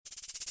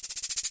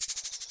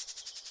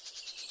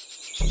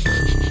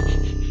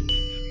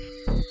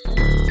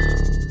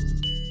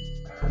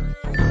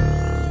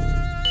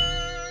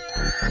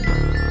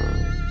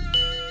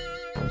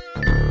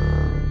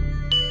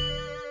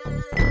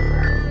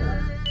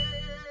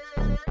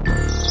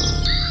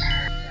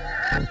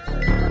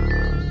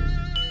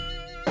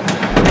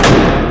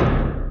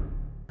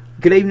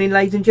Good evening,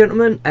 ladies and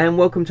gentlemen, and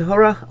welcome to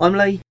Horror. I'm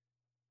Lee.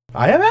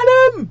 I am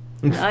Adam.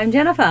 I'm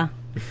Jennifer.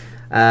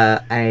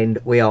 And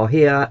we are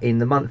here in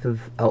the month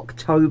of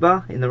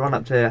October, in the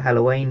run-up to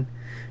Halloween,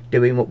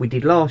 doing what we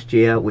did last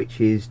year, which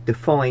is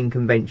defying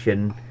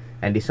convention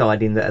and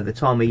deciding that at the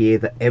time of year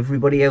that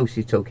everybody else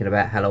is talking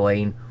about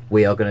Halloween,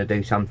 we are going to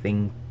do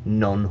something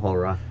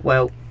non-horror.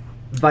 Well,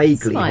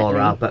 vaguely Slightly.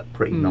 horror, but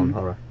pretty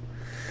non-horror.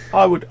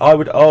 I would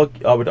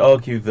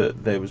argue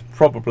that there was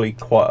probably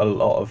quite a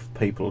lot of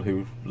people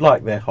who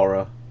like their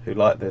horror, who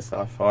like their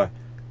sci-fi,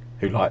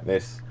 who like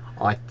this.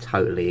 I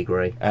totally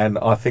agree. And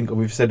I think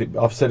I've said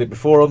it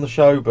before on the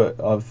show, but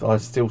I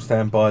still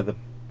stand by the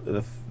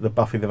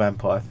Buffy the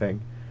Vampire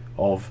thing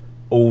of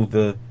all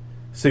the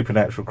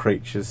supernatural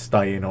creatures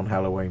staying on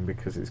Halloween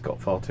because it's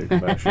got far too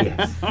commercial.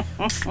 Yes.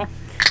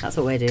 That's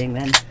what we're doing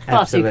then. Far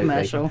too Absolutely.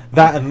 commercial.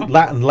 That and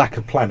lack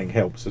of planning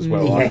helps as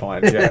well. Yeah. I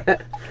find.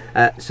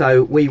 Yeah.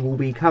 So we will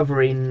be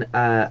covering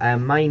our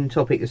main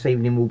topic this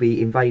evening will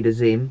be Invader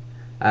Zim,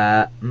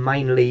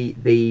 mainly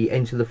the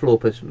Enter the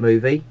Florpus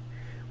movie,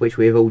 which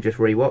we have all just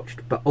rewatched,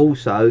 but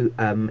also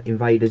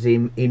Invader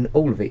Zim in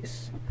all of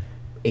its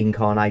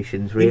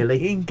incarnations,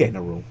 really. In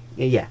general.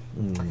 Yeah.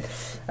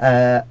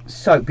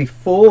 So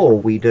before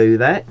we do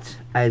that,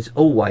 as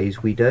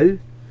always we do,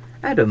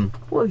 Adam,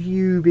 what have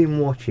you been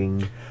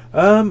watching?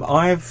 I'm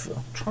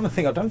trying to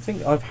think. I don't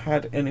think I've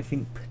had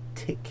anything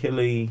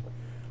particularly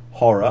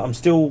horror. I'm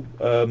still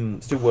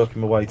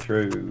working my way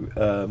through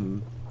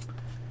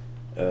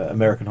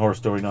American Horror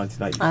Story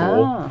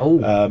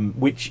 1984,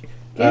 which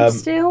Good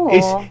still,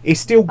 or it's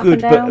still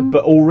good, and down?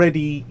 but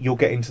already you're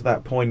getting to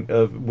that point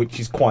of which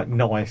is quite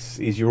nice.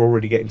 Is you're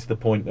already getting to the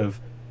point of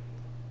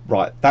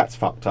right, that's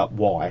fucked up.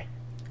 Why?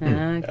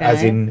 Okay.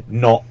 As in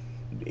not.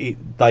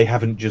 They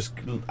haven't just,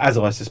 as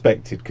I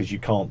suspected, because you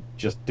can't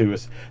just do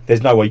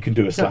there's no way you can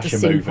do a It's not slasher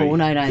just simple,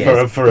 movie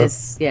no, for a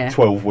yeah.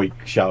 12-week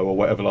show or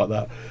whatever like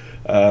that.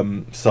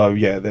 So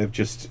yeah,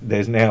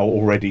 there's now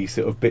already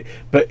sort of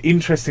but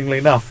interestingly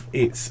enough,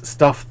 it's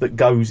stuff that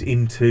goes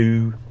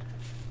into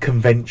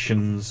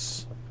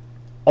conventions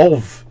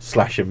of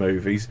slasher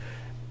movies.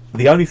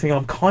 The only thing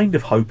I'm kind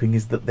of hoping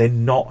is that they're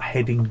not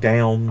heading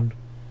down.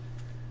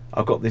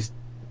 I've got this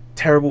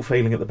terrible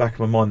feeling at the back of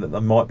my mind that they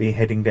might be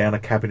heading down a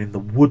cabin in the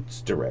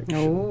woods direction,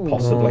 Ooh.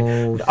 possibly.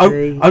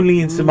 see. Only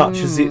in so much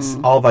as it's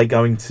are they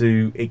going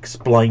to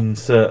explain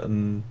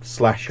certain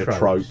slasher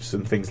tropes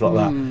and things like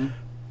that.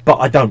 But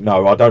I don't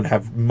know. I don't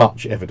have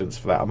much evidence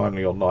for that. I'm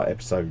only on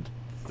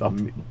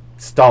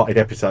started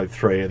episode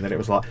 3, and then it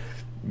was like,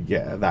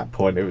 yeah, at that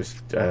point it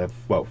was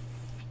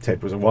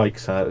Ted was awake,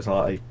 so it was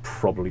like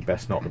probably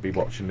best not to be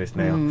watching this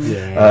now.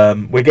 Yeah.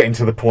 We're getting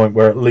to the point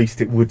where at least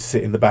it would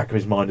sit in the back of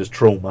his mind as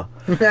trauma.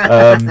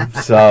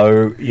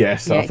 So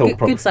yes, Yeah, I thought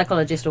good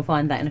psychologist will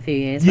find that in a few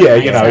years. Yeah,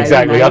 won't they? So,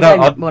 exactly. You I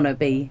don't want to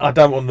be. I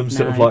don't want them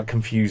sort of No. like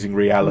confusing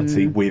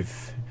reality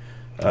with.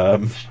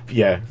 Horror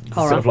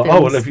sort of like,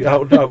 films.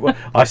 oh well, no,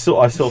 I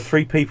saw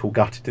 3 people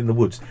gutted in the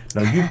woods.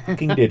 No, you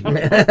fucking didn't.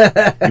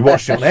 You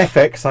watched it on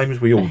FX, same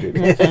as we all did.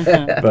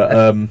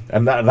 But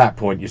and at that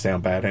point, you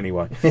sound bad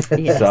anyway.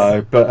 Yes.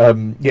 So, but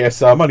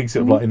so I'm only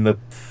sort of like in the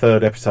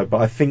 3rd episode,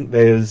 but I think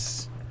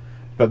there's,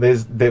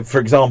 for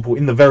example,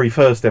 in the very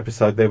first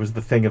episode, there was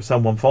the thing of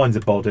someone finds a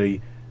body,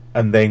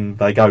 and then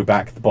they go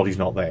back, the body's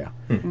not there,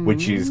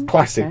 which is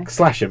classic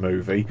slasher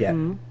movie. Yeah.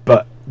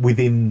 But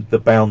within the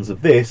bounds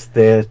of this,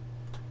 there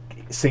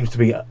seems to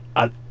be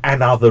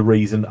another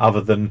reason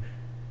other than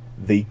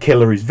the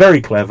killer is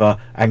very clever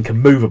and can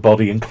move a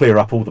body and clear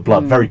up all the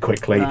blood very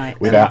quickly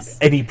without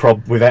any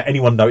problem, without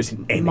anyone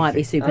noticing anything. Might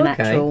be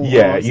supernatural. Okay.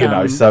 Yeah, or you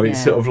know, some- so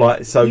it's sort of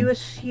like so. You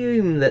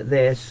assume that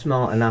they're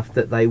smart enough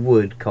that they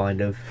would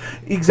kind of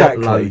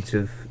Exactly.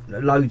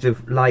 put loads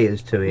of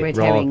layers to it, red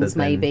rather herrings than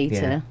maybe yeah.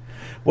 to.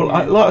 Well,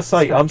 Yeah, like I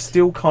say, stretch. I'm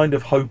still kind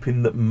of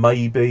hoping that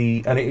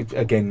maybe, and it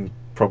again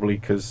probably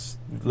because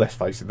let's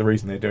face it, the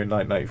reason they're doing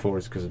 1984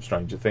 is because of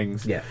Stranger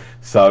Things. Yeah.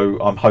 So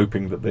I'm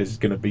hoping that there's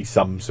going to be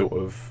some sort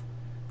of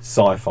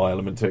sci-fi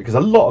element to it, because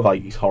a lot of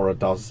 80s horror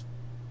does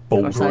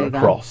border Crossover.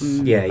 across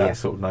Yeah, that yeah.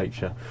 sort of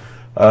nature.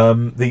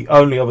 The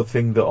only other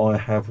thing that I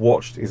have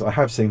watched is I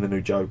have seen the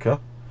new Joker,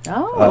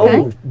 Oh,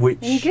 okay.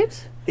 which Are you good?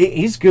 it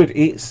is good.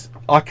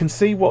 I can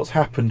see what's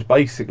happened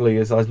basically,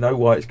 as I know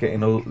why it's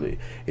getting a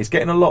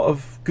lot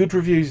of good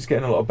reviews, it's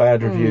getting a lot of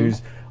bad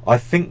reviews. I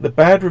think the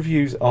bad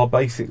reviews are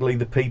basically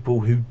the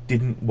people who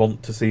didn't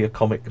want to see a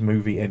comic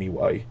movie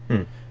anyway.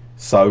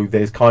 So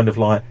there's kind of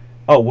like,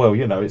 oh well,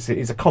 you know, it's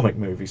a comic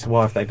movie, so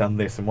why have they done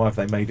this and why have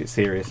they made it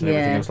serious and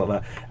everything Yeah. else like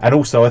that? And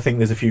also I think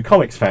there's a few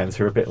comics fans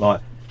who are a bit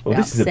like, well,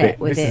 this is a Upset bit,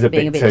 with this is it a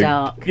being bit a bit too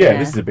dark, yeah, yeah.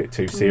 this is a bit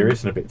too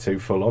serious and a bit too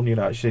full on. You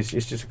know, it's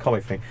just a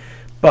comic thing.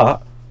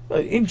 But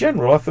in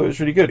general, I thought it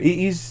was really good. It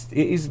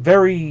is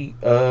very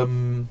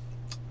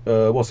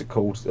what's it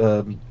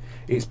called?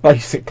 It's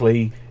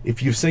basically,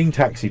 if you've seen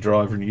Taxi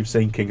Driver and you've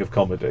seen King of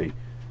Comedy,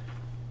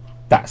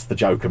 that's the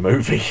Joker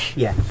movie.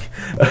 Yeah.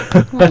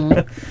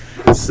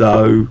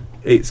 So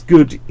it's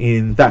good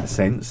in that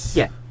sense.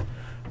 Yeah.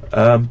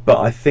 But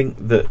I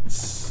think that,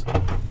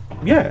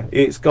 yeah,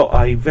 it's got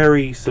a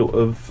very sort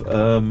of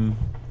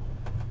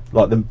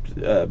like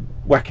the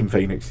Joaquin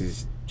Phoenix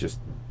is just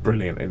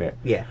brilliant in it.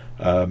 Yeah.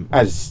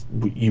 As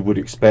you would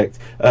expect.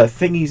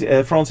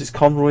 Thingy's Francis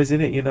Conroy's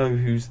in it. You know,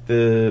 who's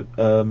the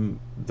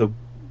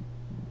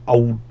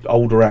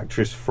older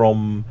actress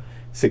from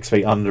 6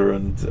 Feet Under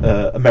and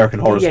American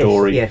Horror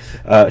Story.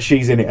 Yes.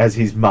 She's in it as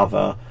his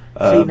mother.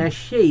 See, now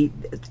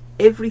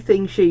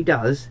everything she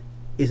does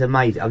is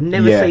amazing. I've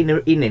never seen her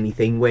in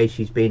anything where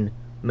she's been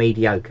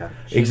mediocre.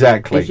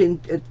 Exactly.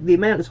 The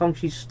amount of time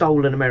she's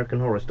stolen American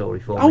Horror Story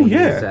for me. Oh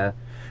yeah.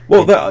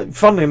 Well,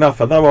 funnily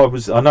enough, although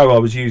I know I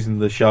was using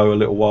the show a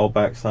little while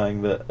back,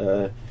 saying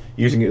that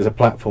using it as a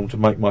platform to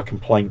make my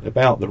complaint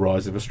about the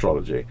rise of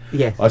astrology.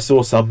 Yes. I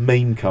saw some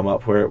meme come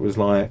up where it was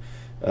like,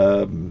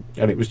 and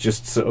it was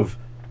just sort of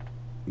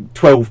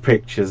 12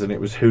 pictures, and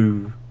it was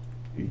who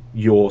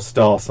your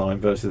star sign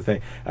versus the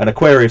thing, and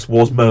Aquarius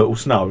was Myrtle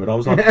Snow, and I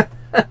was like,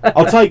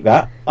 I'll take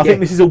that. I think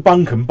this is all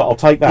bunkum, but I'll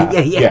take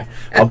that. Yeah.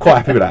 I'm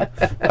quite happy with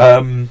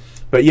that.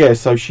 But yeah,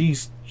 so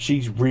she's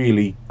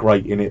really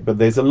great in it. But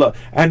there's a lot,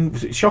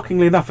 and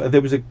shockingly enough,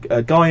 there was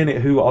a guy in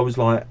it who I was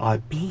like,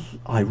 I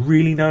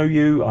really know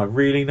you,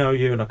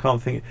 and I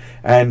can't think.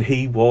 And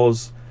he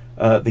was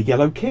the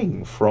Yellow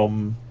King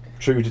from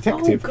True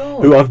Detective,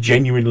 who I've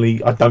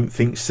genuinely, I don't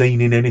think, seen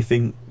in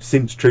anything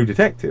since True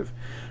Detective.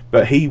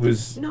 But he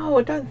was... No,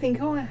 I don't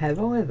think I have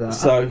either.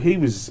 So he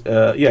was...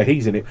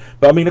 he's in it.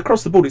 But I mean,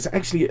 across the board,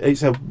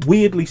 it's a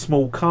weirdly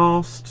small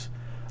cast.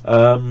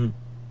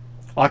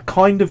 I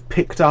kind of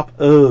picked up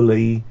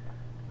early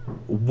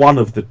one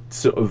of the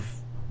sort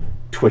of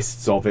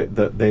twists of it,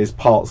 that there's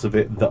parts of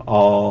it that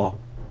are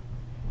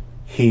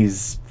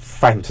his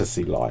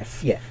fantasy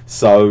life. Yeah.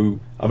 So,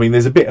 I mean,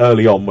 there's a bit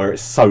early on where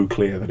it's so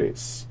clear that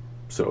it's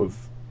sort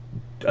of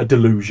a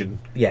delusion,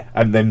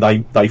 and then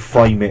they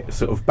frame it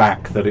sort of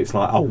back that it's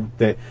like,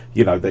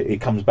 it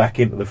comes back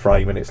into the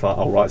frame, and it's like,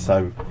 oh right,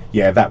 so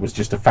that was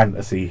just a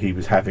fantasy he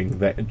was having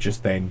that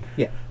just then.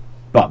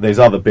 But there's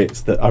other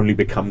bits that only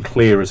become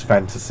clear as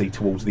fantasy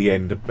towards the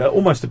end,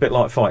 almost a bit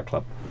like Fight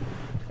Club.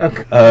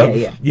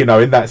 You know,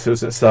 in that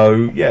sort of,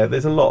 so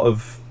there's a lot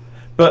of,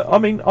 but I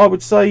mean, I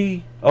would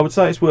say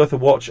it's worth a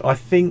watch.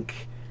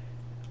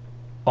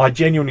 I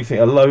genuinely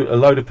think a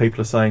load of people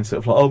are saying sort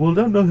of like, oh well, I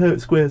don't know how it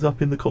squares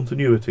up in the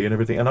continuity and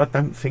everything, and I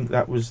don't think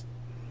that was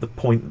the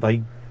point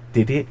they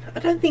did it. I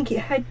don't think it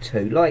had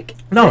to. Like,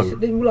 no,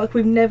 like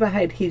we've never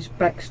had his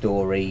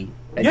backstory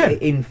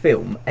in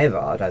film ever.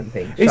 I don't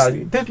think.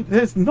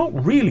 There's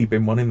not really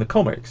been one in the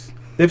comics.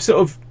 They've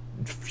sort of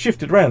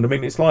shifted around. I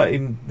mean, it's like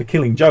in The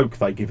Killing Joke,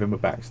 they give him a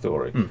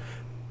backstory.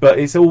 But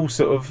it's all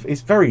sort of,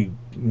 it's very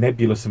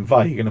nebulous and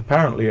vague, and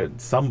apparently at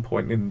some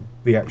point in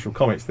the actual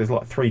comics there's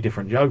like 3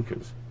 different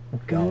Jokers. Oh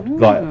God.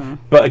 Like,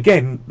 but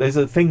again, there's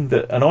a thing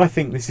that, and I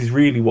think this is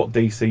really what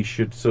DC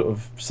should sort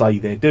of say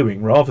they're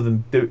doing, rather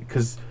than do it,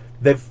 because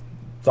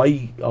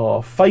they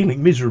are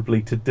failing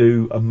miserably to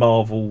do a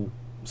Marvel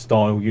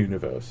style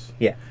universe.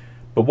 Yeah.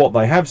 But what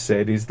they have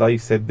said is, they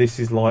said this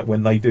is like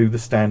when they do the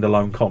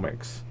standalone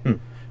comics,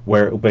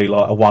 where it'll be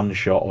like a one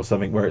shot or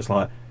something, where it's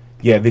like,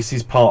 this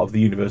is part of the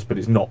universe, but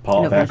it's not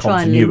part of our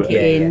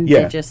continuity.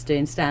 They're just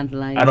doing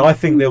standalone. And I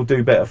think they'll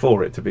do better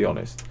for it, to be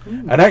honest.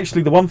 And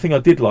actually, the one thing I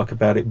did like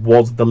about it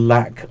was the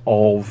lack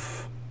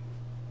of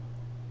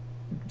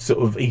sort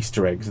of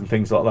Easter eggs and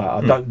things like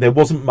that. There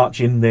wasn't much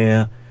in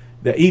there,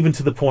 even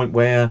to the point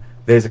where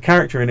there's a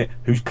character in it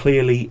who's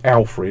clearly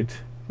Alfred,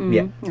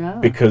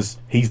 because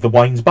he's the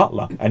Wayne's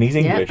butler and he's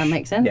English. Yeah, that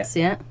makes sense.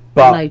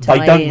 But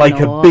they don't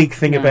make a big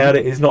thing about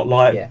it. It's not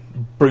like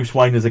Bruce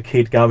Wayne as a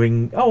kid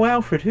going, oh,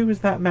 Alfred, who was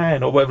that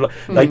man, or whatever.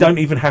 They don't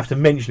even have to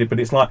mention it, but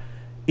it's like,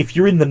 if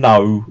you're in the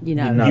know, you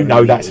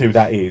know that's who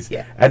that is.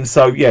 And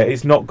so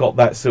it's not got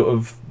that sort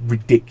of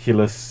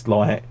ridiculous,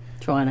 like,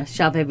 trying to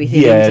shove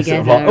everything in together. Sort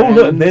of like, oh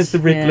look, and there's the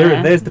Riddler,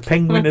 and there's the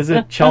Penguin as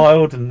a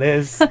child, and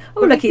there's...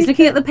 oh look, he's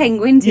looking at the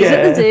penguins, he's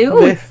at the zoo.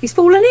 Oh, he's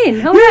fallen in.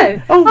 Oh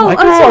no. Oh my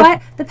God. That's all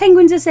right. The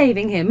penguins are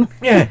saving him.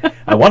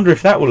 I wonder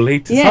if that will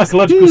lead to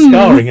psychological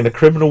scarring in a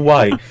criminal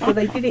way. Well,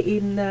 they did it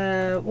in,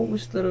 what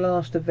was the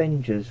last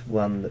Avengers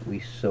one that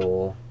we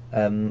saw?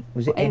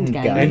 Was it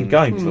Endgame?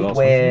 Endgame's the last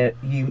one.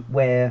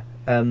 Where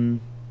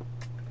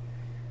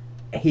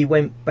he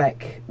went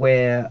back,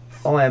 where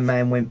Iron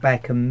Man went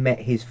back and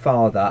met his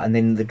father, and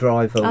then the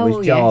driver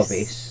was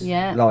Jarvis.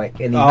 Yeah. Like,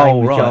 and his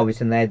name was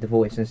Jarvis, and they had the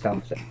voice and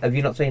stuff. So, have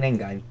you not seen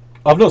Endgame?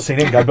 I've not seen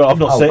Endgame, but I've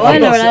not seen.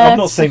 I've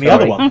not seen the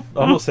other one.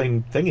 I've not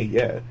seen Thingy.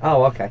 Yeah.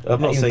 Oh, okay. I've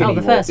not seen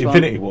the first one.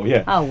 Infinity War.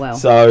 Yeah. Oh well.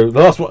 So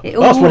the last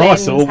one I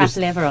saw was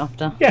Happily Ever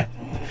After. Yeah.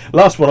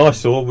 Last one I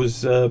saw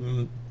was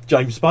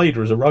James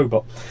Spader as a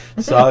robot.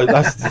 So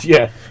that's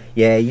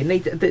Yeah, you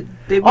need to. They're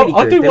really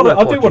I good.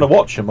 do want to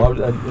watch them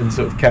and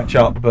sort of catch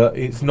up, but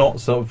it's not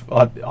sort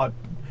of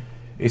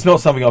it's not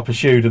something I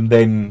pursued and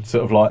then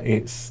sort of like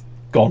it's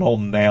gone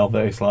on now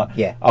that it's like,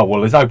 oh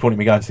well, there's no point in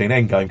me going to see an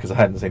Endgame because I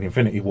hadn't seen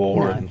Infinity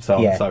War and so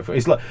on and so forth.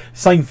 It's like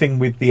same thing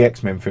with the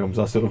X-Men films.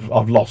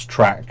 I've lost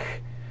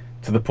track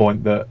to the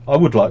point that I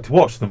would like to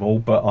watch them all,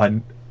 but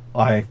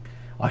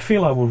I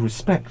feel I will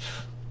respect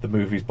the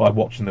movies by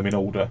watching them in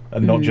order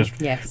and not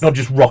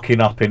just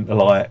rocking up into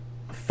like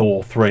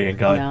Thor 3 and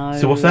going, No.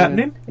 so what's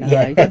happening? No,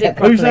 Yeah. you gotta do it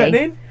Who's properly.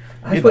 happening?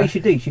 That's You what know. you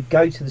should do. You should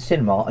go to the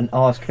cinema and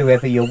ask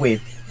whoever you're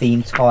with the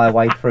entire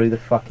way through the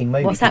fucking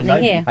movie. What's 'cause happening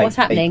nobody here? hates What's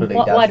happening?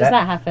 people who Why does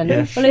that happen?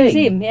 Yeah. Well, it was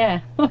him, yeah.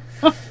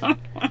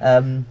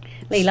 Um,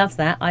 Lee loves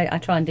that. I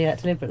try and do that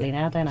deliberately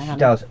now, don't I, she honey?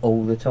 does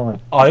all the time.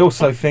 I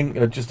also think,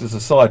 just as a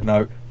side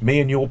note, me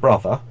and your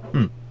brother,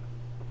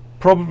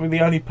 probably the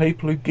only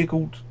people who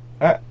giggled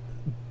at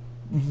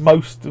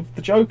most of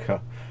the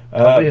Joker.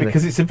 Oh, really?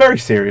 Because it's a very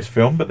serious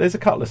film, but there's a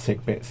couple of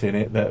sick bits in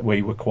it that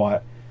we were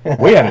quite...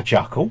 we had a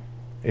chuckle.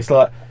 It's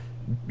like,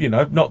 you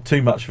know, not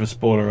too much of a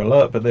spoiler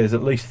alert, but there's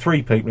at least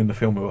 3 people in the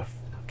film who are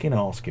fucking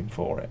asking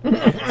for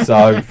it.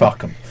 So, fuck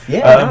them.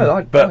 Yeah, no,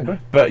 I agree.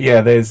 But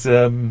yeah, there's...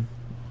 me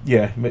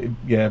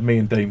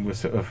and Dean were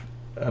sort of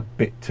a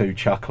bit too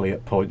chuckly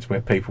at points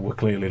where people were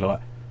clearly like,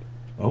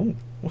 oh,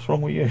 what's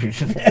wrong with you?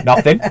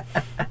 Nothing.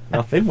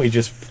 We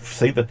just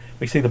see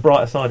the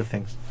brighter side of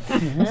things.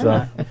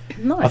 So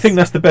Nice. I think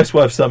that's the best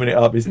way of summing it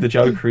up. Is the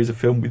Joker is a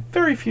film with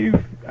very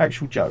few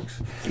actual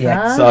jokes. Yeah.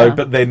 Ah.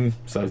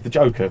 So is the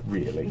Joker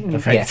really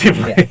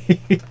effectively.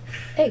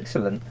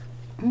 Excellent.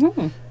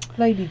 Mm.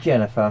 Lady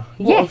Jennifer,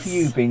 what Yes. have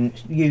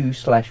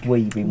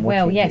you/we been watching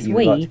Well, yes, that you would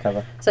we. like to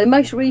cover? So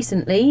most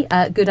recently,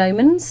 Good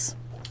Omens.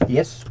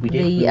 Yes, we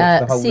did. The, We watched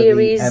the whole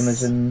series- of the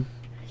Amazon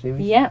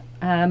series. Yeah,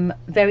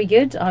 very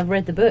good. I've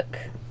read the book,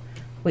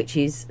 which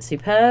is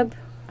superb,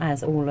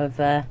 as all of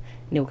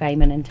Neil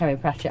Gaiman and Terry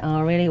Pratchett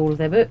are really, all of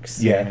their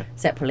books. Yeah.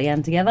 Separately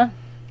and together.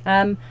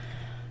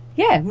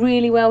 Yeah,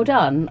 really well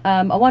done.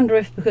 I wonder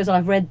if because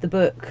I've read the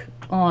book,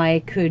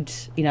 I could,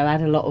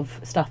 add a lot of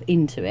stuff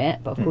into it.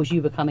 But of course,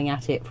 you were coming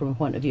at it from a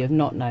point of view of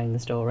not knowing the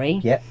story.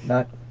 Yeah,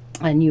 no.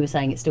 And you were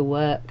saying it still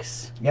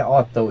works. Yeah,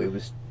 I thought it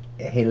was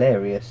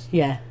hilarious.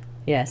 Yeah,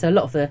 yeah. So a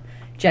lot of the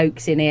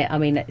jokes in it, I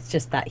mean, it's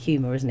just that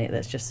humour, isn't it?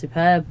 That's just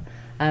superb.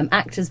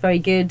 Actors very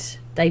good.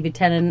 David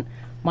Tennant,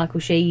 Michael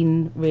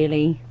Sheen,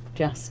 really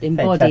just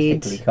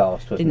embodied, Fantastically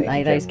cast, wasn't didn't it, they?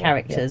 in Those general?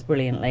 characters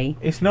brilliantly.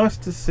 It's nice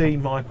to see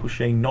Michael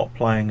Sheen not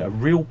playing a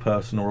real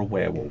person or a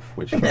werewolf,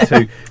 which are his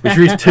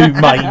two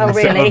main Oh, sort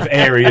really? of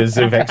areas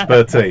of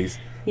expertise.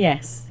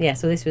 Yes, yeah.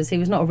 So he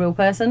was not a real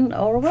person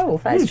or a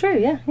werewolf. That is true.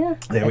 Yeah, yeah,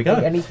 There we go.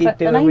 And he did But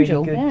do an a really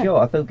angel, good yeah.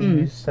 job. I thought he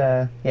was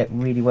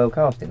really well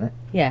cast in it.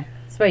 yeah.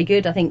 It's very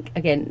good. I think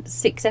again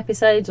 6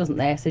 episodes, wasn't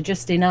there? So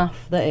just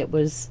enough that it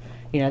was,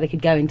 they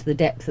could go into the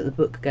depth that the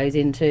book goes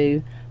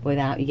into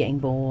without you getting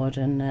bored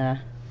and.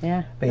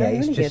 Yeah, But yeah,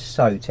 it's really just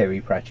so Terry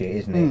Pratchett,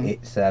 isn't it?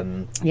 It's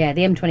yeah,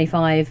 the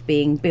M25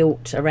 being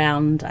built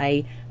around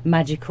a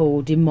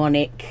magical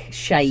demonic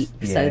shape,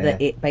 so Yeah.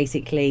 that it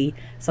basically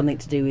something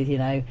to do with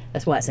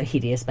that's why it's so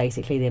hideous.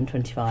 Basically, the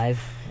M25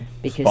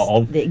 because Spot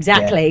on.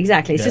 exactly. It's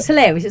Yeah. just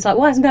hilarious. It's like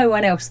why has no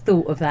one else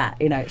thought of that?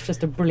 It's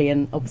just a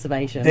brilliant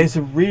observation. There's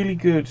a really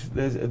good.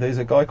 There's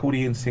a guy called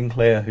Ian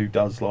Sinclair who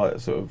does like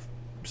sort of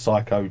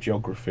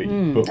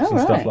psychogeography books Oh, and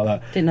stuff right. like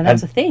that. Didn't know that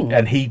was a thing.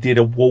 And he did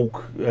a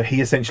walk.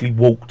 He essentially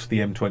walked the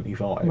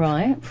M25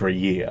 Right. for a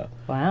year.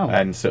 Wow.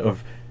 And sort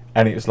of,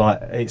 and it's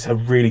a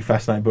really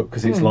fascinating book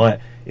because it's like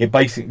it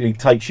basically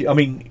takes you. I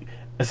mean,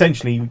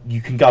 essentially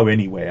you can go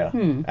anywhere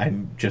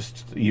and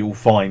just you'll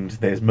find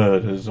there's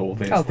murders or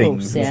there's Of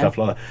things course, and yeah. stuff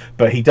like that.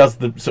 But he does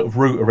the sort of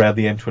route around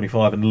the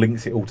M25 and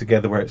links it all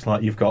together where it's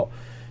like you've got,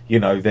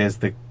 there's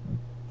the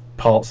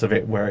parts of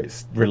it where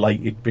it's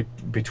related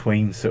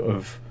between sort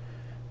of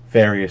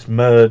various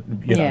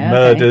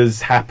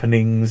murders,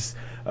 happenings.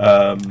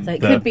 so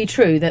it could be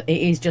true that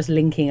it is just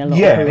linking a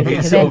lot of horrific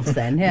it's sort events. of-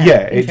 Then,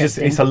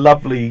 it's a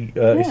lovely,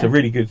 it's Yeah. a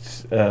really good,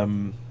 it's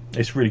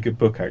a really good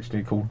book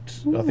actually called.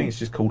 I think it's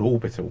just called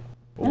Orbital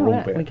or All right,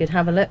 Orbit. we could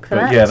have a look for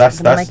But that. yeah,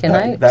 I'm gonna make a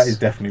note. that is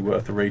definitely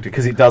worth a read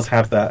because it does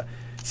have that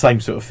same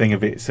sort of thing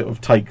of it sort of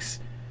takes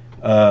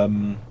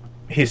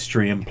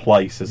history and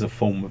place as a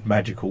form of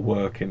magical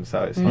working.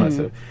 So it's nice,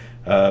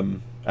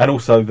 and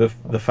also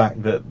the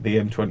fact that the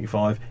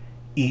M25.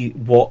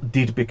 What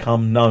did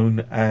become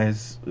known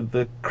as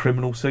the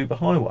criminal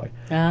superhighway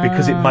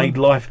because it made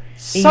life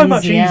so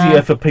much Easier.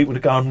 easier for people to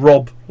go and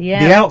rob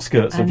Yeah. the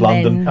outskirts of And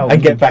London then-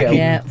 and get back in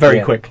Yeah. very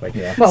Yeah. quickly.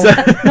 Yeah. Well,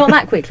 not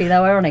that quickly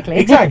though, ironically.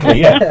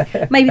 Exactly, yeah.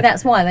 Maybe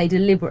that's why they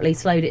deliberately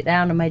slowed it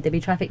down and made there be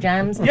traffic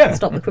jams Yeah. to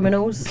stop the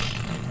criminals.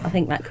 I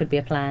think that could be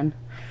a plan.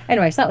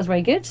 Anyway, so that was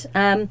very good.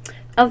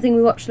 Other thing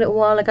we watched a little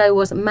while ago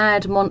was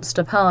Mad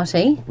Monster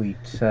Party. We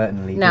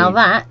certainly Now did.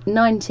 that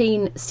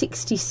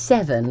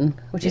 1967,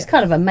 which is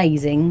kind of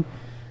amazing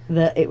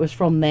that it was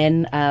from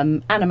then.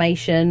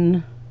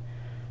 Animation.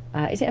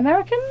 Is it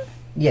American?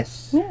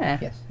 Yes. Yeah.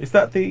 Yes. Is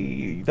that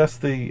that's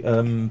the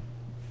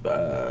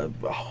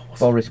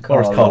Boris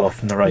Karloff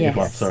from the radio Yes.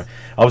 one. Sorry,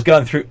 I was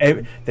going through.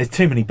 There's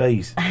too many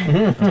B's.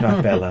 I was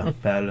going Bella,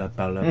 Bella,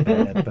 Bella,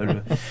 Bella,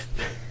 Bella.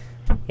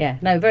 Yeah,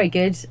 no, very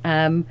good.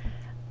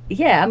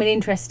 Yeah, I mean,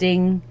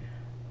 interesting.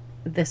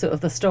 The sort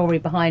of the story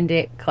behind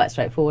it, quite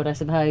straightforward, I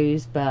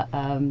suppose. But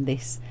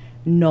this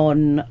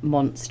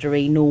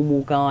non-monstery,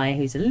 normal guy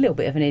who's a little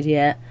bit of an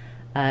idiot.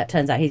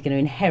 Turns out he's going to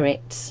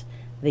inherit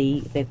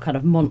the kind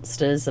of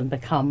monsters and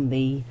become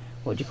the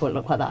what do you call it?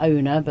 Not quite the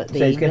owner, but the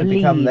So he's going to leader.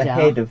 become the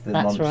head of the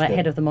That's monster right,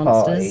 head of the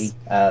monsters.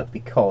 party,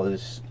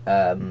 because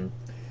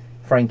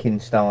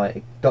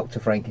Frankenstein, Dr.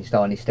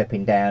 Frankenstein, is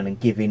stepping down and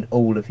giving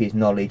all of his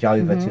knowledge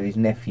over to his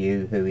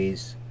nephew, who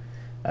is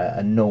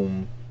a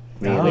Norm.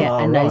 Really. Yeah,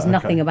 and right, knows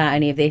nothing okay. about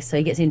any of this, so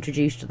he gets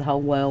introduced to the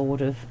whole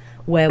world of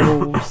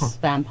werewolves,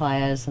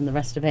 vampires, and the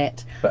rest of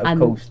it. But of and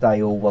course,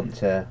 they all want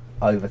to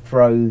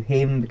overthrow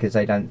him because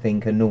they don't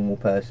think a normal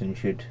person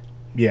should.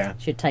 Yeah.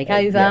 should take Yeah.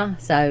 over.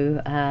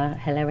 So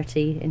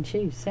hilarity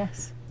ensues.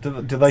 Yes.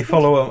 Do they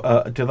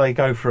follow? Do they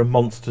go for a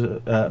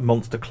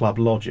monster club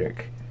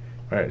logic,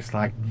 where it's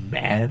like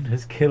man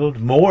has killed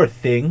more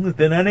things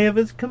than any of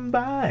us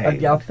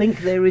combined? I think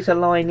there is a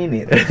line in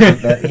it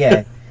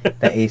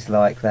that is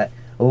like that.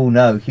 Oh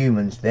no,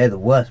 humans, they're the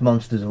worst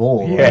monsters of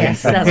all.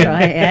 Yes. Yes, that's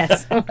right.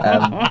 Yes.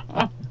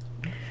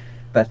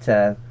 But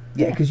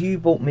yeah, because you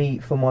bought me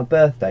for my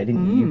birthday,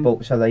 didn't you? You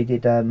bought, so they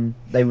did.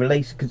 They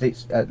released, because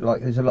it's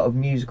like there's a lot of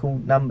musical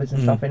numbers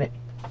and stuff in it.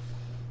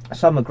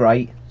 Some are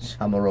great,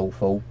 some are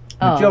awful.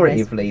 Oh,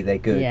 Majoritively, they're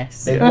good.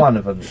 Yes. There's one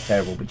of them that's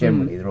terrible, but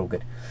generally they're all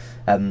good.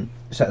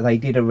 So they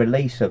did a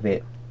release of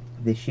it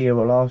this year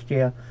or last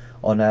year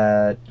on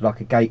a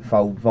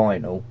gatefold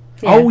vinyl.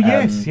 Yeah. Oh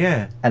yes,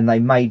 yeah. And they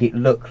made it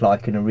look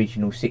like an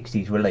original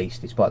 60s release,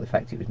 despite the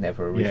fact it was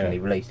never originally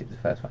released. It was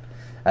the first one.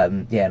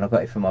 And I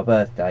got it for my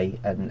birthday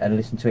and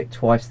listened to it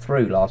twice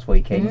through last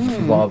weekend, which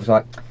is why I was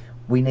like,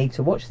 we need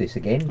to watch this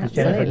again, because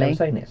Jennifer had never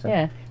seen it. So.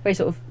 Yeah, very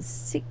sort of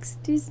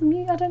 60s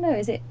music. I don't know,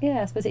 is it?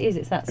 Yeah, I suppose it is.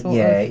 It's that sort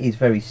Yeah, of it is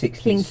very 60s,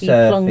 clinky,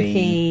 surfy.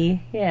 plonky.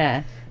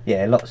 Yeah.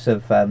 Yeah, lots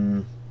of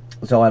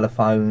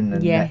xylophone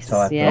and Yes, that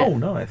type yeah. Oh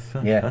nice.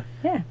 Okay. Yeah.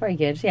 Yeah, very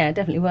good. Yeah,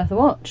 definitely worth a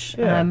watch.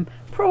 Yeah.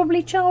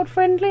 Probably child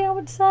friendly, I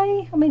would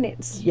say. I mean,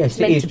 it's Yes,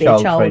 meant it is to be a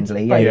child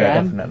friendly. Yeah,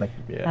 programme. definitely.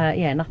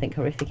 Yeah. Nothing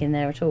horrific in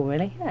there at all,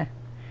 really. Yeah,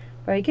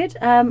 very good.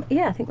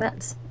 Yeah, I think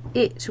that's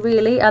it,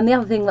 really. And the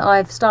other thing that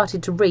I've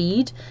started to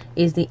read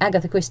is the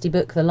Agatha Christie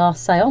book, The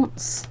Last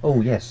Seance.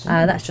 Oh, yes.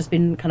 That's just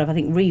been kind of, I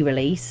think,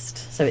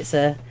 re-released. So it's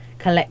a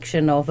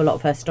collection of a lot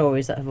of her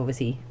stories that have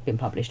obviously been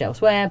published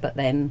elsewhere, but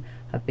then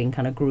have been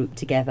kind of grouped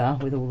together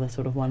with all the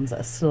sort of ones that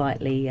are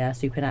slightly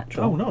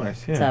supernatural. Oh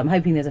nice. Yeah. So I'm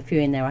hoping there's a few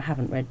in there I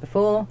haven't read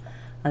before,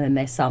 and then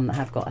there's some that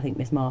have got, I think,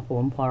 Miss Marple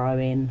and Poirot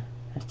in.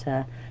 But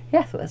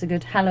I thought that's a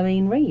good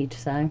Halloween read,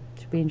 so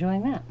should be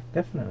enjoying that.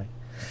 Definitely.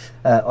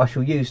 I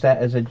shall use that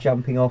as a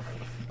jumping off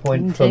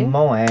point for Into?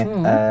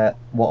 my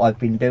what I've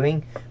been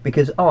doing,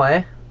 because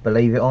I,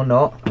 believe it or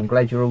not, I'm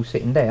glad you're all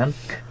sitting down.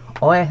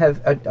 I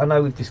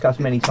know we've discussed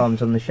many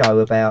times on the show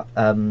about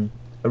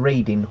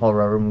reading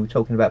horror, and we were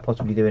talking about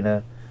possibly doing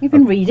You've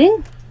been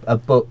reading? a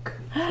book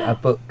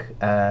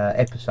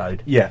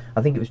episode. Yeah.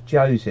 I think it was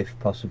Joseph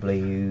possibly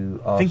who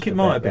asked. I think it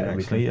might have about been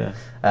that actually. originally.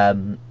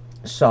 Yeah.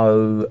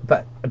 So,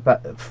 but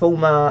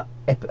former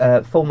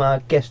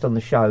guest on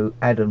the show,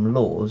 Adam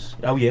Laws,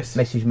 Oh yes.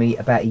 messaged me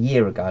about a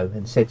year ago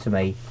and said to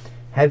me,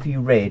 "Have you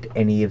read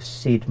any of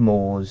Sid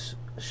Moore's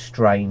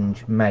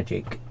Strange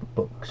Magic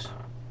books?"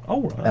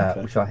 Oh right.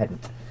 Okay. Which I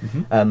hadn't.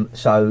 Mhm.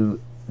 So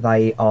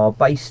they are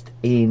based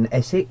in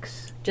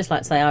Essex. Just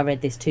like to say, I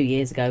read this 2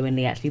 years ago when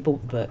Lee actually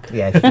bought the book.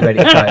 Yeah, she read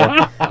it straight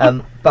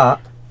up. But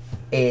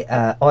it,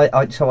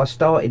 so I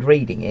started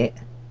reading it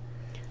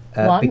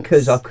Once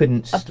because I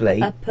couldn't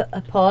sleep.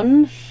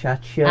 Upon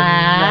Shut your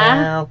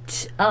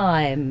mouth.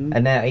 time.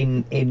 And now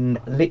in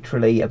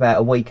literally about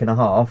a week and a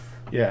half,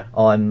 Yeah.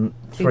 I'm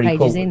 2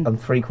 pages in. I'm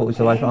 3/4 of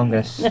the way through. I'm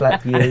going to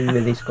slap you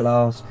with this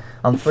glass.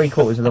 I'm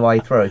 3/4 of the way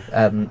through.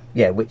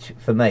 Which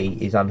for me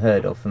is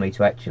unheard of, for me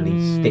to actually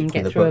stick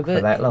get with a through book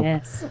for that long.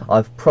 Yes.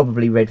 I've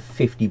probably read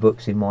 50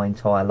 books in my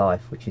entire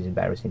life, which is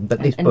embarrassing. But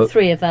this And book,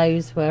 3 of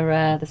those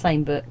were the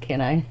same book, you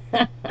know.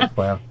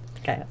 well,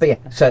 Okay. but yeah.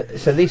 So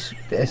this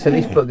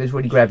book has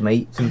really grabbed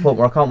me to the point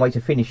where I can't wait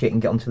to finish it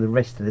and get onto the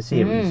rest of the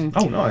series.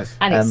 Oh nice.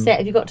 And it's Um, set.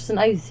 Have you got to St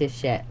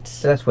Osyth yet?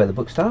 So that's where the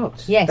book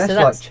starts. Yes, that's so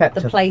that's like chapter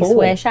the place 4.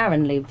 where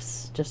Sharon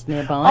lives, just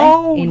nearby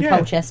Oh, in yeah.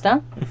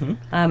 Colchester. Mhm.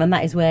 And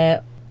that is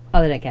where. Oh,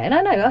 they don't care. No,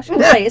 I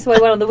shouldn't say it's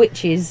where one of the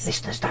witches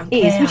Listeners don't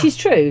is, care. which is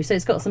true. So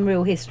it's got some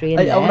real history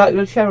in there. Oh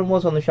no, Sharon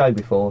was on the show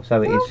before,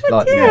 so it is but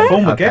like yeah.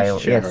 Former okay, guest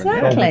yes, Sharon, former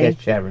Exactly.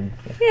 guest Sharon.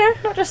 Yeah. Yeah,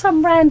 not just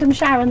some random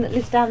Sharon that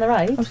lives down the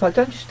I road. was like,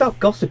 don't just start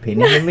gossiping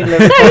in the middle of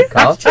the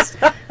podcast. Just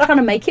trying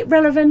to make it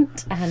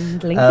relevant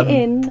and link it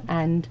in,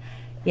 and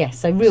yes,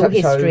 so real So-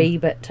 history,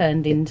 but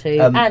turned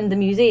into and the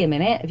museum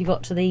in it. Have you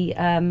got to the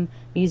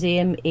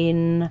museum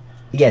in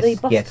Yes,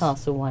 the yes.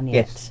 Boscastle one yet?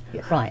 Yes,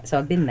 yes. Right, so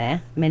I've been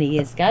there many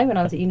years ago when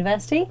I was at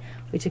university.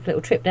 We took a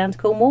little trip down to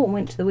Cornwall and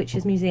went to the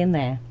Witches' Museum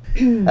there.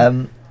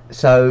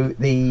 So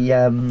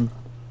the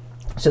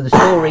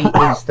story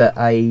is that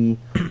a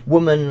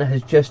woman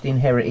has just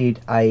inherited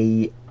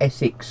a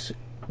Essex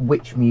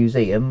witch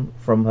museum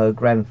from her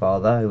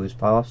grandfather, who has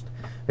passed,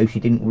 who she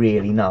didn't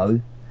really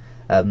know,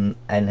 and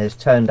has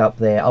turned up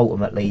there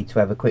ultimately to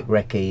have a quick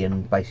recce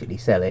and basically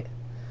sell it.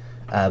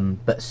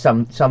 But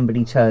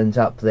somebody turns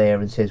up there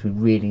and says, we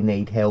really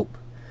need help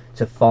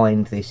to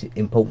find this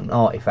important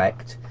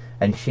artefact,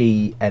 and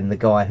she and the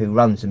guy who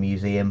runs the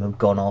museum have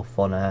gone off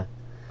on a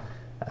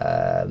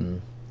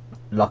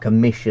like a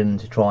mission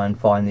to try and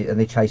find it, and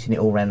they're chasing it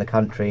all around the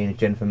country. And as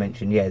Jennifer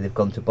mentioned, they've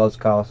gone to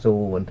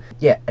Boscastle, and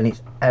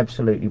it's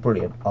absolutely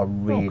brilliant. I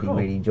really cool.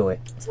 really enjoy it.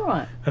 It's all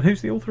right. And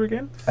who's the author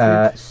again?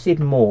 Sid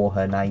Moore,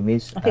 her name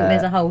is. I think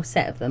there's a whole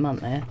set of them,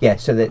 aren't there? Yeah,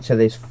 so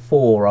there's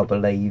 4, I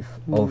believe,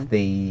 of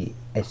the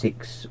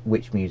Essex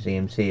Witch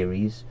Museum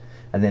series,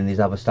 and then there's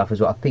other stuff as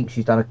well. I think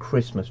she's done a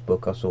Christmas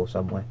book I saw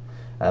somewhere,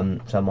 so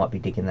I might be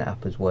digging that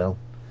up as well.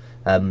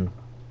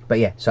 But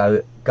yeah,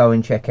 so go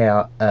and check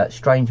out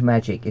Strange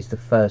Magic is the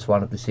first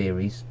one of the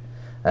series,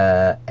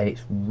 and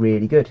it's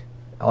really good.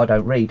 I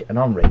don't read, and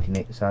I'm reading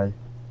it, so...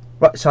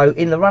 Right, so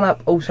in the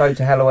run-up also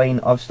to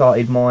Halloween, I've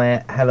started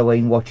my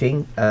Halloween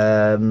watching.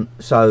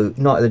 So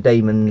Night of the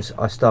Demons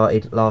I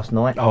started last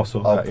night. Oh, I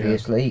saw that,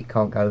 obviously,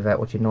 can't go without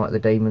watching Night of the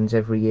Demons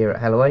every year at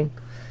Halloween.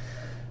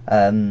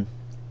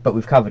 But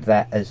we've covered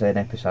that as an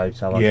episode,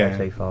 so I won't go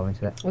too far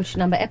into that. Which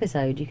number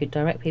episode? You could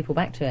direct people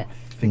back to it.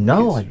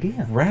 No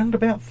idea. Round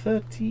about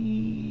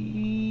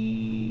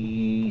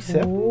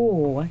 37.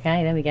 Oh,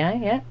 okay, there we go,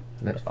 yeah.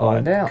 Let's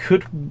find out.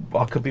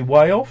 I could be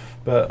way off,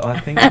 but I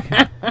think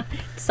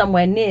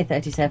somewhere near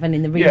 37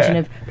 in the region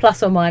of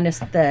plus or minus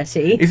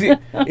 30.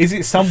 Is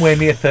it somewhere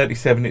near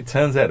 37? It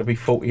turns out to be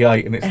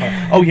 48, and it's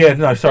like, oh yeah,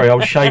 no, sorry, I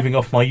was shaving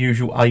off my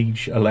usual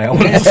age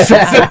allowance.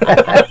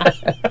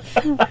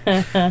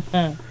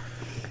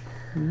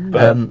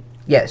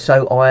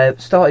 So I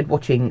started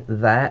watching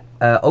that.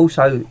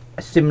 Also,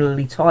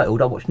 similarly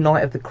titled, I watched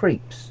Night of the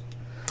Creeps.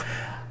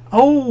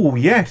 Oh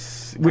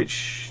yes,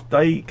 which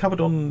they covered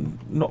on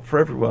Not For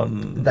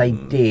Everyone. They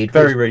did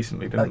very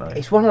recently, didn't they?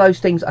 It's one of those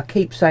things. I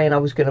keep saying I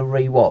was going to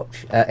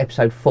rewatch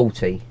episode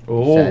 40.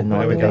 Oh,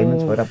 Night of the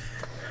Demons. Well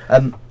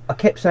done. I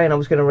kept saying I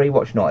was going to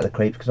rewatch Night of the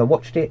Creeps because I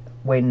watched it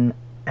when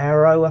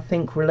Arrow, I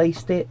think,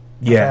 released it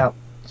about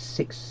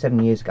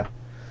 6-7 years ago,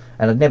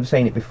 and I'd never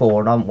seen it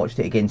before, and I haven't watched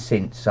it again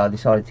since. So I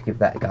decided to give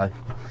that a go.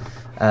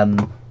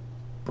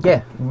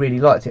 Really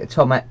liked it.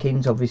 Tom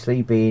Atkins,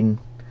 obviously being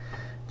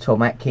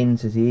Tom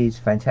Atkins as he is,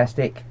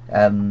 fantastic.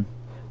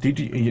 Did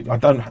you?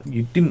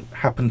 You didn't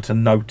happen to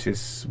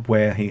notice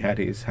where he had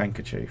his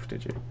handkerchief,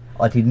 did you?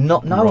 I did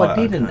not. No, Right, I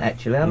didn't okay.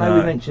 actually. I know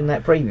we mentioned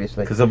that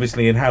previously. Because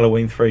obviously in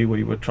Halloween 3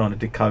 we were trying to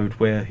decode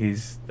where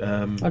his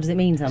What does it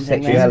mean?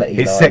 Something? Sexuality.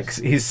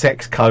 his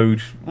sex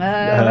code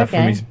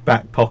from his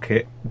back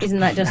pocket. Isn't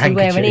that just you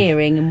wear an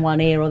earring in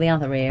one ear or the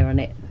other ear, and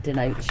it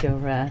denotes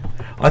your?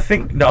 I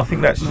think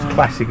that's just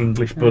classic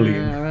English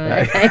bullying.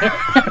 Right, okay.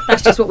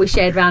 That's just what we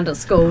shared round at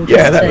school.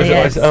 Yeah, that was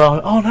always.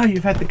 Oh no,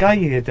 you've had the gay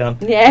ear done.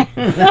 Yeah.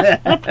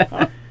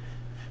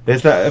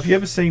 There's that. Have you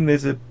ever seen?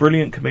 There's a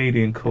brilliant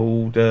comedian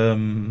called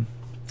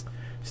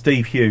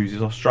Steve Hughes,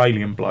 an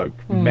Australian bloke,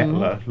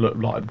 metaler,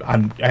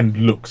 and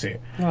looks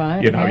it.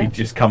 Right. He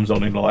just comes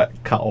on in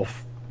like cut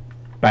off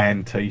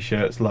band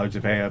t-shirts, loads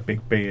of hair,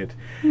 big beard,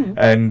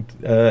 and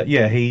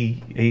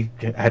he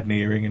had an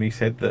earring, and he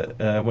said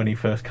that when he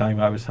first came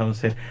over, someone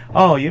said,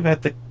 "Oh, you've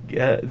had the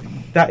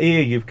that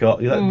ear you've got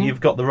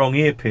the wrong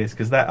ear pierced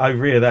because that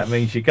over here that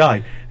means you're gay."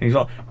 And he's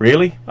like,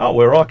 "Really? Oh,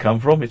 where I come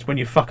from, it's when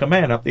you fuck a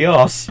man up the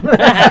arse."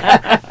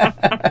 I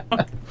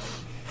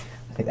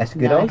think that's a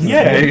good answer.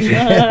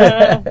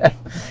 Yeah.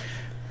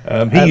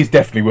 He is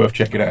definitely worth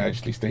checking out,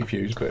 actually, Steve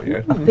Hughes. But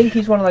yeah, I think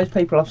he's one of those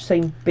people I've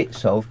seen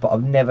bits of, but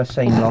I've never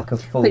seen like a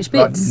full. Which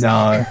bits?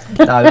 no.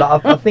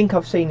 I think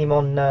I've seen him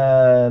on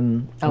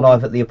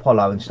Live at the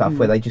Apollo and stuff,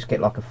 where they just get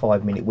like a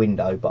 5-minute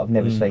window, but I've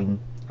never seen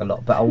a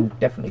lot. But I'll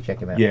definitely check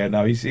him out. Yeah,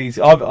 no, he's.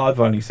 I've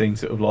only seen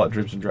sort of like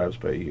dribs and drabs,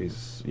 but he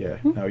is. Yeah,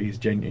 no, he's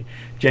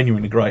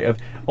genuinely great.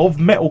 Of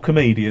metal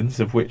comedians,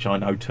 of which I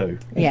know 2.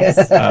 Yes.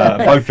 Both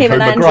Him of whom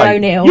and are Andrew great.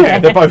 O'Neill. Yeah,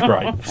 they're both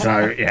great.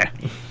 So yeah.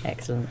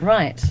 Excellent.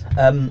 Right.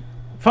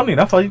 Funnily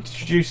enough,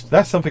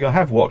 that's something I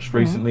have watched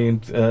recently,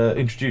 and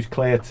introduced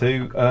Claire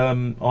to.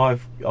 I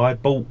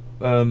bought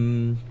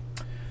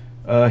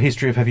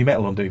History of Heavy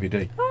Metal on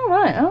DVD. Oh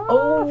right.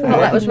 Oh, I that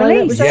didn't was know that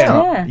released. was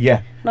Yeah.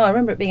 Yeah. No, I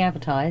remember it being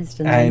advertised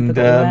and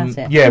forgot all about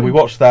it. yeah, we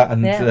watched that,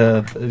 and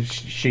Yeah.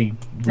 she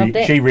Loved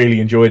it. really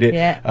enjoyed it.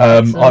 Yeah,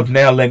 I've excellent.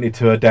 now lent it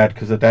to her dad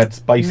because her dad's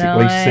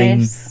basically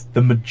Nice. seen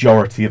the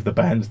majority of the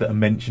bands that are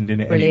mentioned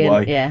in it Brilliant.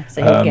 anyway. Yeah.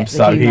 So he'll get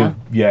the humour.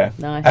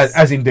 as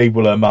Nice. indeed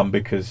will her mum,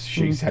 because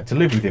she's had to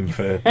live with him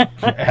for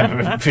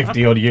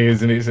 50 odd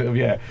years, and it's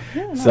Nice.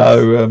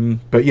 So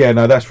but yeah,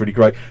 no, that's really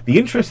great. The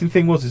interesting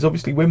thing is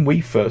obviously when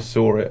we first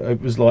saw it, it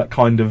was like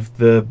kind of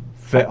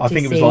I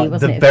think it was like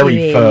Wasn't the it, very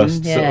viewing?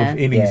 first sort Yeah. of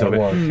innings of it.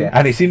 was, yeah.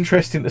 And it's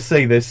interesting to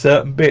see there's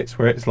certain bits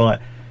where it's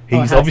like he's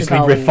how it's obviously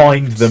evolved.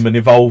 refined them and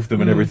evolved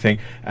them and everything.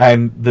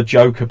 And the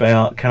joke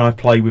about, can I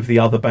play with the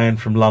other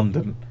band from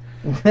London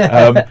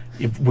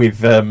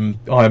with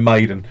Iron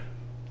Maiden?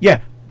 Yeah,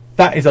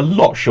 that is a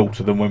lot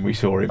shorter than when we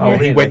saw it. Oh, Where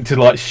he really? went to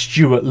like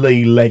Stuart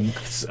Lee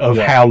lengths of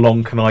how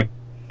long can I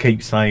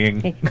keep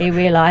saying. He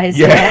realised.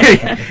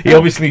 Yeah,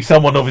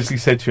 someone obviously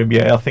said to him,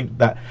 I think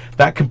that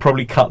can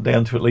probably cut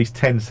down to at least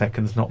 10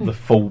 seconds, not the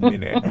full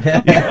minute.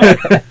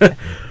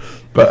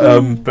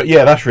 But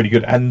yeah, that's really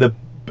good. And the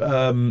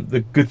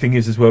good thing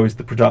is as well is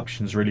the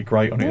production's really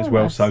great on it as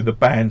well. Nice. So the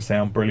band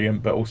sound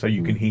brilliant, but also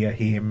you can hear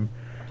him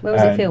Where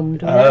was it filmed?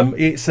 Do we know?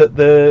 It's at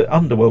the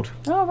Underworld.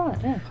 Oh right,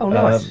 yeah. Oh,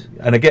 nice.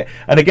 And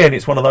again,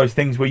 it's one of those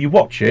things where you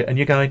watch it and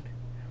you're going,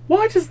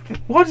 why does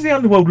the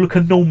Underworld look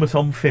enormous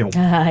on film?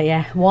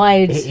 Yeah,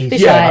 wide It is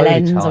fisheye so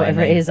lens or tiny.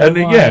 whatever it is. And,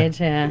 Wide,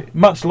 yeah.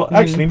 Much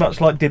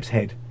like Dib's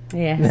head.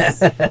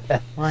 Yes.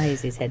 Why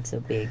is his head so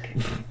big?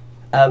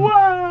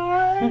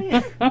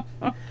 Why?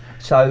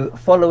 So,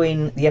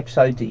 following the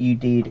episode that you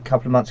did a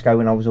couple of months ago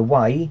when I was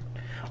away,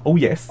 Oh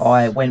yes.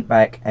 I went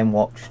back and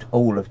watched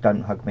all of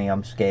Don't Hug Me,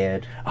 I'm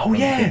Scared. Oh, from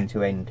yeah. beginning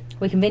to end.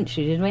 We convinced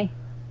you, didn't we?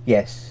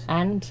 Yes.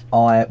 And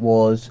I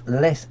was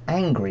less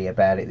angry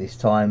about it this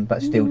time,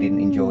 but still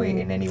didn't enjoy it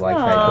in any way, shape,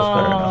 or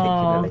form Aww.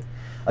 particularly.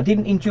 I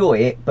didn't enjoy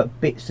it,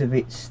 but bits of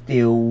it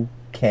still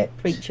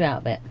kept. freaked you out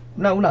a bit.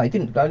 No, it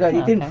didn't. It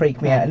didn't okay.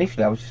 freak me out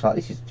initially. I was just like,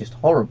 this is just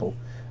horrible.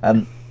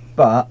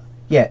 But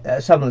yeah,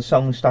 some of the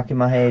songs stuck in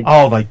my head.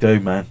 Oh, they do,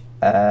 man.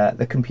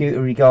 The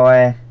computery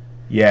guy.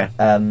 Yeah.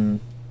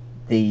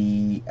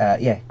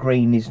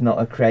 Green is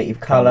not a creative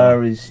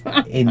colour is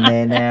in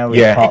there now.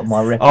 Yeah. It's part of my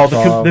Oh,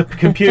 repertoire. the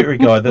computery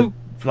guy, the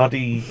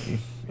bloody.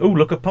 Oh,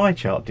 look, a pie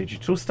chart,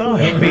 digital style.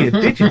 Be a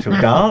digital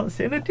dance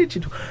in a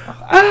digital.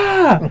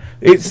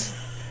 It's.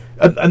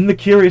 And the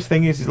curious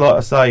thing is like I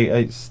say,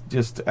 it's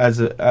just as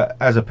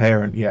a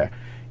parent, yeah,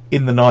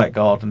 in the Night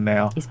Garden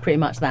now, It's pretty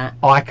much that.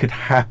 I could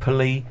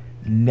happily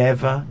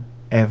never,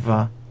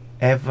 ever,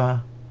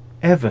 ever,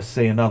 ever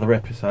see another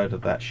episode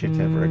of that shit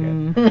ever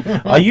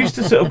again. I used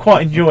to sort of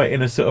quite enjoy it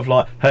in a sort of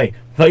like, hey,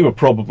 they were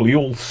probably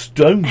all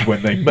stoned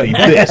when they made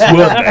this,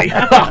 weren't they?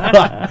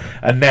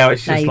 And now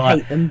it's Now just you like,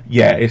 hate them.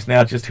 yeah, it's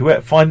now just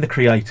whoever, find the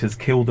creators,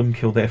 kill them,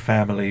 kill their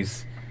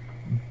families,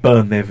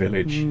 burn their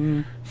village.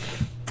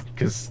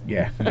 Because,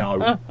 yeah,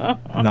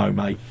 no,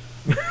 mate.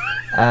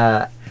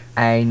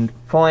 And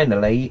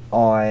finally,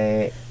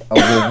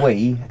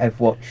 we have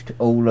watched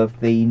all of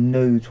the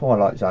new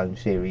Twilight Zone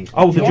series.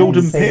 Oh, the Yes.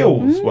 Jordan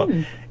Peele's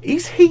one.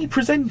 Is he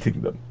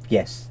presenting them?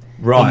 Yes.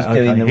 Right,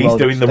 he's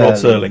doing the Rod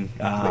Serling.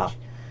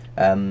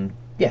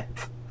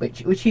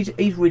 Which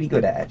he's really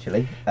good at,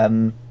 actually.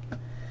 And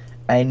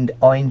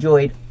I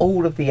enjoyed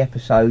all of the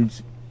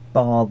episodes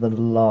bar the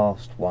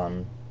last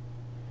one,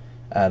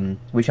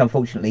 which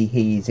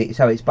unfortunately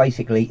so it's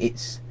basically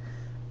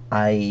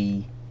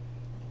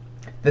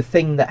the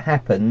thing that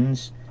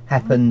happens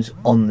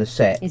on the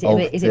set. Is it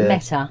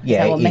meta? Is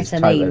Yeah, that what it is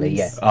meta totally. means?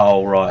 Yeah.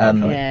 Oh, right,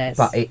 okay. Yes.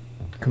 But it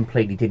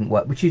completely didn't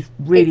work, which is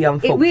really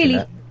unfortunate. It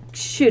really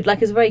should.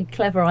 Like, it's a very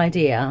clever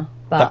idea,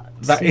 but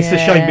That it's a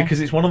shame because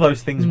it's one of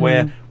those things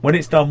where when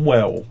it's done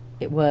well,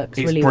 it works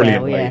it's really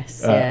brilliantly. well.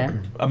 Yes, yeah.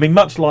 I mean,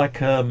 much like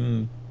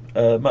when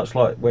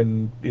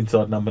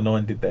Inside Number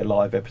 9 did their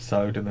live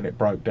episode and then it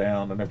broke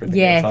down and everything.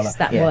 Yes, else like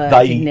that Yeah.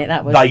 worked, didn't it?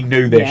 That was, they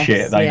knew their yes,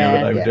 shit. They knew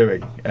what they were Yeah.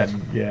 doing,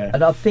 and yeah.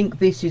 And I think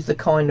this is the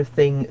kind of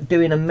thing.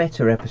 Doing a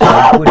meta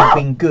episode would have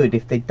been good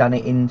if they'd done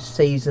it in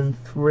season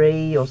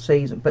 3 or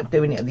but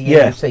doing it at the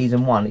end of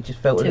season 1, it just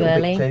felt a Too little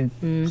early. bit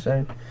too.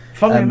 So,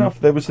 Funnily enough,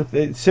 there was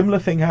a similar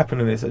thing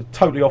happening. It's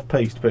totally off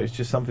piste, but it's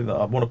just something that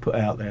I want to put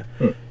out there.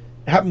 It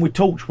happened with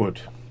Torchwood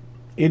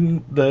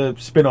in the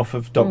spin-off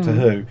of Doctor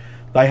Who.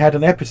 They had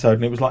an episode,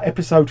 and it was like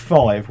episode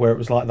 5, where it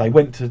was like they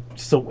went to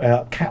sort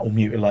out cattle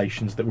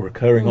mutilations that were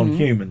occurring on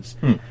humans.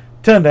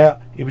 Turned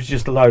out it was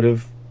just a load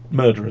of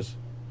murderers,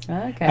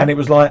 Okay. and it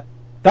was like,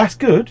 that's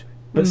good,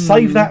 but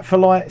save that for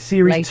like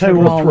series Later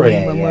 2 or on, 3,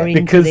 when we're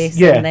because into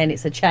this, and then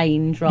it's a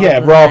change.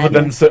 rather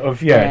than sort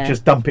of Yeah.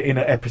 just dump it in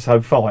at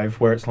episode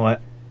 5, where it's like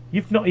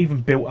you've not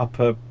built up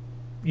a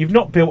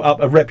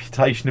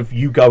reputation of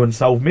you go and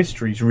solve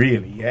mysteries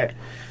really yet.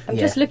 I'm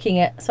just looking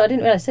at. So I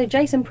didn't realise. So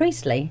Jason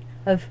Priestley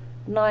of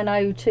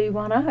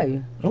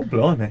 90210. Oh,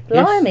 blimey.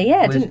 Blimey, yeah.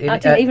 I Was didn't, in- I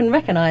didn't even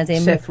recognise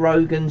him. Seth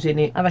Rogen's in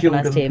it. I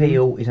recognised Jordan him.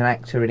 Peele is an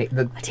actor in it.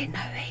 I didn't know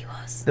who he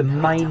was. The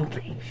main,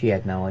 she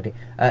had no idea.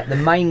 The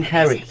main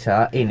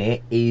character in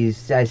it is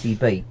Zazie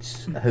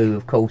Beetz, who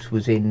of course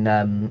was in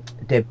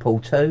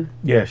Deadpool 2.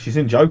 Yeah, she's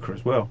in Joker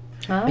as well.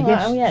 Oh, right,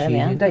 oh yeah, there she we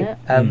is are. indeed.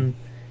 Yeah.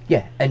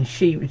 Yeah, and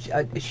she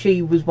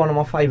was one of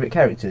my favourite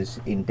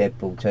characters in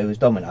Deadpool 2 as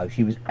Domino.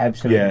 She was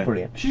absolutely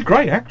brilliant. She's a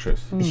great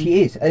actress.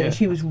 She is, and Yeah.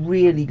 she was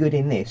really good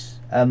in this.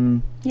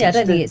 Yeah, I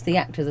don't think it's the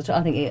actors at all.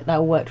 I think they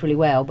all worked really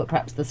well, but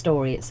perhaps the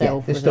story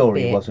itself. the was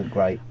story a bit, wasn't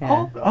great.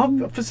 Yeah.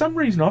 For some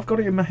reason, I've got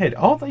it in my head.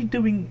 Are they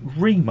doing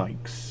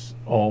remakes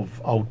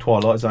of old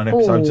Twilight Zone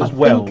episodes Oh, as I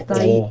well? think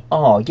they Or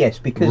are, yes,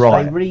 because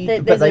Right.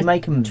 but There's they a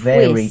make them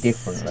very twist,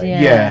 differently.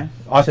 yeah. yeah,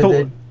 I So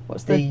thought.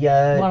 What's the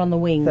the one on the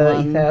wing?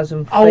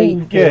 30,000 feet. Oh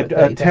yeah,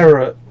 30,000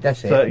 Terror.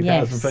 That's it. 30,000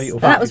 Yes, feet. Or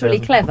that was really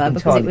 50,000. clever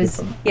because it Entirely was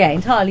different.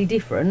 entirely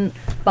different.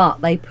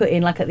 But they put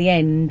in like at the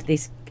end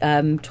this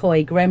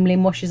toy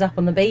gremlin washes up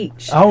on the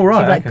beach. Oh, right, so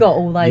you've, like okay. got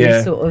all those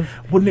Yeah. sort of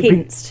Wouldn't it be-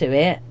 hints to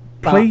it.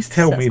 But Please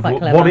tell that's me quite what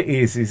clever. it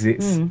is.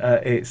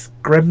 It's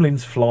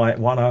Gremlins Flight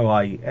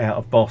 108 out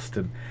of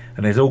Boston,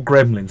 and there's all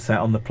gremlins sat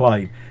on the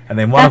plane, and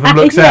then one of them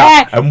looks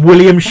Yeah. out, and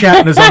William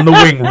Shatner's on the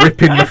wing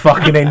ripping the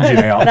fucking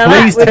engine out. Now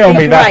that Please would tell be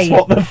me that's great.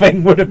 what the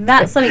thing would have been.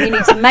 That's something you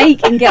need to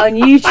make and get on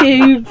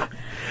YouTube.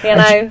 You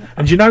know.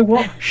 And do you know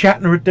what?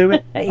 Shatner would do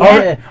it.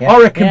 Yeah.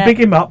 I reckon Yeah. big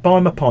him up, buy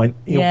him a pint,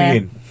 he'll Yeah. be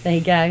in. There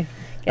you go.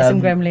 Get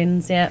some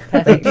Gremlins, yeah, They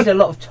perfect. did a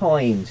lot of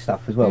tie-in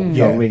stuff as well,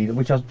 Yeah.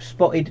 which I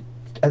spotted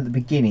at the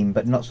beginning,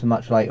 but not so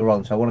much later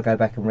on. So I want to go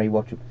back and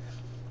rewatch it.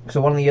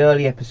 So one of the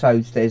early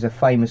episodes, there's a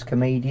famous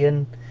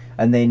comedian,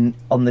 and then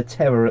on the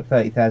Terror at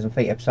 30,000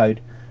 Feet episode,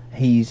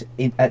 he's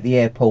at the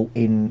airport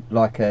in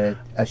like a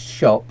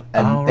shop,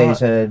 and Oh,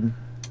 there's right. a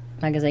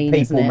Magazine,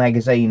 isn't People it?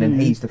 magazine,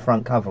 and he's the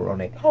front cover on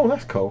it. Oh,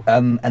 that's cool.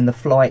 And the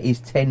flight is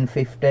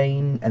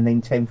 10:15, and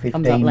then 10:15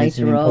 Comes up is an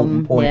later important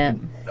on, point. yeah.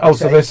 Oh,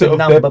 so there's it's a sort of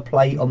number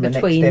plate on the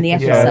Between next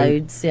the episode.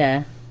 episodes,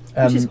 yeah.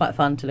 Which is Um, quite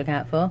fun to look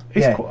out for.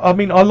 It's Yeah. I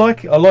mean, I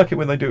like it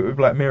when they do it with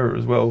Black Mirror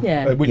as well,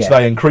 Yeah. which Yeah.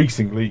 they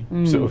increasingly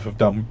sort of have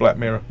done Black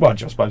Mirror. Well, I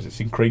suppose it's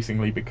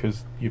increasingly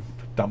because you've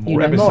done You more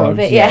know episodes. more of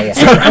it, Yeah,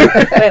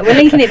 yeah. We're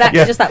linking it back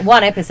Yeah. to just that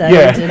one episode,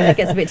 Yeah. and it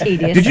gets a bit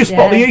tedious. Did you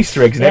spot the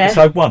Easter eggs in Yeah.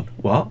 episode 1?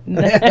 What?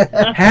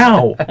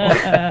 How?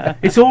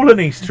 It's all an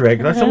Easter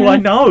egg. That's all I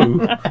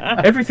know.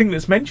 Everything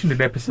that's mentioned in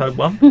episode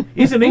 1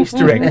 is an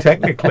Easter egg,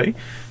 technically.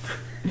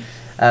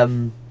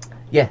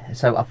 Yeah,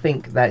 so I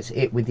think that's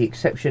it, with the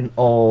exception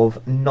of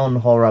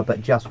non-horror,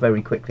 but just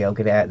very quickly, I'll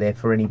get it out there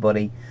for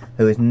anybody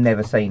who has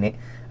never seen it.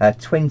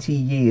 20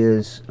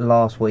 years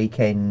last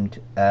weekend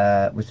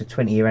was the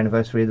 20-year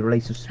anniversary of the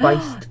release of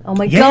Spaced. Oh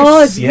my Yes,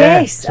 god, yeah.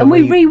 yes! So And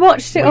we we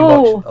rewatched it We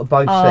all. watched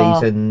both Oh.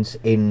 seasons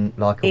in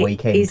like a It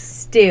weekend. is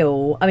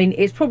still, I mean,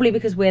 it's probably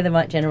because we're the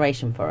right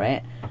generation for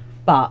it,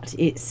 but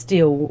it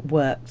still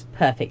worked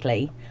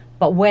perfectly.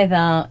 But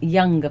whether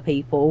younger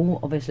people,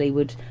 obviously,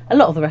 would, a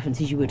lot of the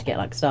references you would get,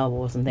 like Star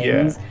Wars and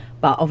things, Yeah.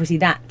 but obviously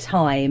that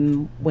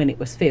time when it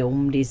was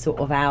filmed is sort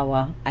of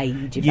our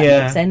age, if Yeah.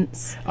 that makes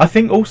sense. I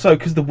think also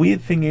because the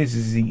weird thing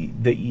is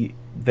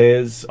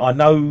there's I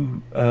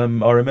know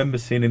I remember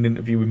seeing an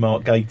interview with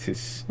Mark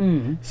Gatiss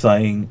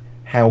saying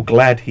how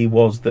glad he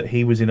was that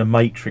he was in a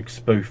Matrix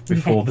spoof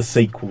before the Yes.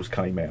 sequels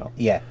came out,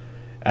 Yeah.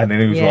 and then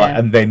he was Yeah. like,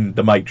 and then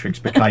the Matrix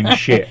became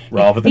shit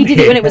rather than He did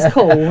it when it was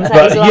cool. Was that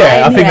But his yeah,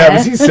 I line? think that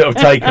was his sort of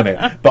take on it.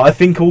 But I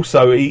think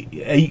also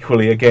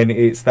equally, again,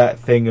 it's that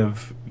thing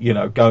of, you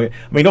know, going.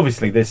 I mean,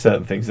 obviously, there's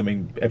certain things. I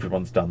mean,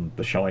 everyone's done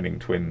the Shining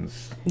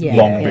twins Yeah,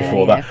 long yeah,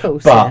 before yeah, that, of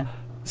course, but yeah.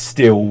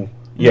 still,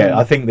 yeah,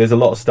 I think there's a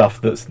lot of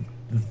stuff that's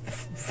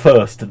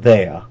first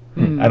there,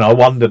 and I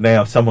wonder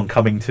now, someone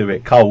coming to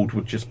it cold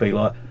would just be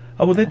like,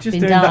 oh well, they're just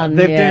Been doing done, that.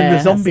 They're doing yeah,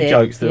 the zombie that's it,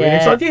 jokes. That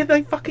it's yeah. like, yeah,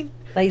 they fucking.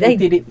 They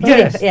did it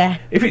Yes. Yeah.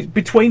 If it's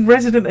between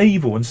Resident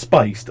Evil and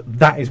Spaced,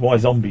 that is why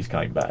zombies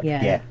came back.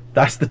 Yeah. Yeah.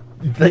 That's the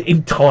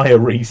entire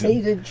reason.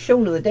 He's a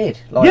Shaun of the Dead.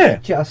 Like, Yeah.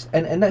 Just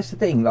and that's the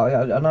thing. Like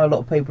I know a lot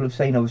of people have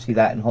seen obviously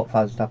that and Hot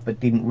Fuzz and stuff, but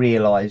didn't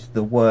realise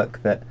the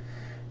work that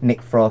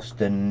Nick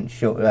Frost and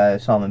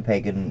Simon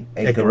Pegg and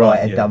Edgar Wright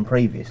had yeah. done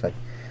previously.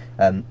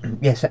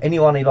 Yeah, so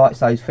anyone who likes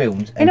those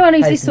films, and Anyone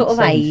who's this hasn't sort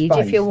of seen age, if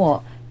Spaced, you're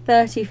what,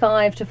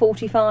 35 to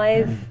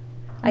 45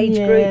 age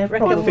Yeah, group,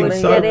 reckon I probably. think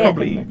would so. get it?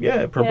 Probably,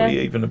 yeah, probably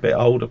Yeah. even a bit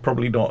older.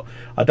 Probably not.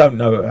 I don't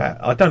know.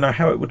 I don't know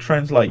how it would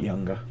translate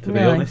younger. To be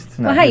No. honest.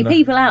 Well, hey, You know.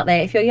 people out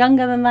there, if you're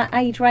younger than that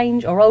age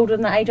range or older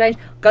than that age range,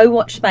 go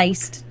watch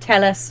Spaced.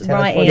 Tell us Tell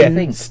us right what you in.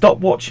 think. Stop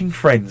watching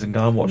Friends and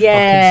go and watch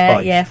Yeah, fucking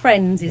Space. yeah.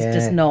 Friends is Yeah.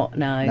 just not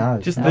no. No,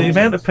 Just no the chance.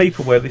 amount of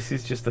people where this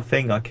is just a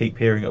thing I keep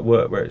hearing at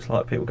work, where it's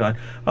like people going,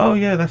 "Oh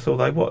yeah, that's all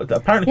they watch."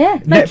 Apparently, Yeah,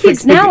 no Netflix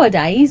kids big-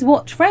 nowadays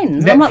watch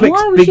Friends. I'm like, Netflix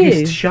why would biggest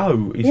you?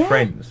 show is Yeah.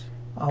 Friends.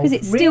 Oh, Because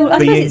it's really? still, I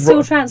suppose Being it still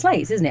ro-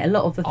 translates, isn't it? A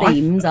lot of the I th-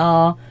 themes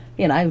are,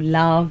 you know,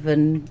 love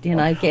and, you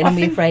know, getting I on with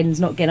your think-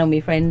 friends, not getting on with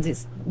your friends.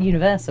 It's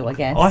universal, I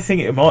guess. I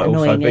think it might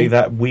also Annoyingly. be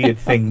that weird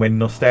thing when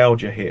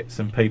nostalgia hits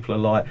and people are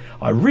like,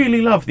 I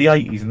really love the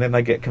 80s, and then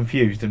they get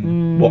confused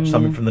and watch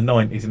something from the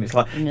 90s, and it's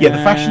like, yeah,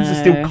 the fashions are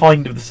still No.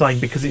 kind of the same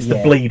because it's the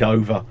Yeah. bleed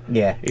over.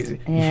 Yeah.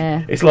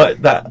 Yeah. It's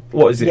like that,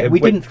 what is it? Yeah, we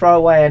when- didn't throw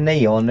away a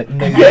neon at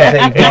New Year's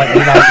Yeah. Eve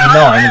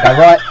 1989 and go,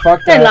 right, fuck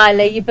Don't that. lie,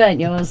 Lee, you burnt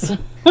yours.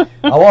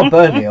 Oh, I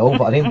burnt it all,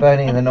 but I didn't burn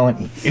it in the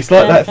 90s. It's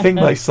like that thing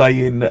they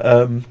say in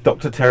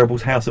Dr.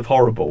 Terrible's House of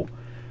Horrible,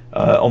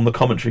 on the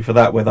commentary for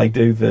that, where they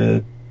do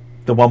the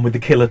one with the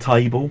killer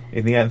table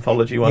in the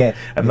anthology one, Yeah.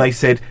 and they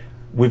said,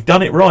 we've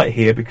done it right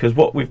here because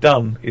what we've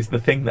done is the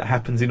thing that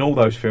happens in all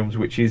those films,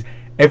 which is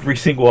every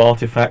single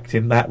artifact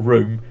in that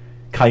room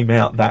came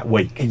out that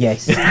week.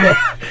 Yes.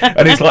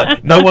 And it's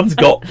like no one's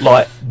got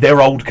like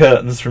their old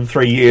curtains from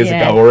 3 years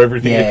Yeah. ago or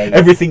everything. Yeah, yeah.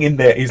 Everything in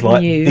there is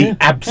like New. the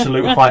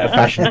absolute height of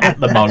fashion at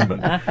the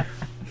moment.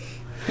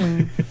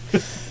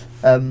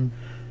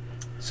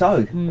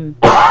 So,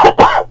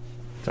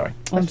 Sorry,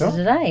 On to all right.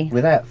 today.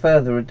 without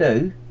further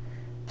ado,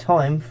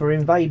 time for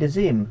Invader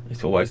Zim.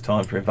 it's always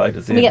time for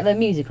Invaders Can we in. get the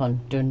music on?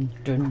 Dun,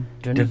 dun,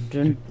 dun,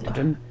 Dun, dun,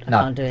 dun. I No.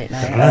 can't do it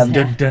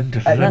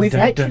now. We've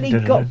actually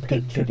got a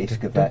picture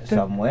disc of that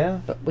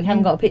somewhere. But we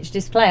haven't got a picture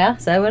disc player,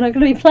 so we're not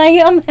going to be playing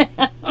it on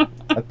there.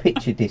 A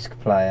picture disc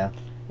player.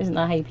 Isn't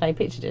that how you play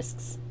picture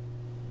discs?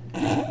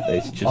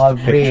 It's just I a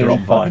picture really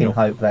on fucking vinyl.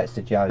 hope that's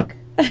the joke.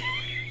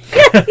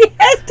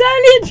 It's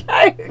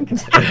totally a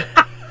joke.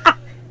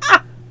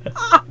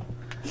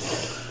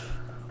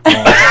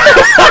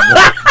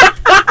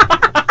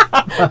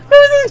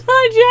 This is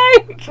my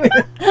joke.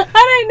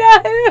 I don't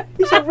know.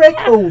 It's a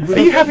record. with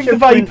Are you a having picture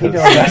the printed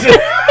vapors? on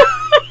it.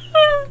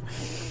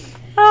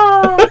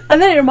 Oh.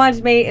 And then it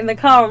reminded me in the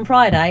car on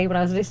Friday when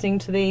I was listening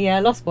to the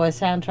Lost Boys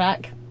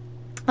soundtrack,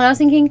 and I was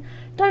thinking,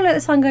 "Don't let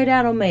the sun go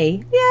down on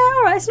me." Yeah,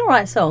 all right, it's an all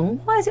right song.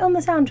 Why is it on the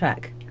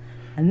soundtrack?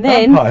 And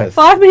then Vampires.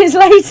 5 minutes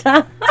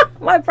later,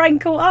 my brain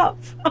caught up.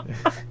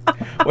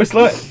 Well, it's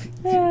like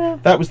Yeah.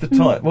 that was the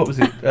time. What was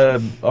it?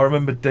 I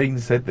remember Dean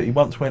said that he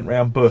once went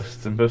round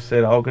Bust, and Bust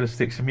said, "Oh, I'm going to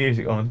stick some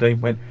music on," and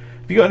Dean went,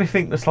 "Have you got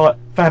anything that's like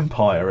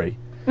vampire-y?"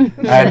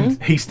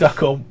 And he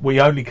stuck on "We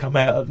Only Come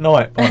Out at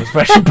Night" by the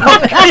Smashing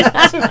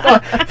Pumpkins.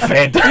 Like,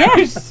 fair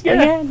dues.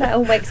 Yeah, that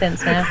all makes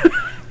sense now.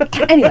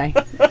 Anyway,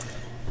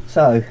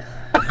 So,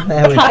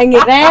 now we cutting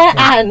it there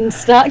and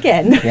start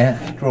again.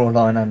 yeah, draw a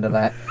line under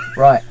that.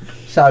 Right.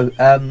 So,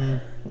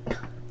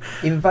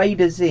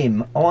 Invader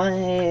Zim.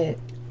 Where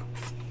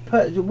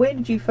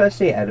did you first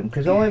see it, Adam?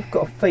 Because I've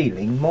got a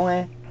feeling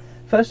my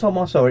first time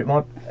I saw it,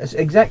 it's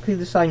exactly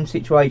the same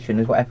situation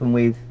as what happened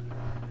with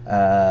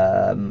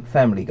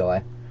Family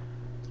Guy.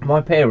 My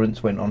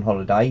parents went on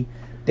holiday.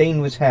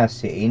 Dean was house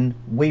sitting.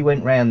 We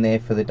went round there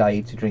for the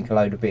day to drink a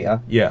load of beer.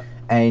 Yeah.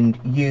 And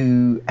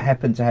you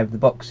happened to have the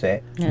box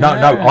set. No.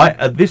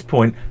 At this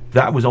point,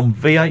 that was on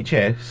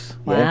VHS.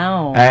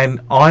 Wow. And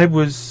I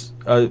was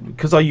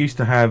because I used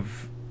to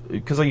have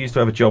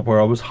a job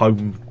where I was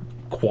home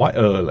quite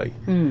early.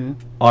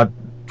 I'd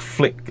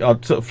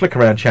sort of flick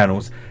around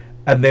channels,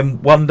 and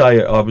then one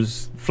day I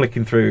was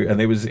flicking through, and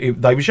they were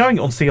showing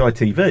it on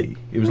CITV.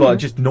 It was like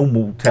just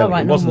normal television.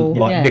 right, It wasn't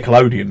normal, like yeah.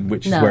 Nickelodeon,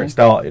 which is No. where it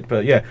started.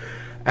 But yeah,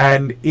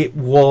 and it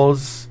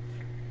was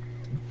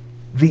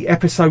the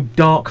episode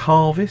Dark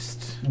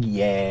Harvest,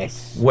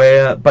 Yes.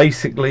 where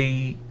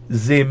basically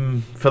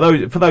Zim, for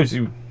those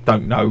who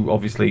don't know,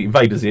 obviously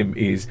Invader Zim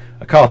is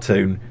a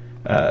cartoon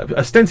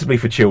ostensibly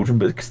for children,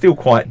 but still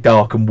quite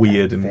dark and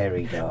weird, and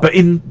Very dark. but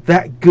in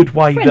that good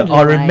way that Friendly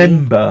I way.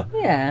 remember,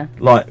 Yeah.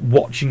 like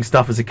watching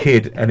stuff as a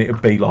kid, and it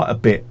would be like a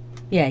bit.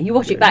 Yeah, you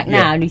watch it back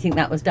Yeah. now and you think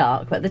that was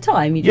dark, but at the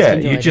time you just Yeah,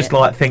 enjoyed you just it.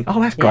 like think,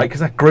 oh, that's Yeah. great because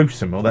that's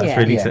gruesome, or that's Yeah.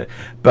 really. Yeah.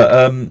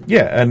 But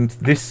yeah, and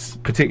this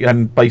particular,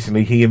 and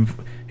basically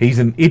he's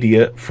an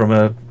idiot from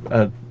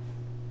a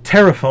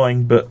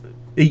terrifying but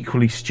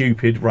equally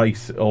stupid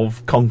race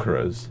of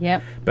conquerors.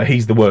 Yep. But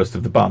he's the worst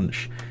of the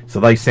bunch, so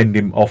they send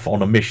him off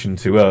on a mission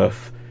to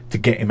Earth to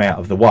get him out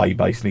of the way,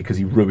 basically because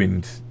he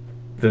ruined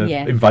the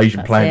Yeah, invasion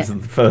that's plans it.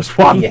 of the first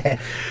one. Yeah.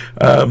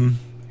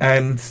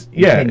 And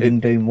yeah, Impending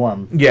Doom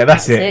 1. yeah,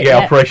 that's That's it. it, Yeah,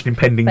 yeah. Operation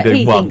Impending But Doom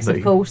he 1. thinks,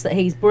 of course, that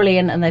he's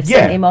brilliant and they've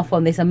Yeah. sent him off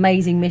on this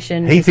amazing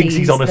mission. He thinks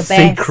he's on a the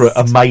secret,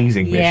 best.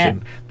 amazing Yeah.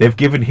 mission. They've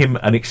given him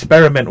an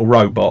experimental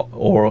robot,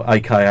 or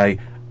AKA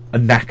a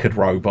knackered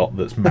robot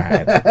that's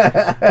mad,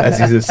 as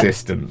his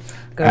assistant,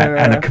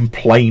 and a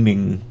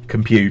complaining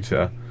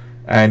computer.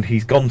 And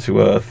he's gone to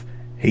Earth.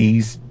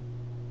 He's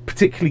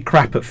particularly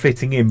crap at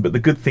fitting in, but the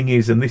good thing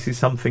is, and this is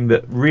something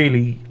that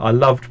really I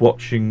loved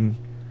watching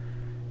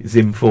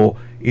Zim for,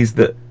 is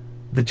that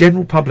the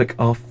general public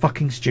are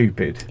fucking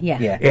stupid. Yeah.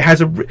 Yeah. It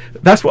has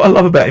that's what I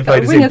love about Got a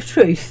Invader ring Zim. of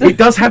truth. It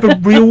does have a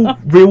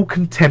real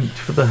contempt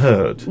for the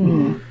herd,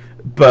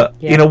 but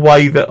Yeah. in a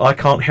way that I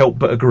can't help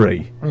but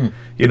agree.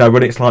 You know,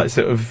 when it's like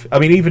sort of, I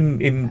mean,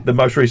 even in the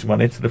most recent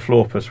one, Enter the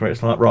Florpus, where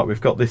it's like, right, we've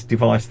got this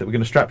device that we're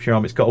going to strap to your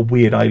arm. It's got a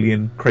weird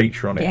alien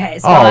creature on it. Yeah,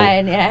 it's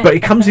fine, yeah. But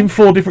it comes in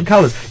 4 different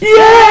colours.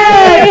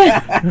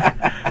 Yeah,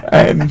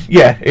 and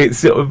yeah, it's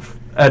sort of,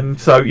 and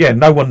so yeah,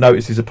 no one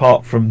notices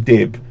apart from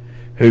Dib,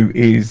 who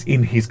is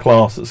in his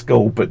class at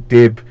school, but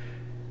Dib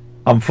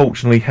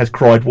unfortunately has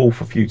cried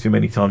wolf a few too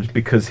many times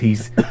because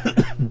he's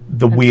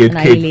the weird An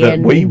kid that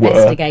alien we were.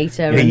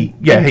 investigator He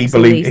and he thinks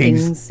all believes these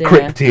he's things, yeah.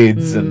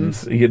 cryptids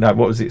and you know,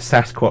 what was it,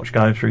 Sasquatch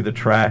going through the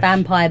trash.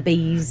 Vampire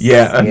bees.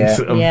 Yeah, and Yeah.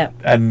 sort of- Yeah.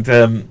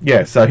 and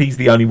yeah, so he's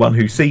the only one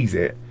who sees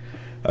it.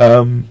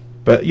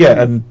 But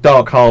yeah, and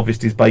Dark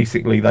Harvest is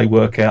basically, they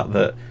work out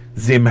that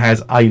Zim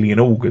has alien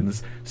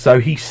organs, so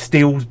he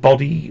steals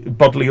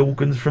bodily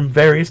organs from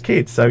various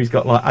kids. So he's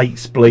got like 8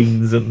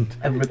 spleens and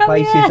And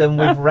replaces yeah. them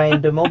with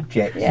random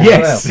objects. Yeah. as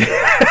yes,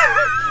 well.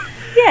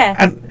 Yeah.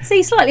 And-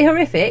 See, slightly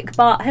horrific,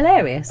 but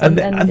hilarious. and,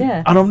 And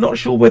yeah. and I'm not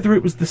sure whether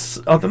it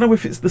was I don't know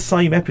if it's the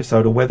same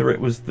episode or whether it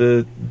was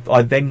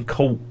I then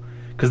caught,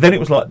 because then it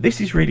was like, this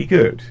is really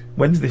good.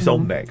 When's this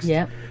on next?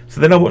 Yeah.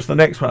 So then I watched the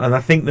next one, and I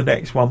think the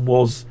next one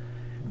was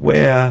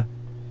where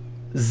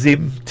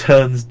Zim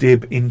turns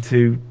Dib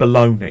into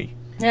baloney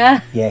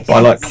Yeah. Yes. by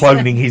like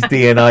cloning his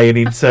DNA and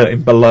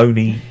inserting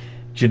baloney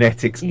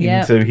genetics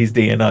Yep. into his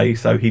DNA,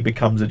 so he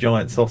becomes a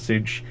giant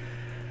sausage.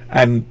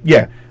 And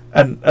yeah,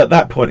 and at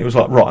that point it was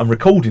like, right, I'm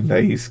recording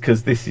these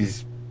because this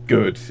is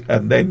good.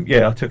 And then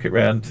yeah, I took it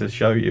round to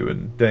show you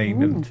and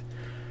Dean, and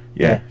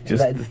yeah,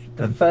 just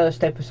the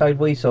first episode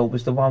we saw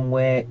was the one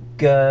where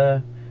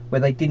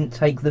they didn't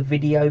take the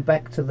video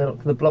back to the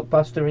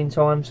Blockbuster in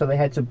time, so they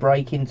had to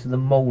break into the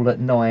mall at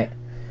night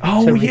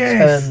to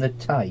return the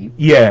tape.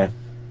 Yeah,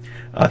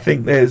 I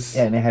think there's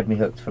Yeah, and it had me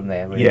hooked from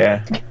there. Really.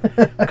 yeah,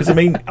 because I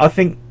mean, I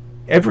think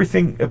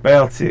everything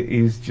about it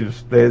is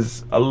just,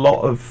 there's a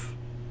lot of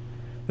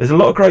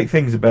great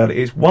things about it.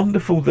 It's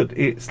wonderful that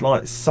it's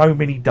like so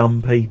many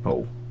dumb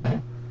people,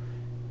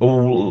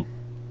 all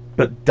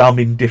but dumb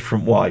in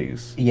different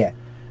ways. Yeah.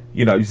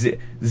 You know,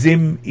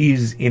 Zim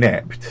is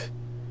inept,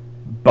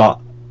 but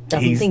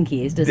Doesn't think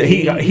he is, does he?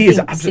 He is thinks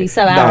absolutely he's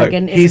so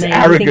arrogant. No, his isn't he?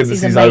 He arrogance thinks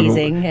he's is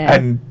amazing. over, Yeah.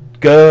 and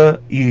Gur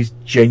is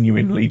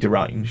genuinely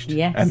deranged,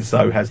 Yes. and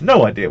so has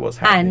no idea what's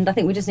happening. And I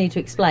think we just need to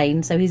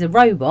explain. So he's a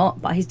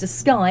robot, but his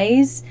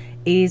disguise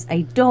is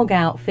a dog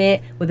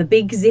outfit with a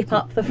big zip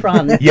up the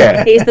front.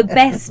 Yeah. It's the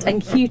best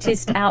and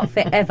cutest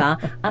outfit ever.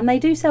 And they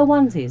do sell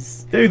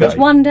onesies. Do they? Which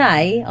one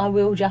day I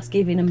will just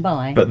give in and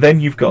buy. But then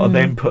you've got to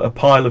then put a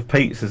pile of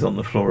pizzas on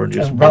the floor and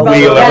just And wheel roll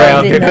Roll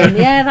around in in them. it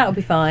Yeah, that'll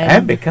be fine.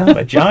 and become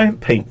a giant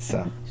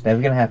pizza. It's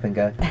never going to happen,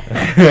 Go.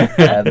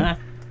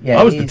 Yeah,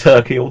 I was it the is-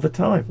 turkey all the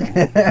time.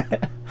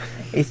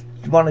 It's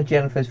one of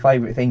Jennifer's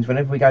favourite things.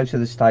 Whenever we go to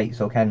the States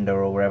or Canada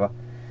or wherever,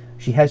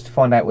 she has to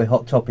find out where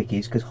Hot Topic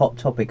is, because Hot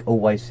Topic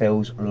always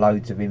sells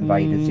loads of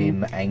Invader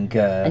Zim and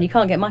Gur. And you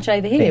can't get much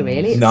over here,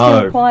 really. It's No.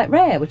 still quite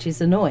rare, which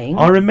is annoying.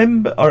 I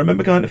remember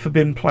going to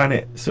Forbidden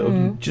Planet sort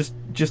of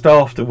just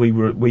after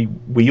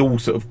we all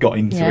sort of got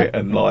into Yeah. it,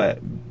 and like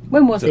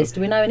When was So- this?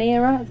 Do we know an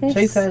era of this?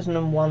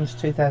 2001 to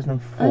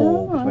 2004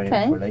 Oh, was when it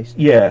okay. was released.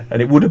 yeah,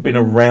 and it would have been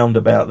around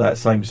about that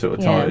same sort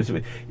of time. Yeah.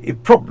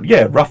 It probably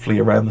roughly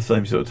around the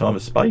same sort of time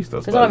as Spaced,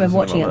 I suppose. Because I remember or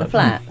watching it something at the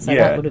like flat, so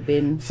Yeah. that would have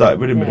been... So it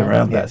would have been Yeah.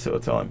 around Yeah. that sort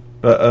of time.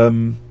 But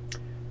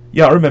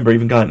yeah, I remember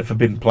even going to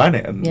Forbidden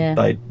Planet, and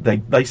Yeah.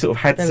 they sort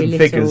of had Very some little,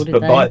 figures, did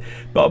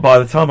but by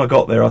the time I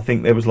got there, I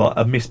think there was like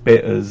a Miss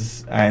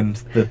Bitters and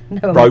the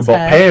No one was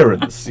robot her.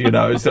 parents. You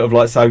know, sort of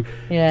like so.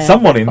 Yeah.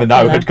 Someone in the know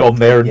Popular. had gone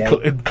there and, Yeah.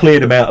 and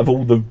cleared them out of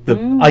all the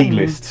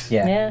A-list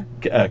Yeah.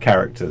 Yeah.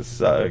 characters.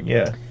 So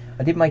yeah,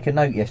 I did make a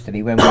note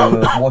yesterday when we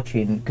were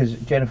watching, because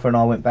Jennifer and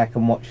I went back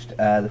and watched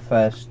the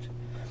first.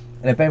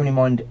 Now, bearing in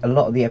mind, a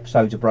lot of the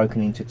episodes are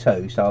broken into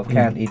two, so I've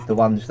counted the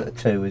ones that are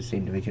two as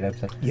individual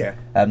episodes. yeah.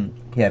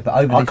 Yeah, but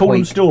over I this call them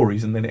week,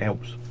 stories, and then it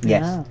helps.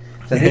 yes. Wow.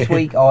 So this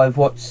week I've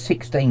watched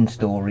 16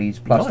 stories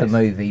plus the Nice.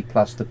 movie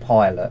plus the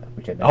pilot,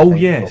 which I've never Oh seen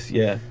yes,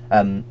 before.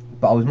 yeah.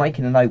 But I was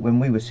making a note when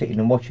we were sitting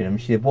and watching them.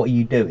 She said, "What are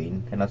you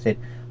doing?" And I said,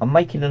 "I'm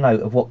making a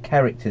note of what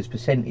character's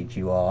percentage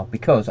you are,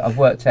 because I've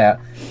worked out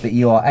that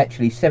you are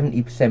actually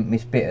 70%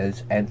 Miss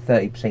Bitters and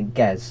 30%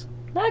 Gaz."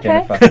 Okay.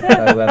 Jennifer.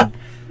 So,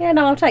 Yeah,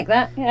 no, I'll take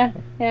that. Yeah,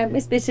 yeah.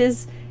 Miss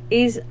Bitters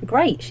is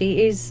great.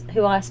 She is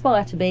who I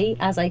aspire to be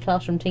as a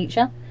classroom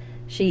teacher.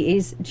 She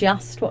is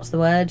just, what's the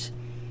word?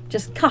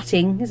 Just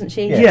cutting, isn't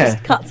she? Yeah. Yeah.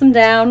 Just cuts them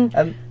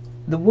down.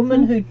 the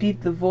woman who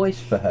did the voice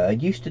for her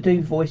used to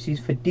do voices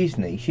for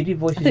Disney. She did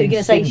voices I thought you in were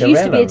going to say she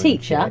used to be Cinderella a and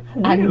teacher,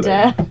 shit. and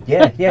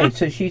Really? Yeah.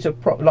 So she's a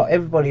like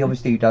everybody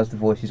obviously who does the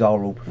voices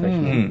are all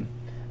professional.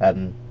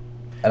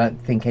 I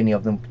don't think any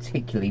of them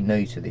particularly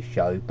new to this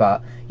show,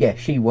 but yeah,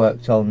 she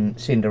worked on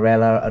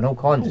Cinderella and all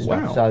kinds of Oh,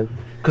 stuff. wow. So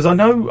Because I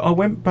know I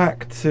went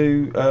back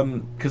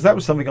to because that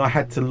was something I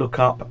had to look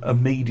up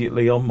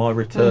immediately on my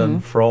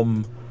return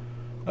from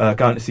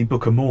going to see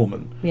Book of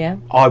Mormon. yeah.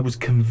 I was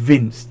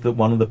convinced that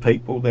one of the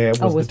people there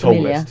was, was the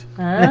familiar. tallest.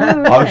 Ah, I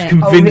was right.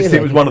 convinced really?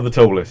 it was one of the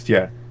tallest.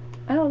 Yeah.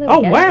 Oh, there Oh,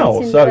 we go. wow.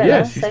 So, Cinderella.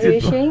 yeah, she's So who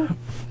is did-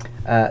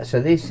 she?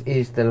 so this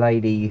is the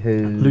lady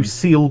who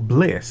Lucille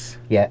Bliss.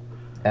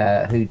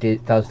 who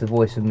does the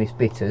voice of Miss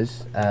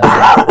Bitters.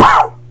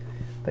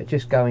 But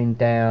just going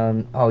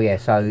down, oh yeah,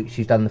 so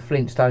she's done the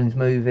Flintstones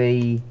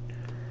movie,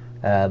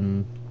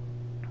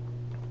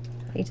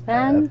 Peter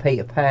Pan.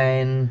 Peter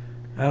Pan,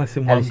 Alice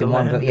in Alice in Wonderland.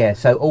 Wonderland. Yeah,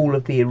 so all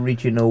of the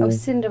original. Oh,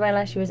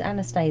 Cinderella. She was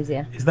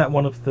Anastasia. Is that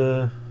one of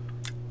the?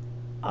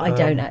 I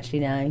don't actually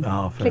know.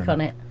 Oh, fair Click enough.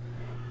 on it.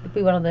 It'd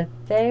be one of the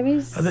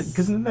fairies. Because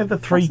isn't there the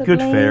three good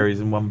Possibly. fairies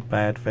and one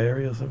bad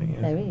fairy or something?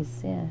 Yeah. There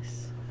is,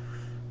 yes.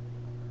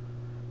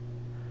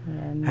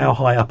 How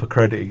high up a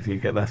credit do you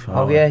get that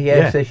far? Oh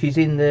yeah. So she's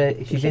in the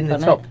click the on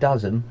top it.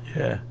 dozen.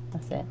 Yeah.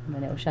 That's it. And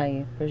then it'll show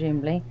you,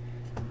 presumably.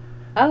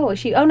 Oh, is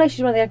she? Oh no, she's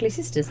one of the ugly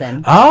sisters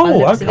then. Oh, by the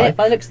looks of okay. it,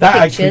 by the looks of That the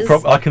actually,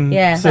 pictures. I can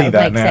yeah, see would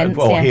that make now. sense,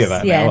 Well, yes. hear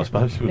that yeah. now. I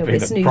suppose A would little be bit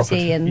the snooty proper.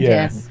 and yeah.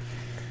 yes.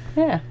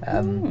 Yeah.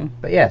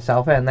 But yeah,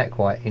 so I found that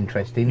quite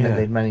interesting Yeah. that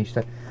they'd managed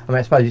to. I mean,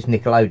 I suppose it's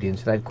Nickelodeon,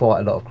 so they had quite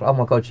a lot of. Oh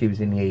my God, she was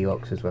in the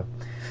Ewoks as well.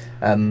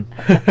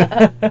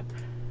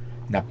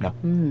 Nap nap.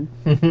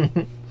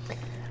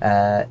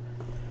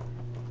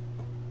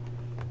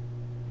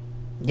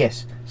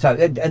 Yes. So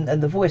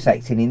and the voice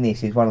acting in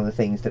this is one of the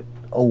things that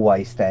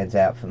always stands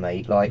out for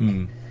me. Like,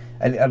 and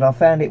I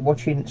found it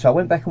watching. So I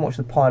went back and watched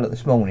the pilot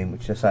this morning,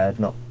 which I say I had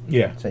not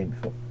Yeah. seen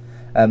before.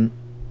 And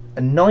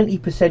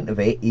 90% of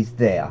it is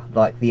there.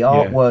 Like the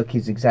artwork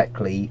is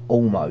exactly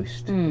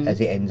almost as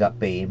it ends up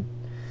being.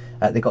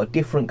 They've got a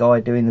different guy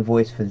doing the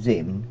voice for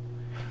Zim,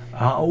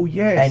 Oh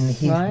yes. and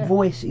his Right.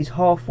 voice is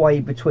halfway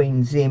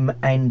between Zim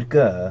and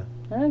Gur.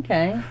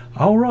 Okay.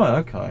 Oh right.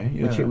 Okay.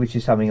 Yeah. Which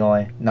is something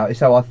I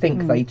noticed. So I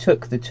think they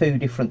took the two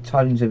different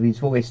tones of his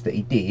voice that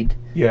he did,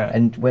 yeah.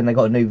 and when they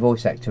got a new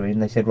voice actor in,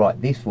 they said, right,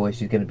 this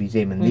voice is going to be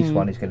Zim and this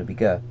one is going to be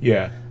Gur.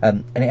 Yeah.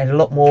 And it had a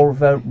lot more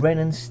of a Ren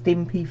and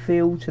Stimpy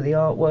feel to the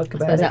artwork I about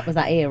suppose it. that was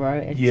that era.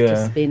 It's Yeah.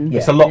 just been. Yeah.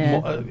 It's a lot yeah.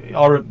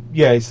 more.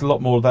 It's a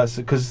lot more of that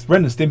because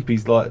Ren and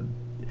Stimpy's like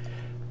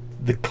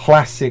the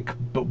classic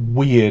but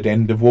weird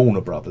end of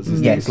Warner Brothers,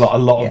 isn't it? Yes. It's like a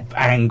lot Yeah. of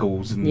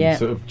angles and Yeah.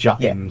 sort of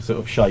jutting sort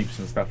of shapes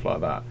and stuff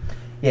like that.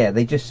 Yeah,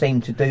 they just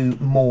seem to do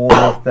more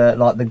of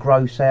the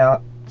gross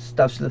out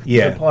stuff. So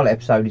the pilot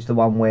episode is the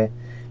one where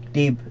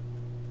Dib.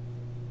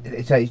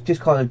 So it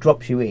just kind of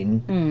drops you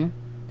in. Mm.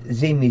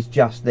 Zim is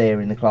just there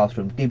in the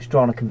classroom. Dib's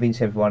trying to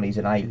convince everyone he's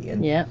an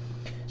alien. Yeah.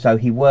 So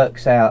he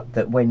works out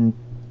that when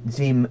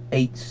Zim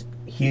eats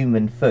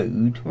human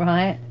food,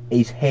 Right.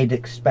 his head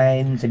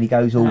expands and he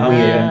goes all Ah.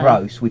 weird and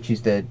gross, which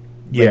is the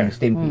Yeah. Ren and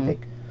Stimpy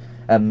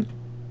thing.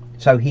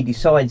 So he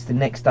decides the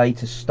next day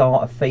to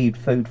start a food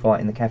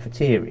fight in the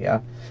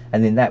cafeteria,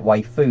 and then that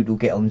way food will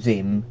get on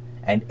Zim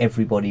and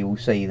everybody will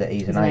see that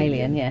he's an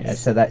alien. Yes. Yeah,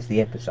 so that's the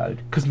episode.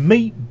 Because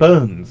meat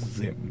burns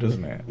Zim,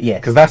 doesn't it? Yes.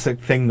 Because that's a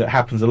thing that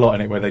happens a lot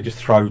in it, where they just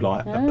throw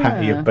like a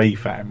patty Ah. of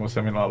beef at him or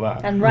something like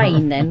that. And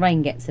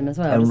Rain gets him as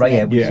well. And doesn't Ray,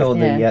 it? we Yeah. saw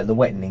Yeah. the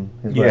wetting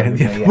as well. Yeah,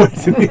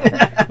 didn't we?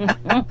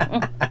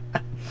 yeah.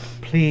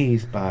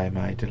 Please buy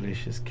my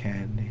delicious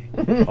candy,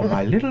 or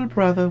my little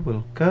brother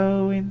will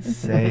go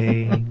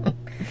insane.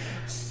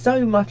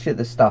 So much of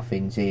the stuff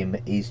in Zim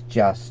is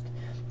just,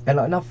 and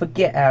I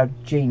forget how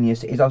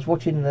genius it is. I was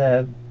watching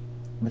the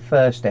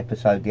first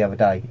episode the other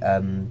day,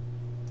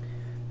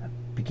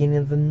 beginning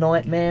of the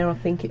nightmare, I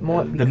think it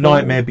might be. The called.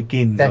 nightmare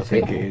begins. That's I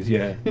think it. it is.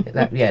 Yeah.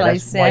 Yeah,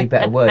 Close, that's way yeah.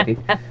 better worded.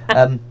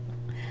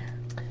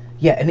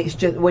 Yeah, and it's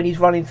just when he's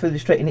running through the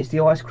street, and it's the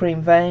ice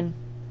cream van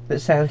that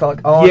sounds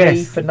like Arnie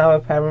Yes. for no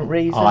apparent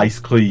reason. Ice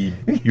cream.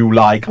 You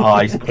like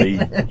ice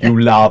cream. You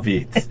love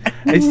it.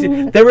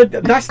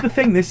 That's the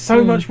thing. There's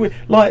so much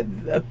like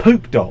a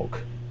poop dog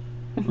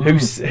who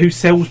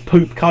sells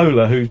poop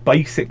cola, who's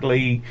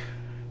basically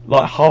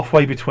like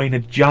halfway between a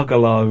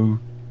juggalo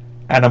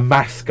and a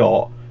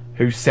mascot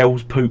who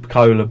sells poop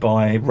cola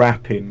by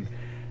rapping.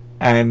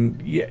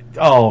 And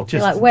just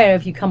Like, where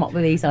have you come up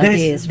with these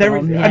ideas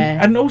from?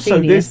 and also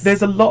Genius.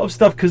 there's a lot of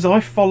stuff, because I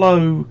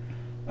follow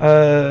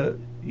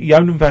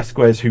Yonan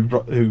Vasquez,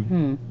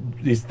 who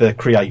is the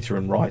creator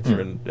and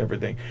writer and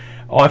everything.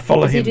 I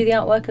follow Does him. he do the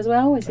artwork as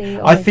well? Is he?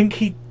 I think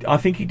he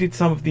did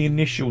some of the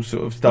initial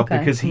sort of stuff, Okay.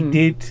 because he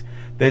did.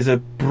 There's a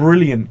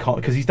brilliant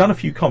because he's done a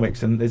few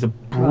comics, and there's a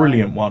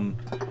brilliant one,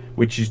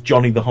 which is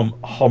Johnny the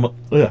Homicidal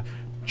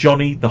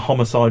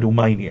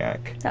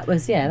Maniac. That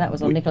was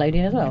on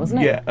Nickelodeon as well,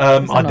 wasn't it? Yeah,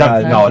 Was I that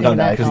don't not- know. I no, don't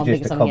know I because can't it's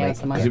think just of a something comic.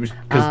 else, am I?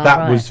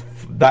 because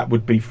that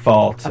would be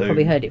far too. I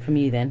probably heard it from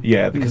you then.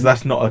 Yeah, because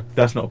that's not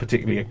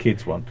particularly a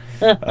kids one,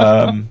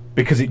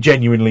 because it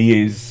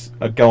genuinely is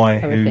a guy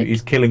who Horrific.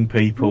 is killing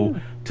people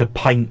to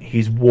paint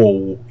his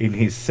wall in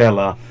his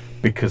cellar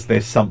because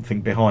there's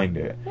something behind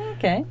it,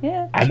 Okay,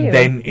 yeah. and cheery.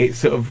 then it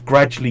sort of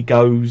gradually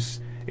goes.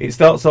 It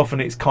starts off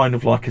and it's kind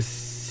of like a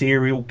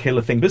serial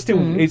killer thing, but still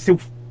it's still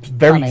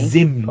very Funny.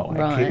 Zim-like.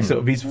 Right. It sort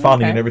of is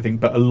funny Okay. and everything,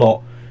 but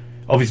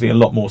obviously a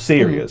lot more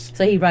serious.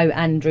 So he wrote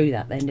and drew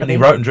that then, didn't And he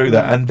wrote and drew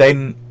that, and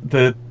then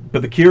the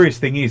curious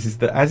thing is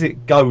that as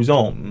it goes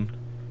on,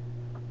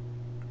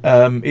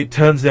 it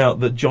turns out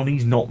that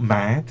Johnny's not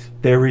mad.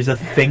 There is a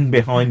thing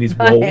behind his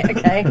wall, Right,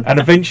 okay. and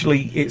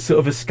eventually it sort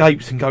of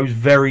escapes and goes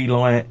very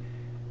like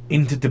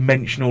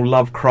interdimensional,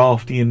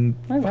 Lovecraftian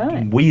Oh, right.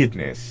 fucking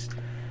weirdness.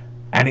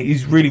 And it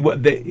is really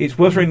it's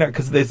worth reading that,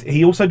 because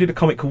he also did a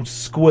comic called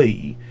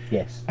Squee,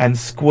 Yes. and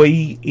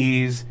Squee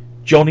is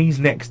Johnny's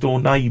next door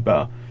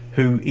neighbour,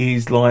 who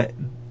is like,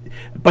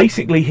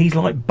 basically he's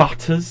like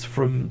Butters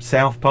from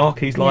South Park.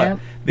 He's like Yeah.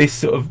 this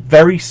sort of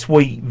very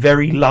sweet,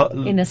 very sort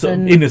of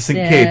Innocent, innocent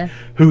yeah. kid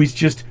who is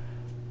just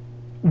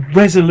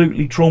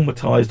resolutely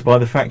traumatised by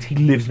the fact he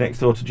lives next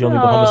door to Johnny the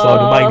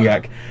Homicidal Aw.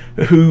 Maniac,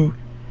 who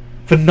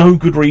for no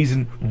good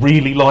reason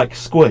really likes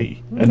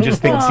Squee and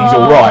just thinks he's Aw.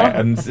 all right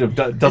and sort of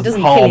doesn't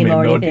doesn't harm kill him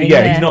or or- anything,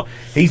 yeah, yeah.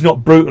 he's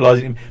not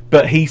brutalising him,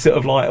 but he sort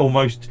of like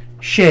almost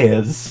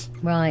shares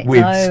Right.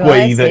 with I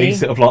Squee that he's see.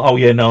 sort of like, oh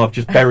yeah, no, I've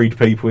just buried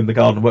people in the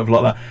garden or whatever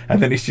like that,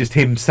 and then it's just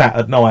him sat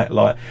at night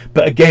like.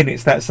 But again,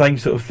 it's that same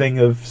sort of thing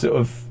of sort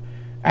of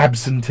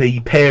absentee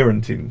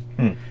parenting,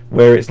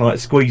 where it's like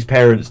Squee's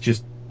parents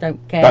just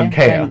Don't care. don't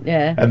care,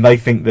 Yeah. and they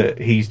think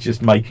that he's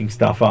just making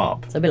stuff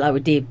up. It's a bit like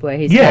with Dib, where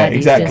his Yeah, dad is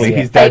exactly. just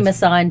His a dad's- famous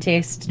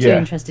scientist, too Yeah.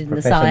 interested in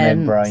Professor the science.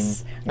 Membrane.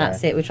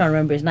 That's Yeah. it. We're trying to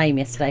remember his name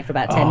yesterday for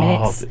about 10 Oh,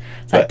 minutes. It's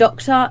but- like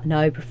Doctor,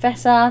 no,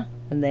 Professor,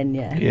 and then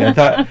Yeah,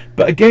 that.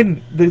 But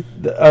again,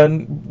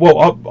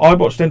 I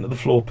watched Enter the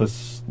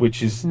Florpus,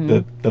 which is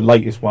the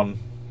latest one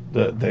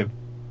that they've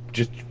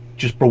just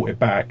brought it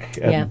back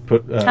and Yeah.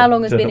 put. How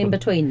long has turned been up in on-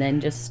 between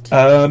then? Just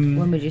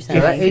when would you say? So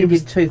that it ended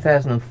was-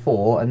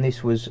 2004, and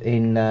this was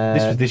in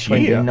This was this year.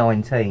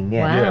 2019.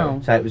 Yeah. Wow.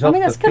 So it was. I off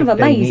mean, for that's kind of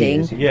 15 amazing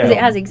years. because Yeah. it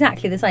has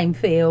exactly the same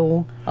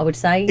feel, I would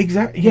say.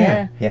 Exactly.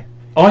 Yeah. Yeah.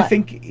 I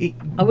think it,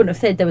 I wouldn't have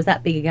said there was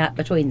that big a gap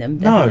between them,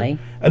 no. definitely.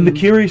 And the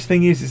curious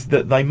thing is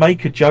that they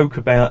make a joke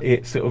about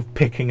it sort of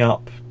picking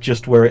up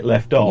just where it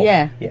left off.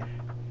 Yeah. Yeah.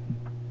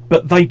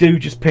 But they do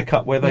just pick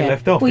up where they Yeah.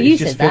 left off. Well, It you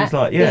just said feels that.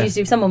 like, Because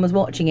if someone was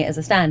watching it as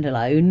a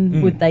standalone,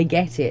 Mm. would they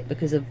get it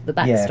because of the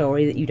Yeah.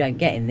 backstory that you don't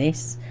get in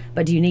this?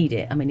 But do you need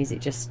it? I mean, is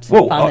it just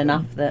Well, fun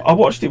enough that? I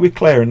watched it with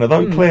Claire, and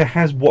although Claire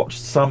has watched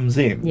some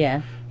Zim,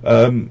 Yeah.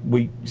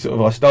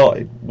 I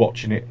started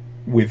watching it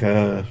with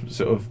her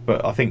sort of,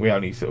 but I think we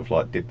only sort of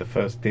like did the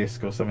first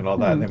disc or something like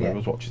that, and then we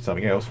was watching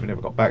something else. We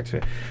never got back to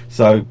it.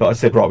 So, but I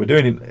said, right, we're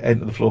doing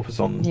Enter the Florpus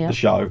on the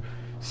show.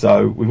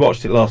 So we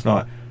watched it last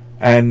night,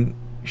 and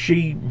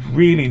she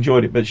really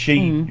enjoyed it. But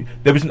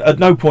there was at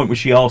no point was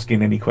she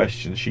asking any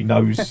questions. She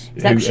knows.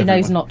 She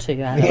knows not to.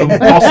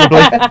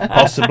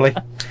 Possibly.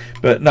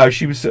 But no,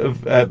 she was sort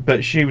of.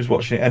 But she was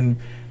watching it,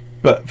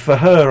 but for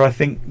her, I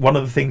think one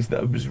of the things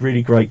that was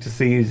really great to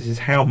see is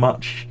how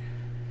much,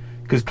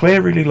 because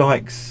Claire really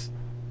likes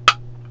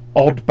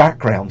odd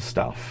background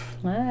stuff,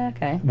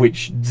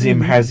 which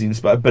Zim has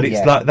inspired. But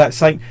it's like that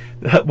same.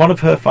 One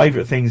of her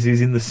favourite things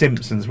is in The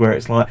Simpsons, where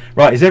it's like,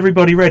 right, is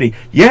everybody ready?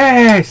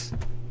 Yes.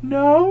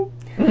 No.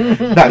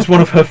 That's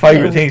one of her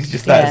favourite things.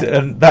 Just that,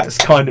 and that's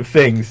kind of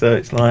thing. So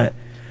it's like.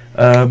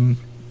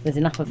 There's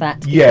enough of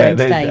that.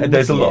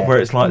 There's a lot where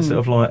it's like sort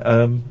of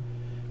like.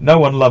 No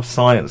one loves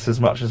science as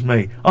much as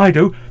me. I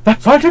do.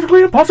 That's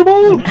scientifically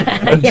impossible.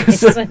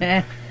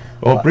 And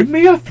or bring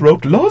me a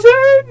throat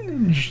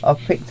lozenge. I've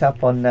picked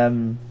up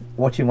on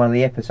watching one of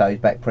the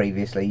episodes back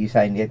previously. You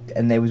saying it,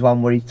 and there was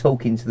one where he's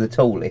talking to the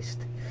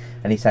tallest,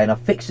 and he's saying, "I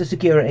fixed the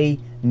security.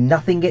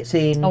 Nothing gets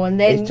in." Oh, and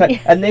then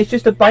and there's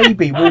just a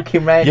baby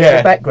walking around in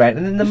the background,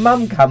 and then the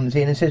mum comes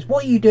in and says,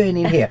 "What are you doing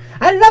in here?"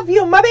 "I love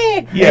you,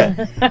 mummy."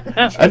 Yeah,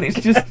 and it's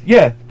just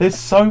there's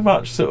so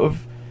much sort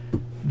of.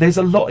 There's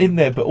a lot in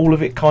there, but all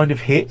of it kind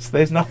of hits.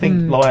 There's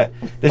nothing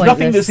there's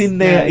nothing that's in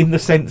there in the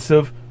sense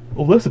of,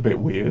 oh, that's a bit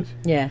weird.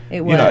 Yeah,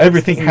 it works. You know,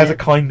 everything has a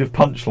kind of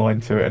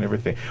punchline to it and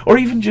everything. Or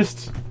even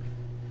just,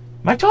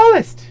 my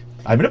tallest,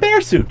 I'm in a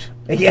bear suit.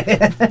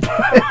 Yeah.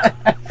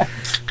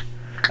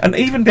 And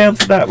even down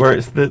to that, where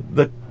it's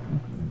the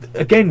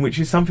again, which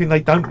is something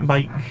they don't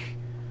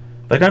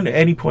at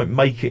any point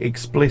make it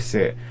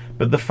explicit,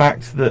 but the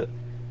fact that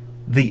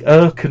the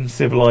Urkan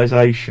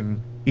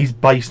civilization is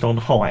based on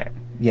height.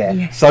 Yeah.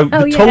 Yes. So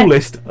the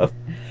tallest are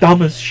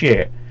dumb as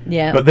shit.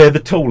 Yeah. But they're the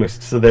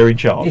tallest, so they're in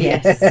charge.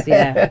 Yes.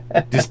 Yeah.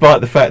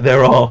 Despite the fact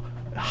there are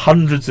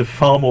hundreds of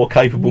far more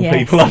capable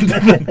people under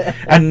them,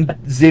 and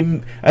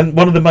Zim, and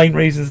one of the main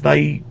reasons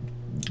they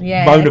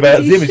moan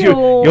about Zim is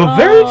you're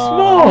very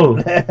small,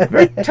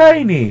 very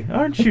tiny,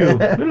 aren't you,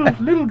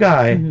 little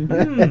guy?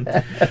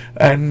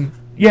 And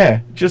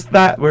just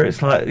that where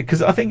it's like,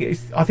 because I think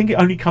it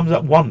only comes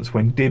up once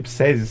when Dib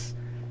says,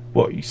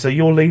 "What? So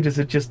your leaders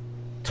are just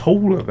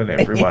taller than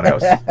everyone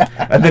else,"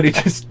 and then it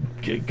just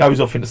goes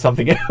off into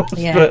something else.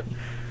 But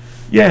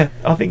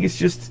I think it's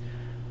just,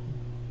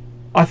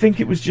 I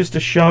think it was just a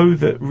show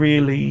that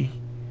really,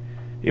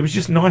 it was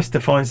just nice to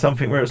find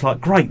something where it's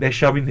like, great, they're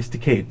showing this to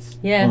kids.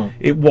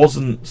 It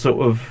wasn't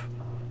sort of,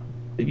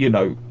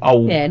 not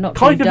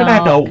kind of dark, an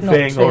adult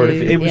thing, or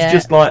it was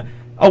just like,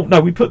 oh no,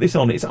 we put this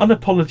on, it's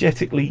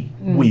unapologetically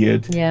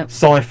weird,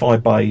 sci-fi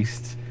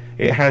based.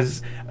 It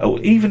has,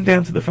 even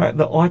down to the fact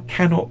that I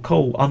cannot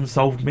call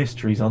unsolved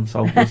mysteries.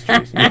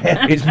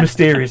 It's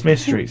mysterious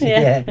mysteries.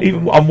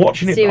 Even I'm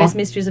watching it. Serious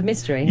mysteries of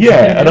mystery.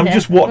 Yeah, and I'm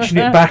just watching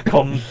it back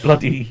on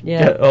bloody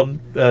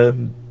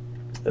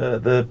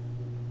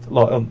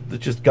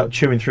just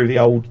chewing through the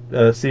old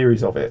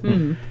series of it.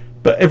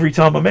 But every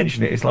time I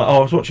mention it, it's like, oh, I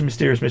was watching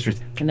Mysterious Mysteries,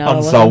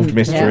 unsolved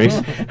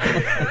mysteries.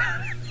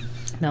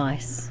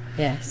 Nice.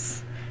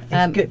 Yes.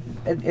 It's good.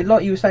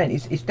 Like you were saying,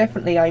 it's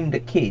definitely aimed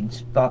at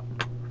kids, but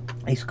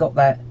it's got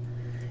that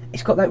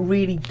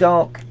really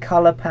dark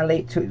colour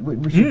palette to it,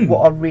 which is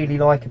what I really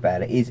like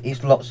about it. Is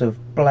it's lots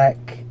of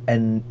black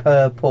and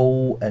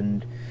purple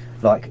and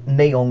like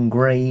neon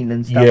green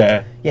and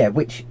stuff.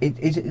 Which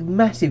is a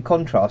massive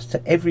contrast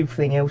to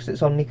everything else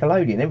that's on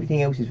Nickelodeon.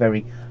 Everything else is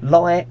very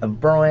light and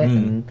bright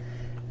and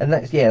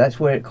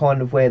that's where it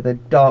kind of, where the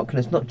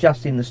darkness, not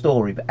just in the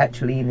story but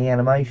actually in the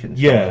animation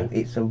style,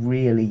 it's a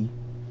very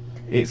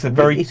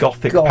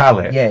gothic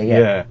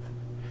palette.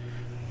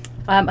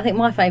 I think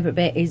my favourite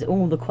bit is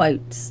all the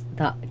quotes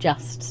that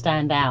just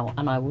stand out,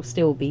 and I will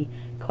still be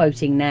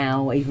quoting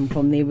now, even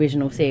from the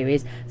original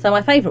series. So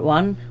my favourite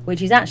one,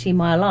 which is actually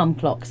my alarm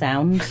clock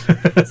sound,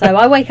 so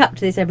I wake up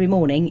to this every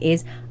morning,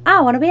 is,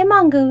 "I want to be a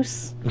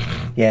mongoose."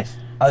 Yes.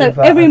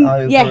 Over and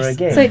over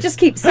again. So it just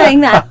keeps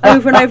saying that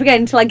over and over again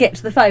until I get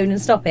to the phone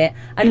and stop it.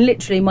 And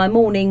literally my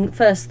morning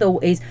first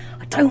thought is,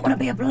 I don't want to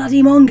be a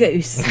bloody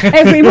mongoose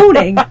every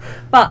morning.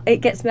 But it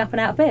gets me up and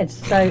out of bed.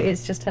 So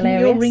it's just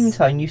hilarious. Your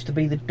ringtone used to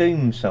be the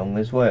Doom song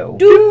as well.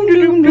 Doom,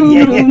 doom,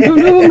 doom, doom,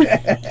 doom, doom.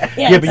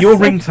 Yeah, but your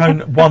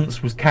ringtone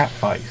once was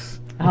Catface.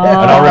 And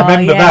I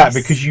remember that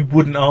because you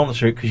wouldn't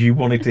answer it because you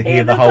wanted to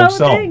hear the whole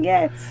song.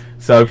 Yes.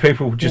 So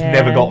people just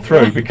never got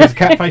through because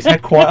Catface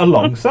had quite a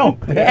long song.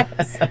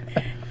 Yes.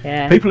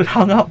 Yeah. People had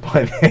hung up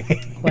by then.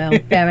 Well,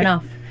 fair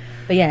enough.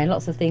 But yeah,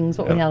 lots of things.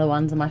 What were the other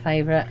ones are my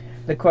favourite?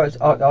 The quotes,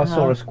 I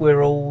saw a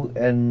squirrel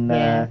and...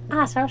 I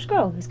saw a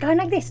squirrel. It's going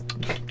like this.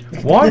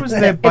 Why was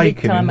there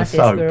bacon in the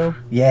soap? Squirrel.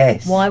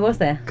 Yes. Why was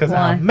there? Because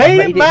I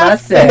made it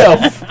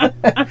myself.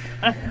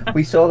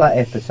 We saw that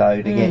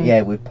episode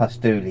again, with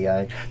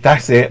Pustulio.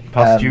 That's it,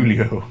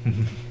 Pustulio.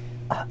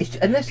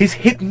 Unless, His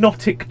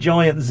hypnotic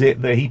giant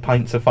zit that he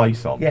paints a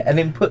face on. yeah, and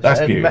then puts That's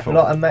beautiful.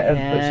 a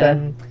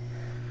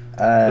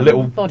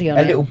little Body on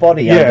a it. little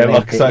body. Yeah, underneath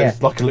like I it, say, yeah.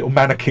 it's like a little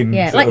mannequin.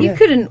 Yeah, sort like you of-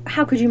 couldn't.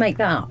 How could you make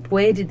that up?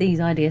 Where did these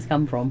ideas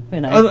come from?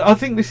 You know. I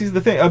think this is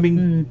the thing. I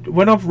mean,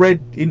 when I've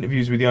read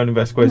interviews with Jonan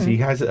Vasquez, he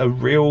has a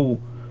real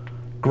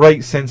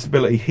great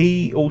sensibility.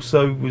 He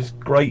also was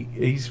great.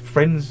 He's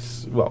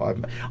friends. Well,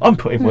 I'm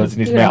putting words in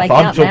his You're gonna mouth. make it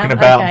I'm up talking now?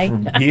 about Okay.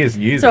 from years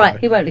and years It's all right. ago.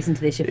 He won't listen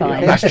to this. You're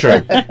fine. That's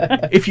true.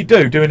 If you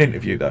do an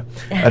interview though,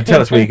 and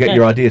tell us where you get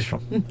your ideas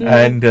from.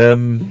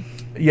 And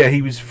yeah,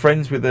 he was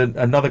friends with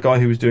another guy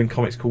who was doing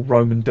comics called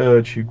Roman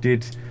Dirge, who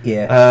did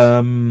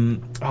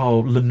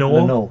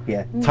Lenore,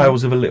 yeah.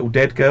 Tales of a Little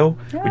Dead Girl,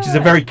 which is a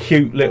very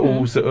cute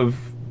little sort of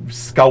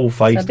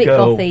skull-faced A bit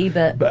girl. gothy,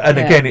 but and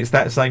yeah. again, it's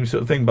that same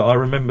sort of thing. But I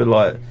remember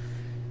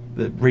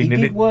He reading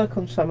did it. work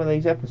on some of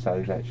these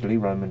episodes actually,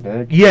 Roman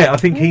Dirge. Yeah, I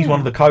think he's one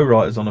of the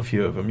co-writers on a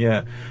few of them.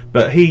 Yeah,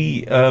 but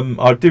he,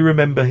 I do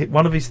remember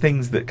one of his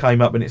things that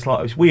came up, and it's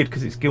weird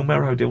because it's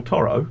Guillermo del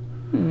Toro,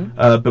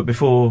 but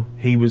before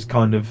he was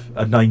kind of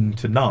a name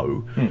to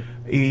know,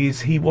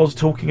 is he was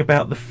talking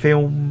about the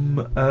film.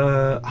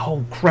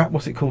 Oh crap,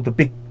 what's it called? The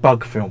Big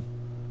Bug film,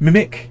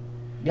 Mimic.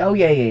 Oh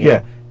yeah.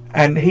 Yeah,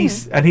 and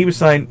he was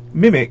saying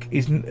Mimic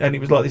is, and it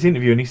was like this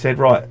interview, and he said,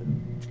 right,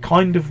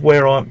 kind of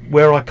where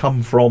I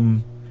come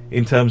from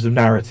in terms of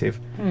narrative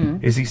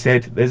is, he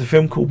said, there's a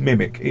film called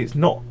Mimic. It's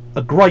not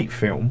a great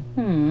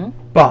film,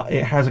 but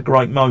it has a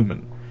great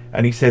moment.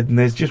 And he said, and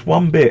there's just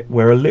one bit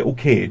where a little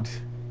kid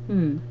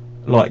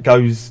like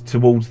goes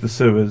towards the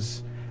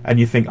sewers, and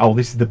you think, oh,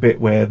 this is the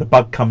bit where the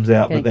bug comes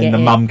out, Gonna but then get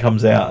the it. mum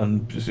comes out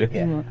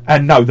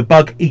and no, the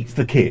bug eats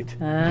the kid.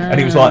 And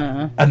he was like,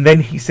 and then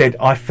he said,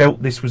 I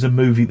felt this was a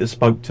movie that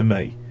spoke to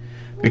me,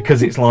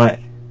 because it's like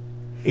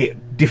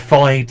it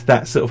defied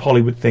that sort of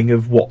Hollywood thing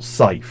of what's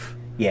safe.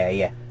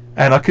 Yeah.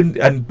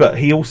 And but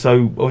he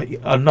also,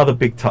 another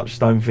big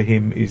touchstone for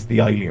him is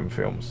the Alien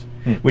films,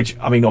 which,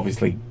 I mean,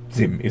 obviously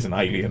Zim is an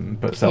alien,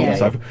 but so on and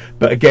so forth.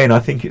 But again, I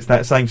think it's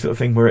that same sort of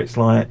thing where it's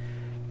like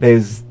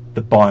there's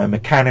the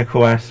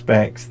biomechanical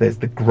aspects, there's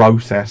the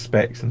gross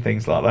aspects and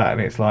things like that,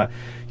 and it's like,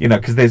 you know,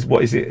 because there's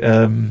what is it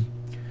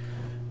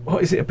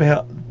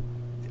about?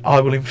 I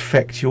will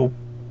infect your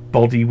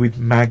body with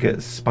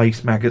maggots,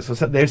 space maggots or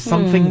something. There's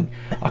something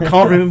I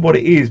can't remember what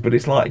it is, but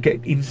it's like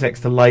get insects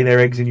to lay their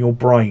eggs in your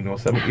brain or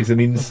something. Is an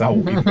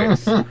insult in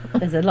this.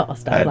 There's a lot of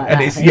stuff and, like and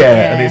that. it's I think.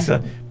 and it's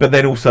but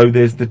then also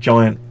there's the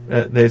giant.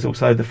 There's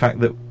also the fact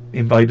that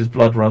Invader's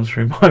blood runs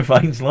through my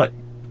veins like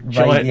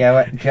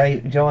giant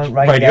Giant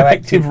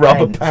radioactive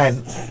rubber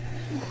pants.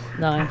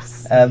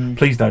 Nice.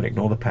 Please don't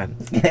ignore the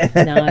pants.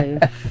 No.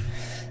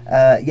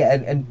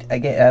 And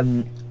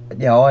again,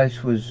 I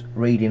was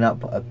reading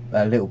up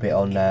a little bit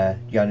on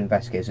Jonan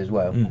Vasquez as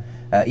well.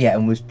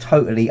 And was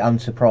totally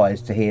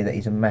unsurprised to hear that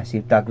he's a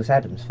massive Douglas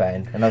Adams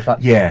fan. And I was like,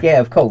 yeah,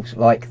 of course.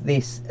 Like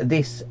this,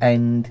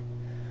 and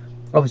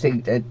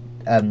obviously,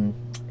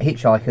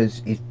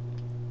 Hitchhikers is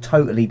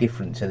totally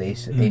different to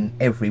this in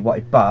every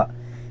way, but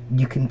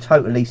you can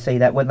totally see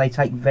that when they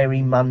take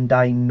very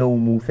mundane,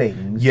 normal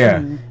things,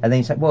 and then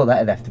you say, well,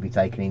 that'd have to be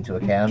taken into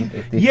account.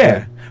 If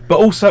this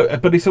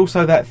but it's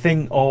also that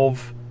thing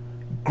of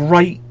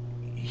great,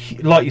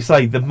 like you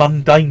say, the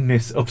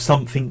mundaneness of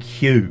something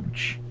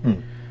huge,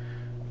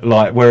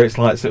 like where it's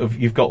like sort of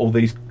you've got all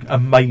these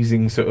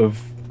amazing sort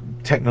of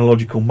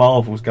technological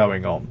marvels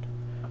going on,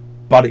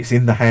 but it's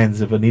in the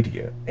hands of an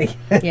idiot.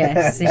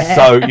 Yes. Yeah.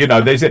 So you know,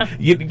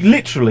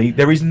 literally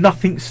there is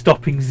nothing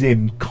stopping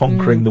Zim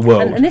conquering the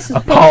world, and this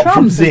was apart Trump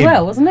from Zim as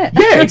well, wasn't it?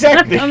 Yeah,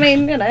 exactly. I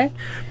mean, you know.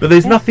 But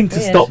there's nothing to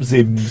weird. stop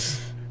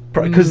Zim's,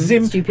 because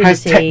Zim has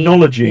Stupidity.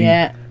 technology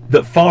Yeah.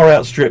 that far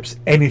outstrips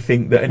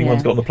anything that anyone's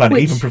Yeah. got on the planet,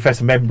 Which even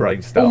Professor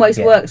Membrane stuff. Almost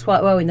Yeah. works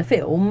quite well in the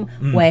film,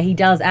 where he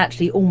does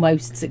actually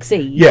almost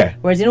succeed. Yeah.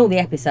 Whereas in all the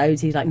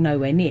episodes, he's like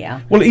nowhere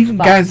near. Well, even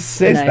But, Gaz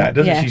says you know, that,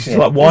 doesn't yeah. she? She's Yeah.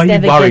 like, why are He's you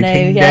never worried? gonna-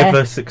 He yeah.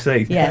 never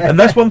succeeds. Yeah. And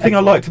that's one thing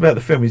I liked about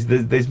the film, is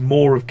there's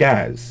more of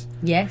Gaz.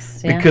 Yes.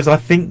 Yeah. Because I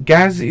think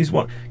Gaz is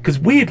one... Because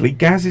weirdly,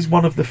 Gaz is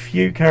one of the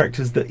few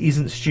characters that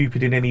isn't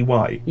stupid in any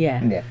way.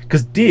 Yeah. Yeah.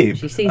 Because Dib,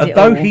 She sees it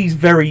although all. he's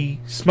very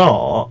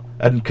smart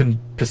and can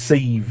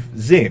perceive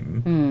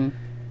Zim,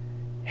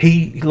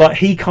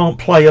 he can't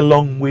play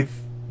along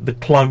with the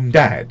clone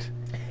dad.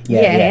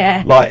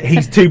 Yeah. Like,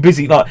 he's too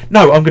busy. Like,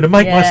 no, I'm going to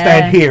make my Yeah.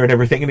 stand here and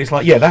everything. And it's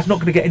like, yeah, that's not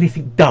going to get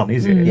anything done,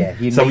 is it? Yeah,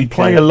 you So we need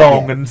play to-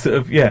 along yeah. and sort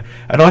of,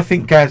 And I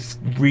think Gaz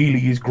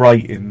really is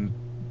great in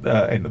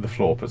End of the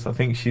Floorpus. I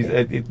think she's...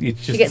 it's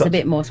just She gets such- a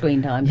bit more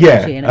screen time. Yeah,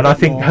 doesn't she, and I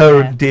think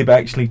her and Dib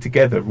actually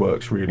together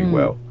works really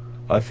well.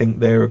 I think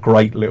they're a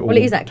great little... Well,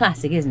 it is that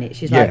classic, isn't it?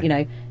 She's Yeah. like, you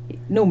know,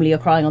 normally you're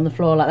crying on the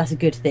floor, like that's a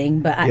good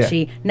thing, but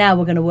actually now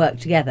we're going to work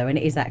together, and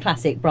it is that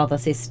classic brother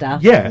sister.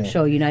 Yeah. I'm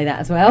sure you know that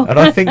as well. And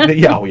I think that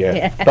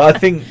Yeah. But I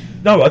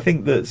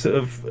think that sort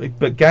of,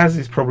 but Gaz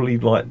is probably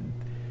like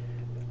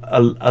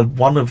a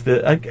one of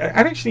the, and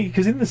actually,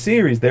 because in the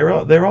series there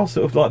are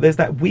sort of like, there's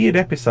that weird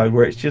episode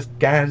where it's just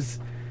Gaz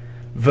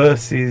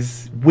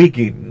versus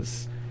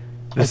Wiggins,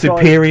 the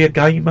superior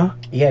gamer.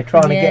 Yeah,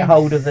 trying to get Yes.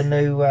 hold of the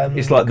new.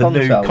 It's like the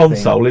new console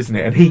console, thing. isn't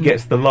it? And he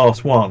gets the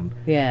last one.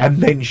 Yeah. And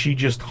then she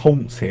just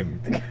haunts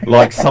him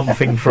like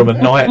something from a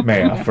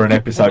nightmare for an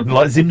episode. And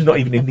like Zim's not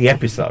even in the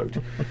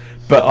episode.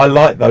 But I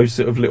like those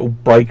sort of little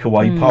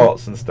breakaway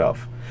parts and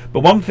stuff.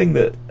 But one thing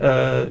that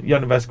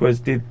Yona Vasquez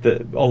did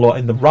that a lot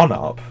in the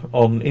run-up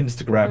on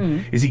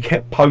Instagram is he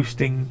kept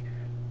posting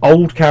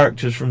old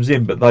characters from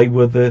Zim, but they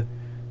were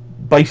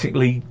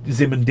basically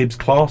Zim and Dib's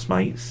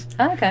classmates.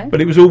 Okay. But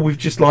it was all with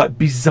just like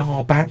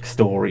bizarre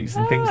backstories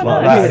and things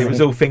like nice. that. And it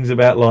was all things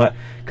about like,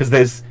 because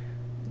there's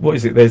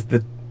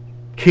the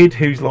kid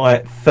who's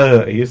like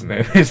 30, isn't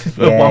it? There's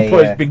one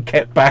point who's been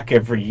kept back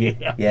every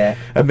year. Yeah.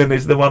 And then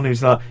there's the one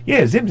who's like,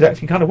 yeah, Zim's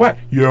acting kind of whack.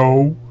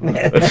 Yo.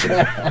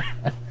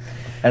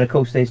 And of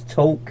course, there's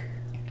Talk.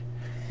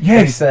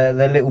 Yes. There's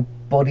the little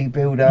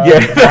bodybuilder. Yeah.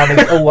 The one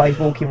who's always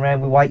walking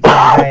around with weights in his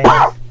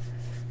hands.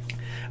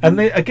 And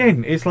then,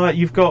 again, it's like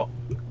you've got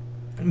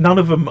none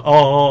of them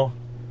are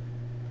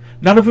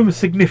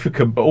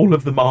significant, but all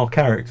of them are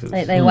characters.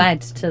 They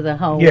add to the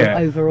whole Yeah,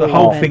 overall. the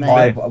whole don't thing they?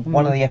 there.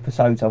 One of the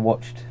episodes I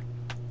watched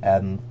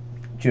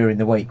during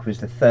the week was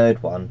the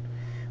third one,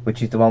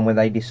 which is the one where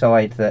they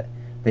decide that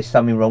there's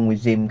something wrong with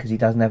Zim because he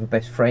doesn't have a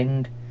best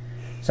friend.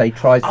 So he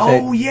tries to.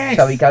 Oh, yes.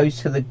 So he goes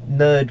to the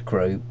nerd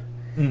group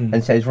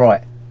and says,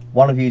 "Right,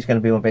 one of you is going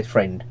to be my best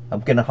friend.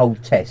 I'm going to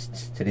hold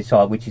tests to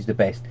decide which is the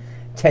best.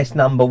 Test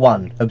number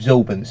 1,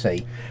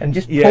 absorbency," and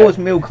just pours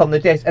milk on the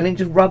desk and then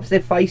just rubs their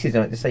faces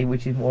on it to see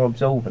which is more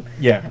absorbent.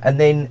 Yeah. And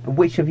then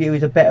which of you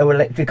is a better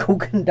electrical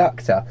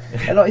conductor?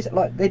 And like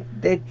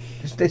they're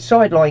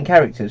sideline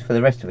characters for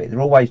the rest of it.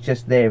 They're always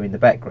just there in the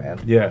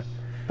background. Yeah.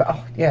 But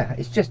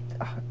it's just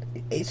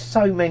it's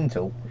so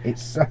mental.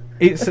 It's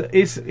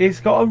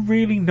got a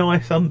really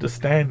nice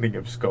understanding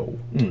of school.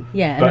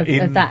 Yeah, But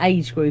and of that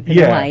age group in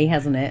a way,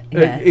 hasn't it?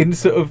 Yeah. In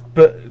sort of,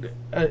 but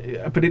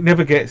it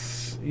never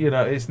gets,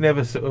 it's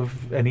never sort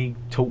of any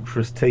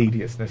torturous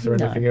tediousness or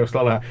anything else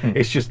like that.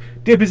 It's just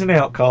Dib is an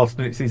outcast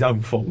and it's his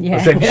own fault,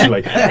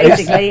 essentially.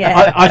 Basically,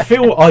 yeah. I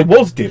feel I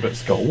was Dib at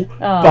school, Oh.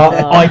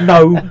 but I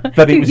know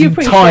that it was You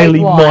appreciate entirely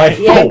why. my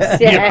Yes,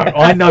 fault. yeah.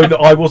 I know that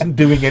I wasn't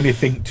doing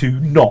anything to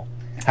not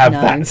have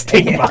No. that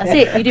stigma. That's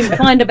it. You didn't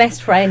find a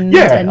best friend.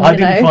 Yeah, and, I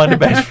didn't find a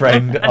best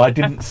friend. I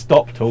didn't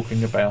stop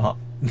talking about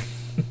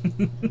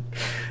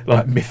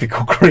like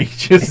mythical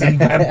creatures and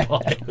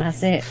vampires.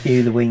 That's it.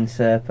 Q the winged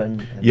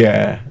serpent.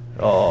 Yeah.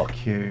 Oh,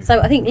 Q. So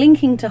I think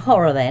linking to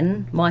horror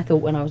then, my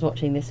thought when I was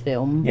watching this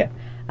film, Yeah.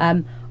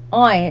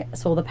 I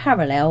saw the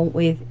parallel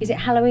with, is it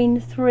Halloween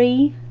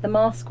 3, the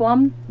mask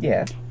one?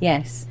 Yeah.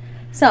 Yes.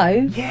 So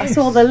I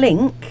saw the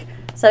link.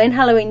 So in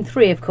Halloween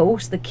 3, of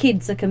course, the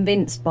kids are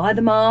convinced by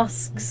the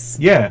masks.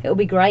 Yeah. It'll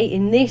be great.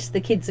 In this, the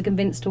kids are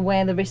convinced to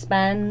wear the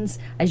wristbands,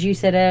 as you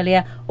said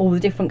earlier, all the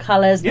different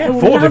colours. Yeah, Oh,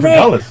 4 love different it.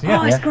 colours, yeah.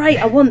 Oh, it's Yeah. great.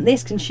 I want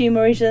this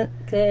consumerism.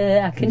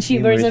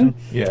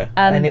 Yeah.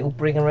 And it will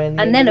bring around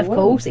the And end then, of of the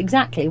world. course,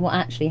 exactly what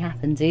actually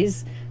happens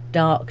is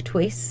dark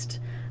twist.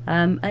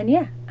 And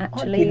yeah,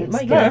 actually, didn't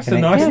make No, that's a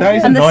nice. yeah. That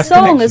is and a the nice song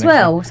connection, as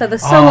well. actually. So the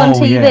song on Oh,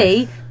 TV,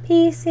 yes.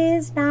 "Peace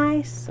is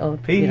nice," or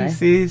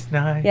Peace is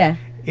nice. Yeah.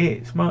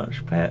 It's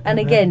much better. and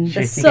than again, the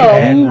chicken song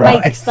and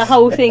rice. makes the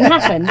whole thing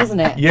happen,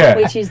 doesn't it? Yeah.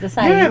 Which is the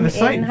same, Yeah, the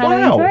same. in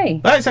Halloween Wow,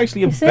 3. that's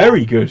actually a You see?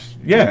 very good.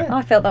 Yeah,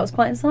 I felt that was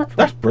quite insightful.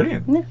 that's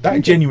brilliant. Yeah,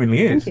 That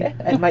genuinely is. Yeah,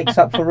 it makes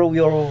up for all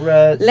your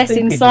Less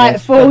stupidness insightful,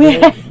 for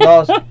the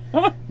yeah.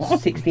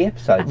 last 60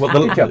 episodes. Well,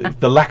 Good job.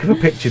 the lack of a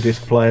picture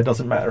disc player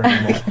doesn't matter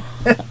anymore.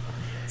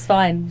 It's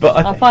fine. But I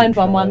I'll think find it's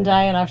one fine. one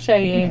day and I'll show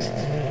you.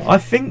 I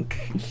think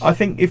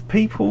if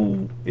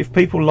people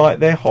like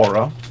their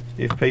horror,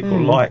 if people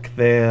like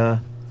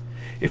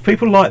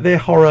their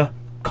horror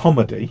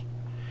comedy,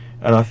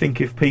 and I think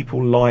if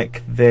people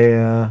like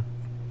their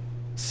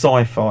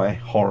sci-fi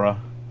horror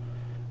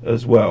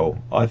as well,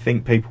 I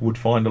think people would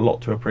find a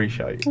lot to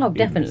appreciate. Oh, in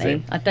definitely.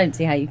 Zim. I don't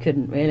see how you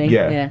couldn't really.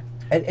 Yeah.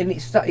 And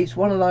it's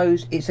one of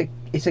those. It's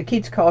a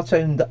kids'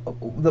 cartoon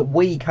that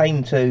we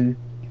came to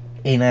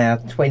in our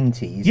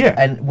 20s, Yeah.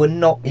 and we're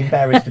not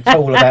embarrassed at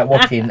all about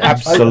watching.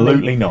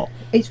 Absolutely not.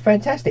 It's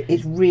fantastic.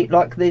 It's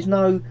like there's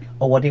no.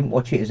 Oh, I didn't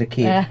watch it as a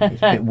kid.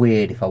 It's a bit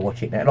weird if I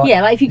watch it now. Like,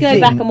 Yeah, like if you go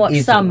Zim back and watch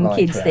isn't some like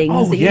kids' that. things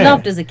Oh, that you yeah.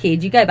 loved as a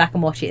kid, you go back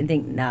and watch it and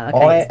think, no,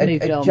 okay, it's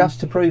moved on. Just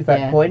to prove that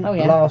Yeah. point, Oh,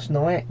 yeah. last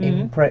night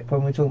in prep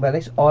when we were talking about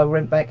this, I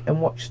went back and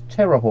watched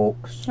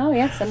Terrorhawks. Oh,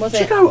 yes, and was Do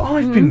you it? know,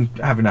 I've been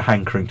having a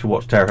hankering to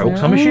watch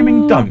Terrorhawks. I'm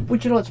assuming don't.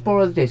 Would you like to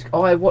borrow the disc?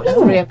 I watched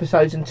 3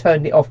 episodes and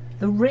turned it off.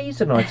 The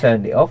reason I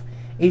turned it off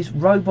is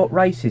robot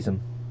racism.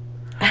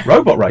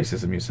 Robot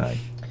racism, you say?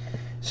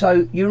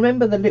 So you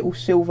remember the little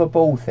silver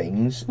ball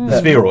things?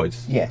 The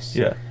spheroids. Yes.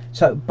 Yeah.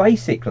 So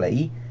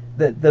basically,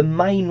 the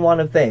main one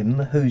of them,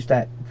 who's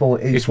that boy?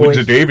 It's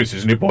Windsor Davis,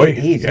 isn't it, boy? It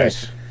is,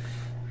 Yes.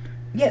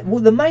 Yeah.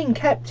 Well, the main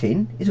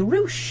captain is a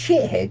real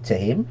shithead to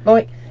him.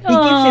 Like he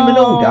gives him an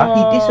order,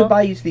 he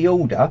disobeys the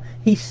order,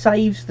 he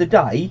saves the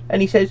day,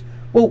 and he says,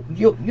 "Well,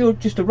 you're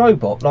just a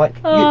robot. Like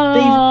these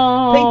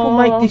people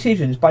make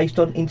decisions based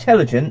on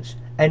intelligence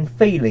and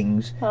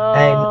feelings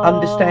and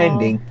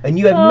understanding, and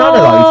you have none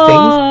of those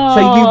things,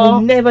 so you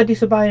will never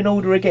disobey an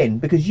order again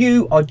because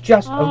you are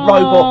just a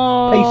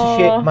robot piece of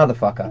shit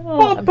motherfucker.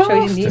 What a I'm sure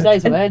he didn't use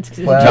those bastard. words. 'Cause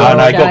it's Well, a No,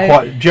 children's he got show.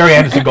 quite. Jerry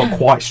Anderson got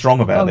quite strong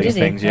about Oh, these did he?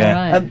 things.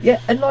 Yeah. Alright. Yeah,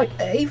 and like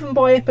even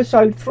by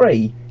episode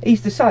 3,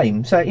 he's the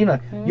same. So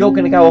you're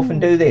going to go off and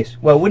do this.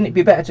 Well, wouldn't it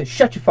be better to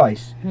shut your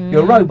face?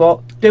 You're a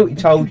robot. Do what you're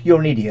told. You're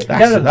an idiot.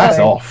 That's, Don't that's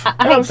understand. off.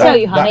 I hate to tell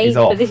you, That honey, is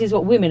off. but this is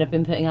what women have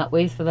been putting up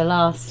with for the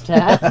last.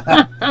 Yeah,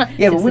 but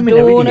since women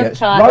the are dawn idiots. of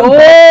time.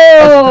 Robots.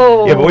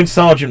 Oh! Yeah, but when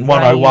Sergeant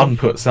 101 Brave,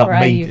 puts up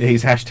brave.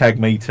 his hashtag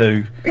Me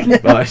Too,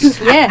 like,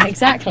 Yeah,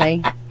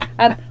 exactly.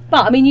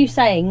 But I mean, you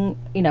saying,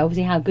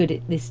 obviously how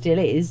good this still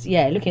is.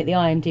 Yeah, looking at the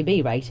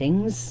IMDb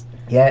ratings,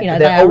 Yeah, they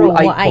they're are all all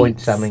 8 what, point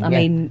eights. something. I yeah.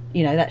 mean,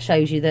 that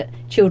shows you that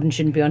children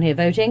shouldn't be on here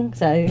voting.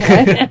 So,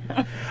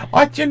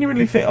 I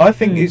genuinely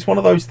think it's one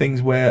of those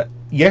things where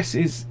yes,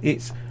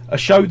 it's a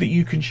show that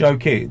you can show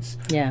kids,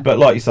 Yeah. but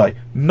like you say,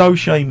 no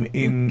shame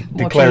in Watching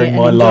declaring it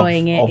my and love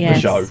enjoying it, of yes,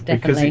 the show because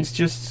definitely. it's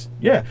just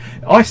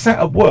I sat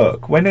at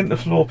work when Enter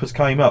the Floorpers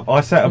came up.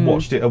 I sat and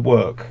watched it at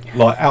work,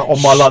 like out on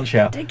my lunch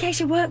hour. in case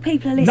your work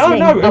people are No, listening.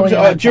 no, it was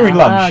on your during hour.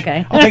 lunch. Oh,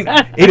 okay. I think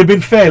it'd have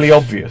been fairly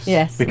obvious.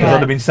 Yes, because right. I'd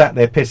have been sat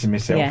there pissing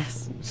myself.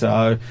 Yes.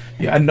 So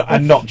and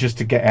not just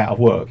to get out of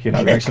work,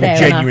 actually Fair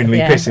genuinely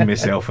enough, yeah. pissing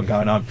myself and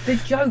going home. The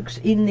jokes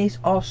in this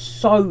are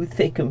so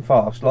thick and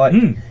fast. Like,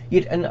 Mm.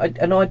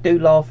 and I do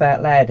laugh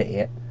out loud at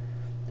it.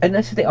 And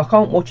that's the thing. I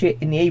can't watch it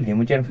in the evening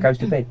when Jennifer goes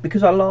to bed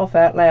because I laugh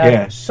out loud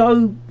Yeah.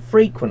 so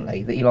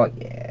frequently that you're like,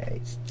 yeah,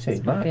 it's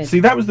too much. good. See,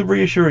 that was the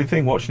reassuring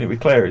thing watching it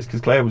with Claire, is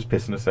because Claire was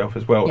pissing herself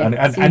as well, Yeah,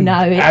 and so you know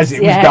as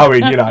it's- it was yeah.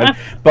 going,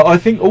 But I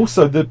think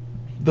also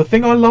the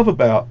thing I love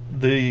about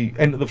the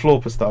End of the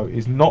Floorpers though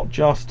is not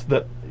just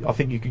that. I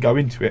think you could go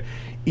into it,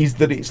 is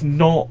that it's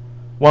not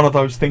one of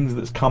those things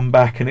that's come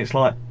back and it's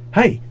like,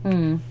 hey,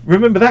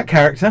 remember that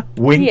character?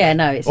 Wink. Yeah,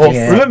 no, it's Or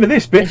just, remember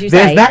this bit? as you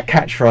There's say, that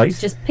catchphrase.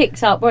 it's just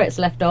picked up where it's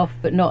left off,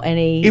 but not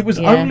any. It was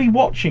only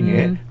watching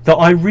it that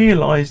I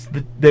realised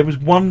that there was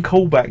one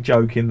callback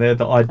joke in there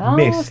that I'd Oh,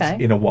 missed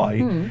okay. in a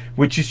way,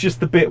 which is just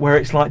the bit where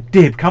it's like,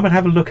 Dib, come and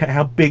have a look at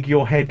how big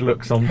your head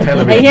looks on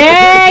television.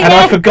 Yeah, and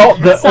I yeah.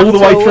 forgot that all the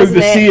way Subtle, through the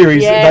wasn't it?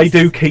 series Yes. they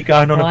do keep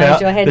going on Why about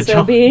is your head the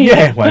so big?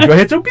 Yeah, why is your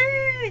head so big?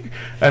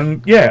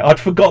 And yeah, I'd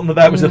forgotten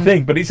that was a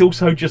thing, but it's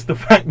also just the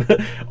fact that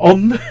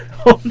on the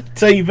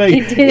TV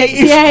It did, it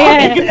is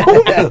yeah, fucking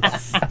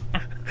enormous.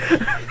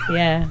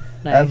 Yeah,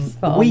 no,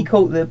 spot We on.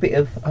 caught the bit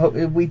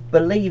of. We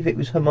believe it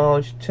was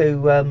homage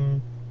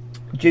to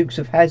Dukes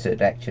of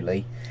Hazzard.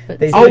 Actually, But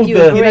there's Oh, would you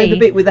the- you know agree? the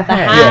bit with the The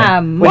ham.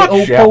 ham. When it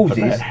Watch all out for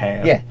pauses. that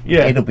ham. Yeah,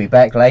 Yeah. it'll be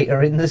back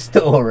later in the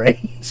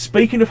story.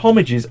 Speaking of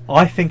homages,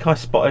 I think I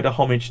spotted a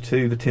homage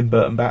to the Tim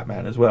Burton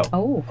Batman as well.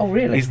 Oh, Oh,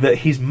 really? Is that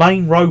his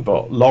main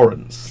robot,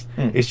 Lawrence?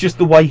 Mm. It's just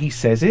the way he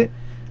says it.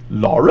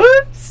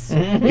 Lawrence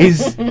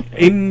is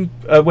in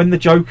when the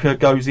Joker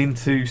goes in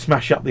to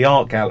smash up the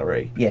art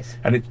gallery. Yes.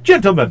 And it's,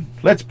 gentlemen,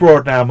 let's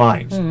broaden our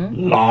minds.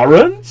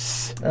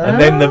 Lawrence? And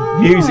then the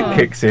music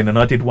kicks in, and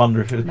I did wonder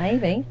if it was,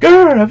 maybe.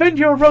 Grr, avenge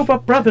your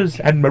robot brothers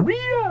and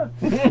Maria.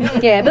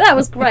 Yeah, but that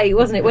was great,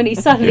 wasn't it? When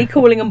he's suddenly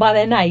calling them by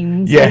their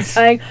names. Yes. And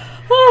saying,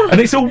 oh.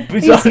 And it's all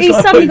He's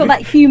suddenly got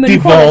that human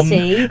Devon.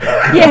 quality.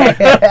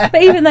 Yeah.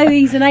 But even though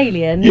he's an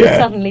alien, he's Yeah.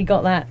 suddenly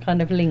got that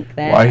kind of link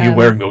there. Why are you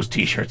wearing those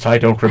t-shirts? I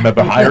don't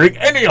remember hiring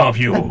any of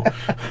you.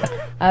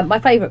 My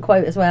favourite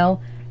quote as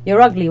well: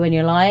 "You're ugly when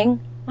you're lying."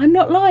 I'm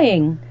not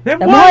lying. Then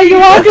Then why why are you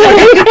are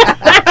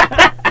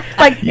ugly?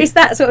 Like, it's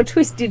that sort of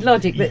twisted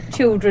logic that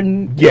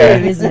children Yeah.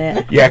 do, isn't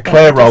it? Yeah,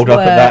 Claire That rolled just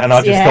up at that, and I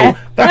works, just yeah.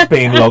 thought that's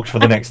being logged for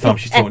the next time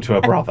she's talking to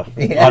her brother.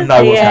 Yeah. I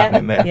know what's yeah,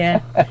 happening there.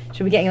 Yeah.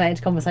 Should be getting that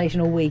into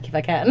conversation all week if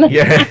I can.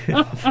 Yeah.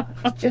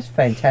 It's just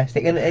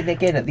fantastic. And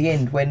again, at the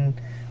end, when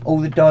all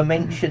the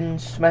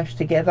dimensions smash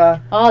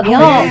together. Oh, the you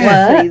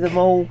artwork. see them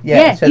all.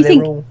 Yeah, so you they're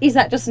think, all. is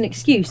that just an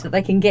excuse that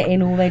they can get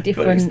in all their But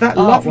different it's that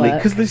lovely artwork?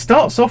 because it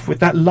starts off with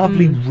that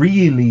lovely,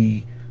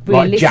 really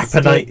like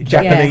Realistic,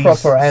 Japanese Proper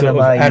sort of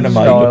anime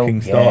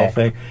looking style, style yeah.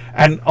 thing,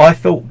 and I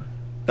thought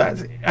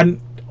that's and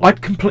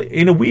I'd complete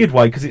in a weird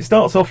way because it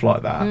starts off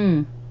like that.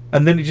 And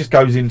then it just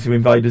goes into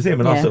Invader Zim,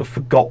 and I Yeah. sort of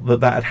forgot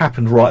that had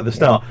happened right at the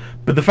start.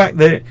 But the fact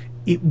that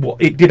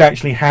it did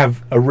actually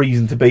have a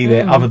reason to be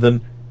there, other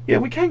than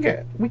we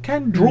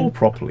can draw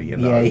properly, you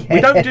know. Yeah,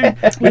 yeah.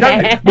 We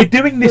don't. We're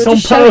doing this We're on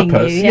just showing you,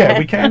 purpose. yeah.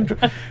 We can.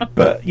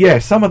 But yeah,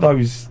 some of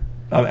those,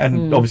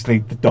 and obviously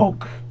the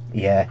dog,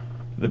 Yeah.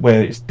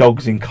 where it's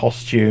dogs in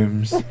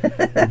costumes,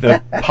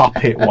 the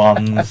puppet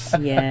ones,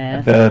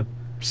 Yeah. the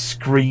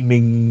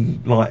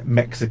screaming like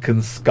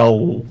Mexican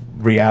skull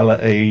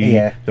reality,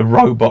 Yeah. the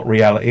robot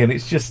reality, and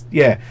it's just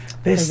there's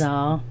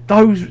Bizarre.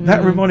 those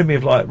that reminded me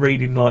of like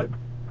reading like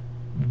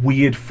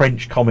weird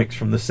French comics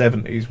from the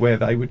 70s where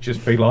they would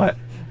just be like,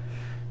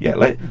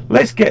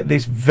 let's get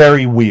this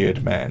very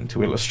weird man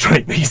to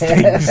illustrate these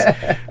things.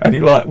 And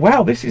you're like,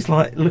 wow, this is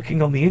like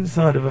looking on the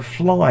inside of a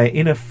fly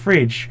in a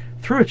fridge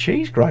through a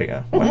cheese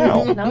grater.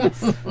 Wow.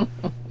 Nice.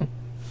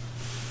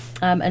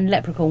 And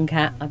Leprechaun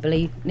Cat, I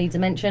believe, needs a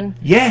mention.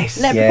 Yes.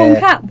 Leprechaun Yeah.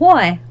 Cat,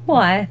 why?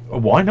 Why?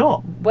 Why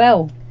not?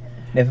 Well,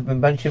 Never been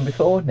mentioned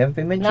before. Never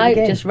been mentioned No,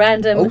 again. just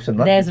random. Awesome.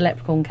 Right? There's a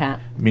leprechaun cat.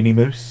 Mini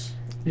Moose.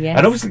 Yes.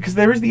 And obviously, because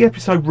there is the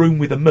episode Room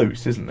with a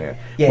Moose, isn't there?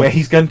 Yes. Where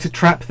he's going to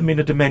trap them in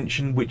a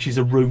dimension which is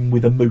a room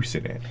with a moose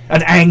in it.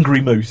 An angry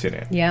moose in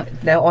it. Yeah.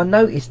 Now I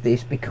noticed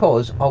this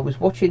because I was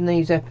watching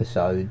these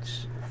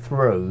episodes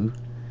through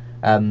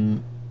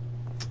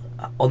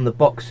on the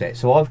box set.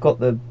 So I've got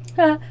the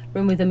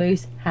Room with a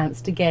Moose,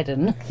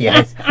 Hamstergeddon.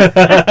 yes.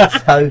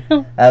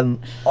 So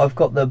I've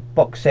got the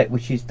box set,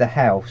 which is the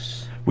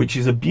house. Which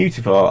is a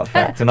beautiful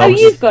artifact. Oh,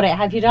 you've got it,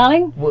 have you,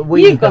 darling?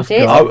 We You've got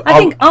have it. got- I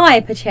think I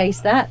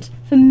purchased that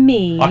for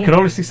me. I can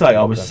honestly say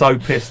I was so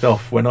pissed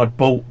off when I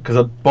bought, because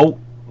I bought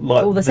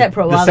like All the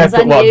separate ones, separate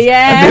hadn't you? ones.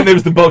 Yeah. And then there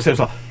was the box set. I was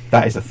like,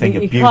 that is a thing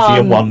You of beauty can't,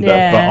 and wonder,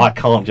 yeah. but I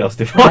can't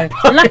justify.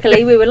 No.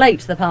 Luckily, we were late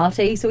to the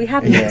party, so we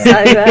hadn't. Yeah.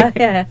 So,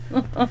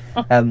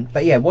 yeah.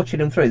 But yeah, watching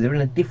them through, they're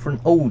in a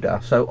different order.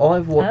 So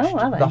I've watched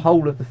are they? the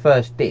whole of the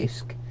first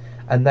disc,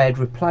 and they had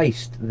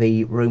replaced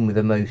the Room with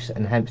a Moose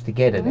and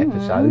Hamstergeddon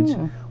episodes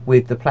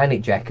with the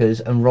Planet Jackers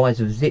and Rise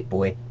of Zip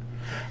Boy.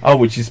 Oh,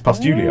 which is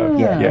Postulio.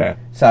 Ah. Yeah.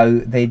 So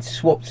they'd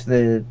swapped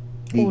the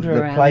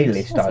Order around.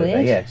 playlist That's over.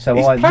 weird. Yeah. So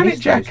Is I Planet missed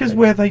those Jackers two.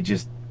 where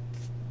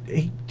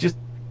he just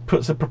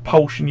puts a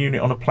propulsion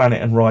unit on a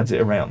planet and rides it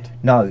around?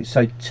 No,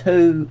 so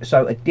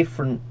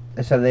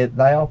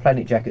they are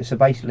Planet Jackers. So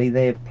basically,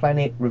 their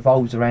planet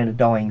revolves around a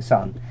dying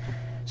sun.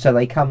 So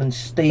they come and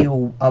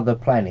steal other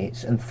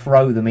planets and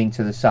throw them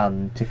into the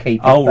sun to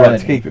keep it Oh, burning. right,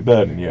 to keep it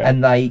burning, yeah.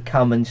 And they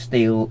come and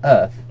steal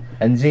Earth.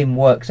 And Zim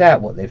works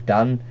out what they've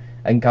done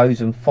and goes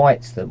and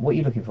fights them. What are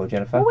you looking for,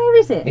 Jennifer? Oh, where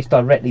is it? It's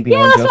directly Yeah,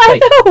 behind that's your what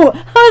seat. I thought.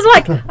 I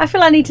was like, I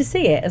feel I need to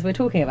see it as we're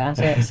talking about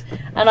it.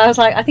 And I was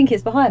like, I think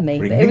it's behind me.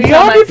 Bring But every the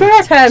time I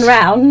artifact. turn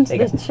round, There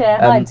you the go. chair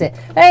hides it.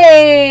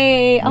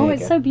 Hey! There Oh, you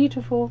it's go. so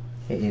beautiful.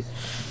 It is.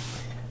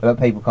 But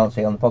people can't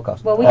see it on the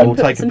podcast. Well, we I can will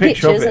put take a some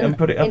picture of pictures it and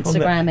put it up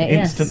Instagram on the it,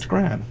 yes.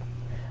 Instantgram.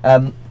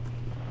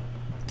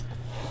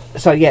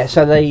 So yeah,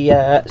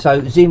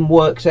 so Zim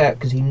works out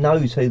because he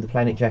knows who the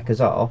Planet Jackers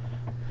are.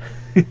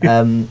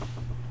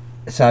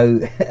 So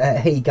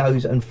he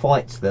goes and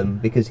fights them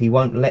because he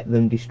won't let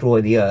them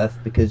destroy the Earth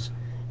because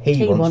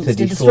he wants to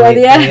destroy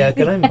the the Earth.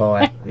 Erkin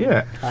Empire.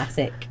 Yeah.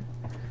 Classic.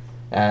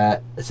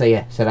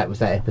 So that was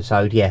that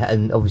episode. Yeah,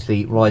 and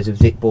obviously Rise of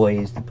Zip Boy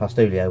is the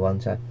Postulio one.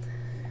 So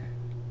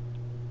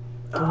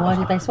Why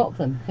did they swap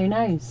them? Who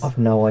knows? I've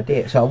no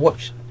idea. So I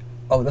watched.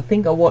 I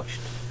think I watched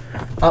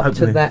up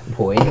Hopefully. to that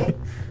point,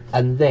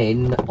 and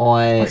then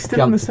I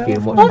still in jumped the a few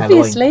and south. watched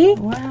Obviously.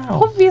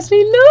 Wow.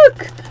 Obviously,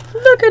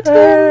 look at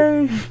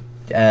them. Halloween.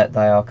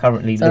 They are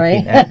currently Sorry.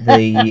 looking at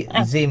the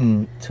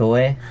Zim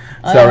toy.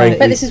 Sorry.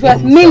 But this is worth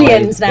Inside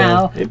millions the-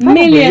 now. It probably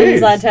Millions,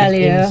 is. I tell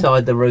you.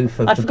 Inside the roof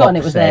of I'd the forgotten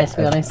box it was there, set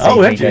to be of honest.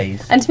 Oh, had you?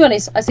 DVDs. And to be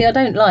honest, I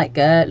don't like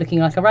looking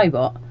like a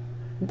robot.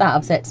 That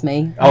upsets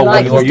me. Oh, I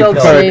like well, his you dog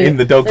prefer suit. it in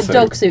the dog suit. The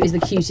dog suit is the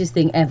cutest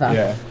thing ever.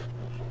 Yeah.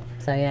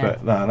 So yeah,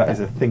 But no, that is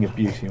a thing of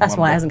beauty. and that's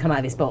why it wonder. hasn't come out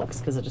of this box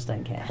because I just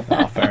don't care.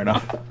 Oh, fair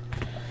enough.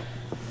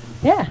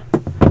 Yeah.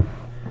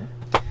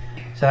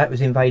 So that was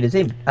Invader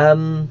Zim.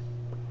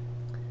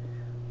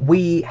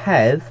 We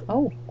have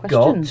Oh, question.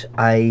 got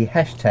a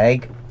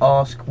hashtag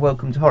Ask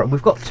Welcome to Horror.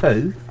 We've got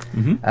two.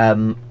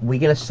 Mm-hmm. We're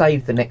going to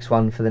save the next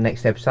one for the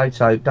next episode,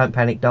 so don't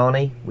panic,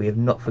 Darnie. We have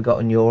not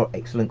forgotten your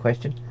excellent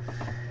question.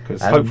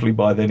 Because hopefully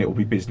by then it will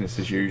be business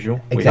as usual.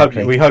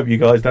 Exactly. We hope you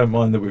guys don't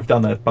mind that we've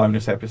done a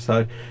bonus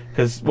episode.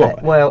 Because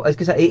what? Well, I was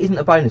going to say, it isn't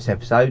a bonus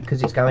episode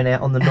because it's going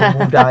out on the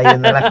normal day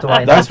and they'll have to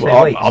wait That's another what 2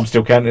 I'm, weeks. I'm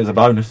still counting it as a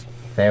bonus.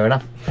 Fair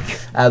enough.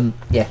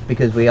 Yeah,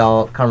 because we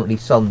are currently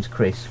sans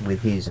Chris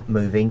with his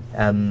moving.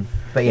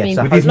 But yeah, I mean,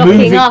 so With his locking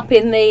moving- up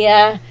in the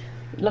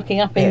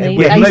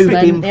we've basement.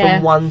 moved him yeah.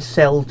 from one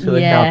cell to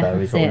Yeah,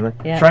 another. Is that's what I it, mean.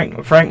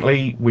 yeah.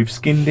 Frankly, we've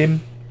skinned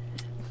him.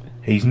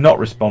 He's not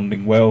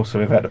responding well, so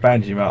we've had to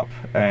bandage him up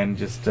and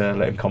just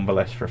let him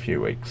convalesce for a few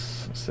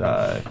weeks.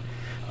 So,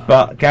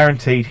 but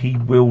guaranteed, he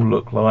will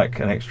look like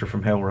an extra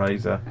from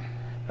Hellraiser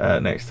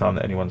next time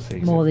that anyone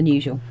sees More him. than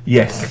usual.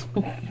 Yes.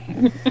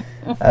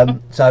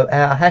 So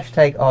our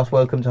hashtag Ask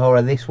Welcome to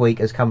Horror this week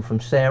has come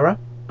from Sarah.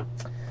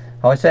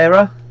 Hi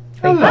Sarah.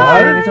 Thank you for Hello.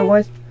 joining as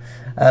always.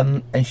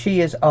 And she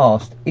has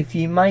asked, if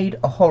you made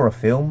a horror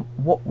film,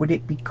 what would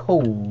it be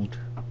called?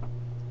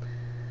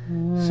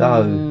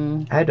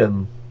 So,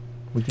 Adam,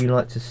 would you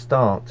like to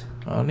start?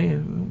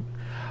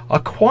 I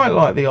quite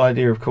like the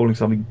idea of calling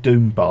something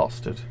Doom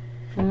Bastard.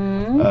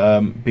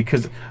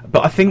 Because,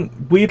 but I think,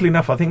 weirdly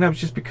enough, I think that was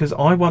just because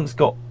I once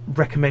got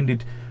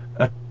recommended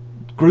a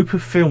group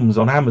of films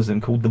on Amazon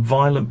called the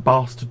Violent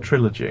Bastard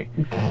Trilogy,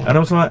 and I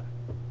was like,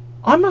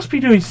 I must be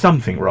doing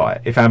something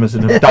right if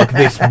Amazon have dug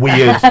this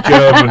weird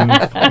German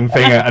fucking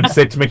thing out and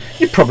said to me,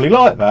 "You'd probably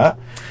like that."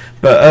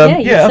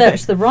 But You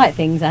searched the right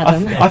things,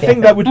 Adam. I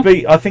think that would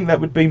be. I think that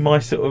would be my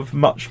sort of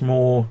much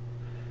more.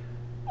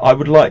 I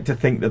would like to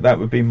think that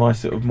would be my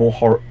sort of more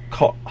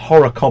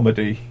horror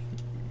comedy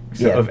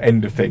sort of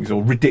end of things,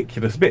 or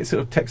ridiculous bit,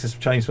 sort of Texas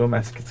Chainsaw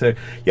Massacre 2.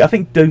 Yeah, I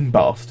think Doom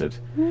Bastard,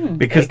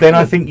 because then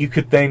I think you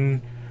could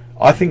then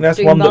I think that's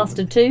Doom one that.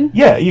 Bastard 2.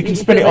 Yeah, you can You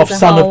spin feel it off. there's a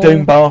Son of whole-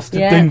 Doom Bastard,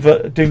 yeah.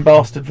 Doom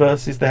Bastard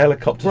versus the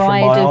helicopters from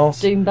Bride my of arse.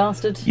 Doom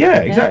Bastard.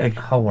 Yeah, exactly.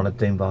 I want a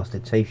Doom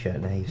Bastard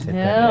t-shirt now you said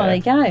Yeah, that. there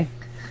you go.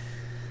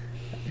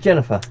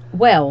 Jennifer.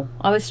 Well,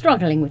 I was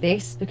struggling with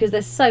this because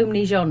there's so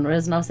many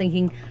genres, and I was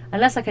thinking,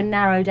 unless I can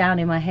narrow down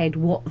in my head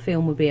what the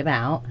film would be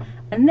about,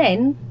 and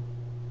then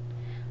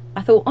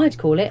I thought I'd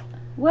call it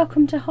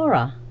Welcome to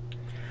Horror.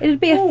 It would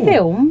be a Ooh.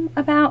 film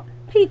about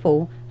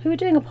people who are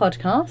doing a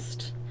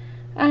podcast,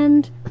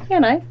 and, you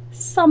know,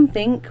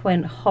 something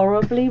went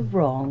horribly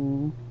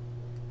wrong.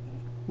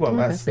 Well,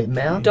 That's that's a bit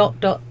male.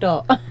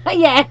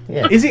 Yeah.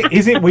 Yeah. Is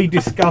it we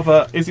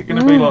discover? Is it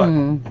going to be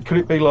Mm. like? Could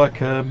it be like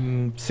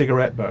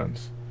cigarette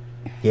burns?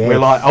 Yes. We're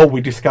like, oh,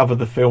 we discover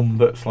the film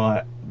that's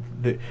like.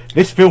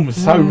 This film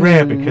is so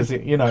rare because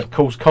it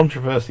caused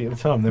controversy at the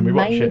time. Then we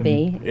watch it,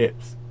 Maybe. and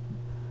it's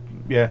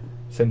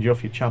send you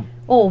off your chump.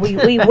 Or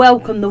we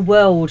welcome the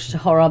world to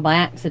horror by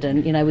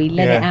accident. You know, we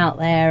let it Yeah. out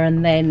there,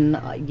 and then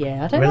I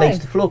don't Release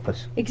know. the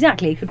Florpus.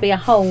 Exactly, it could be a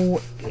whole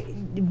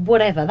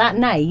whatever. That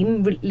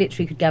name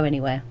literally could go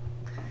anywhere.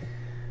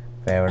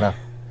 Fair enough.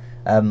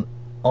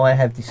 I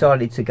have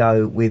decided to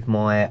go with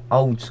my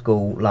old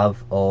school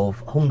love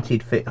of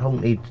haunted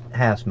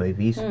house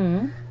movies,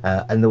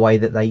 and the way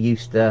that they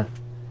used to.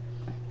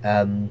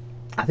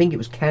 I think it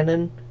was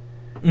Cannon,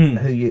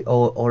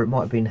 or it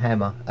might have been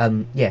Hammer.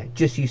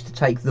 Just used to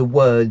take the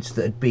words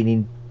that had been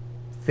in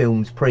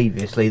films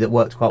previously that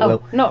worked quite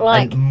well, not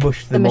like and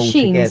mush the them all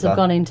machines together. have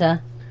gone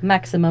into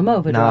maximum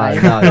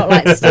overdrive. No. Not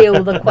like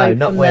steal the quote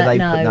not from where the... they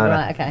no, put- no.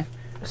 right, okay.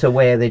 So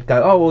where they'd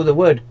go, oh, well, the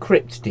word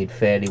crypt did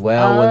fairly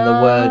well, and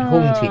the word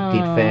haunted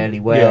did fairly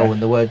well, Yeah.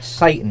 and the word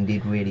Satan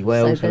did really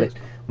well. So So, the- let's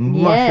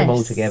mush them all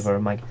Yes. together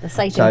and make. The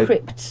Satan So-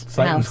 Crypt Satan's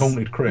house.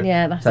 Haunted Crypt.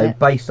 Yeah, that's So it.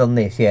 based on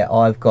this,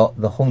 I've got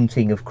the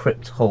Haunting of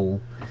Crypt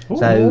Hall.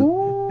 So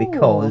Ooh.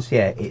 because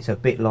it's a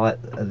bit like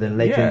the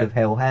Legend Yeah. of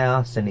Hell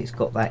House, and it's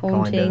got that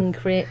Haunting kind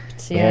of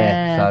Crypt,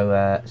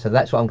 yeah. So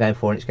that's what I'm going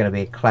for, and it's going to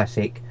be a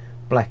classic,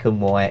 black and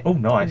white. Oh,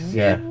 nice.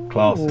 Yeah.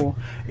 Classy. Ooh.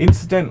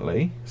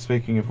 Incidentally,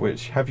 speaking of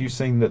which, have you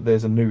seen that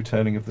there's a new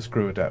Turning of the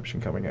Screw adaptation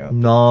coming out?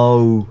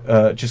 No.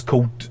 Just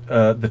called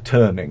The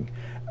Turning.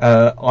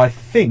 I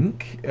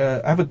think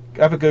have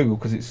a Google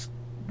because it's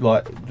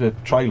like the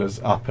trailer's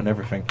up and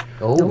everything.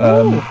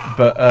 Oh.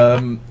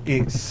 Ooh.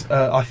 It's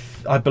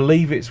I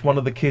believe it's one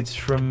of the kids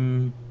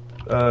from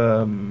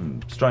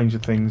Stranger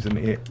Things, and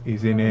it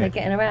is in They're it.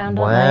 getting around,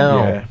 Wow.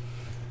 aren't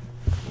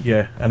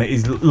Yeah, and it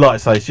is, like I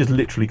say, it's just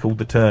literally called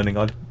The Turning.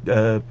 I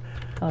they?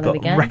 Oh, there we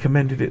go.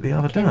 recommended it the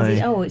other Kenzie-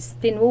 day. Oh, it's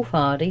Finn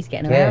Wolfhard. He's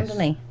getting Yes. around,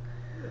 isn't he?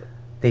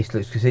 This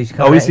looks because he's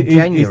coming out in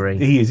January.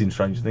 He is in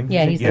Stranger Things.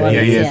 Yeah, isn't he's he? the one yeah,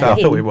 that's- yeah, yeah. so I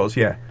thought Him. it was.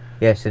 Yeah.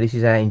 Yeah, so this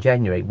is out in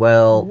January.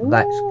 Well,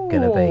 that's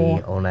going to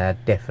be Ooh. on our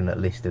definite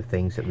list of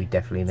things that we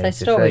definitely So need to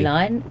see.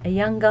 storyline: a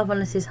young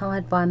governess is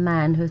hired by a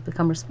man who has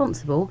become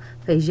responsible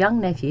for his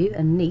young nephew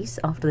and niece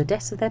after the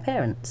deaths of their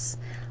parents.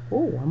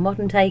 Oh, a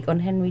modern take on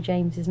Henry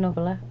James's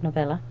novella,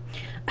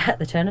 At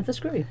the Turn of the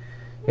Screw.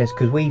 Yes,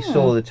 because we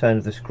saw The Turn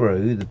of the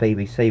Screw, the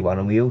BBC one,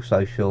 and we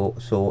also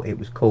saw it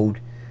was called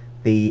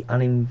The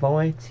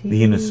Uninvited?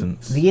 The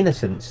Innocents. The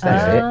Innocents,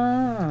 that's it.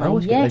 I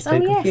always get yes, those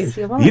two yes, confused.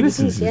 you're right. The it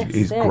Innocents yes,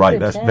 is yeah, great.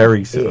 good, That's yeah.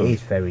 very It sort of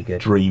is very good.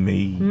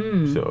 dreamy,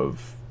 Hmm. sort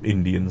of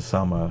Indian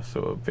summer,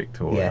 sort of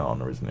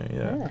Victoriana, isn't it?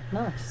 Yeah. Yeah,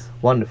 nice.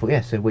 Wonderful,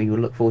 yeah, so we will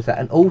look forward to that.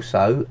 And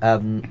also,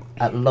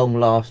 at long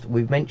last,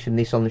 we've mentioned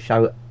this on the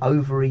show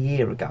over a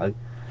year ago,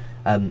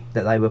 that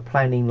they were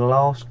planning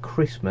last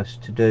Christmas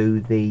to do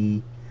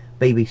the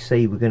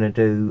BBC, were going to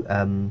do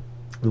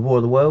The War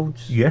of the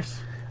Worlds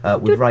Yes.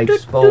 with Rafe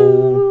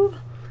Spall.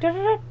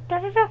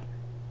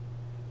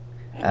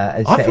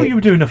 I thought you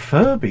were doing a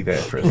Furby there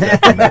for a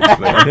second,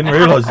 actually. I didn't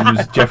realise it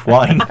was Jeff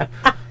Wayne.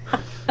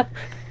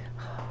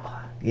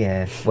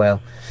 Yeah,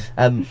 well,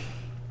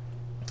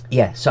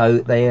 so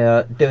they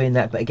are doing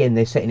that, but again,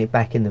 they're setting it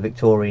back in the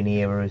Victorian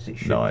era as it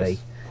should Nice. be.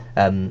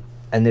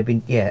 And they've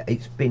been,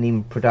 it's been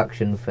in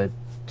production for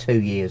 2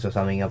 years or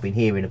something. I've been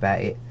hearing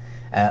about it.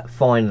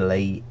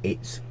 Finally,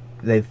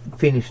 they've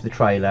finished the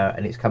trailer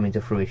and it's coming to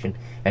fruition,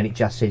 and it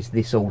just says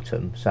this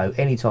autumn. So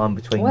any time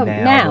between Well,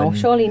 now and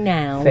surely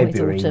now.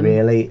 February, it's autumn.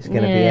 really, it's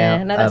going to be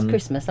out. No, that's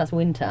Christmas. That's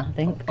winter, I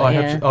think. I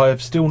yeah.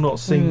 have still not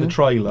seen the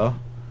trailer,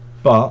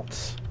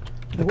 but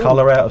the Ooh.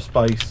 Colour Out of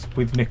Space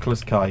with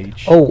Nicolas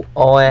Cage Oh,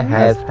 I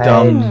have had.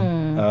 done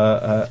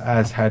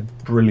has had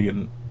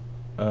brilliant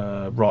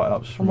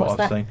write-ups from And what's what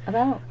I've that seen.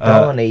 about?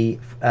 Barney,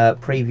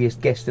 previous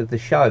guest of the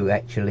show,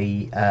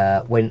 actually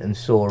went and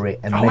saw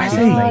it and Oh, has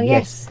messaged he? me.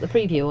 Yes, the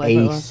preview. Whatever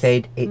it He was.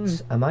 said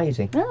it's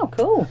amazing. Oh,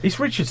 cool. It's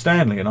Richard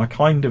Stanley, and I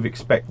kind of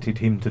expected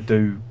him to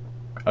do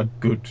a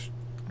good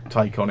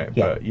take on it,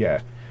 Yeah. but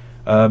yeah.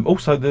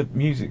 Also, the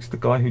music's the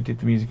guy who did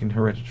the music in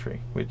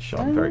Hereditary, which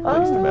I'm very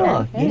pleased Oh,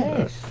 about. yeah.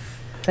 Yes.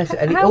 That's it.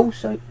 And it How-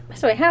 also.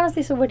 Sorry, how has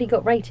this already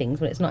got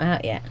ratings when it's not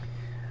out yet?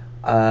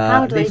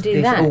 How do they this, do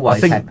this that?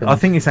 always I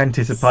happens. think it's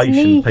anticipation.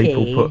 Sneaky.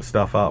 People put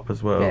stuff up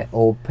as well. Yeah,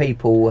 or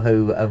people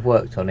who have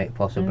worked on it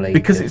possibly.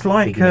 Because to it's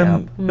like, figure it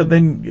out. but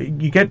then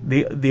you get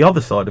the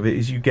other side of it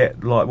is you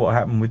get like what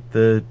happened with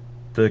the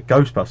the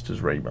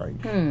Ghostbusters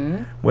remake,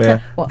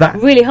 where What, that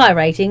really high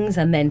ratings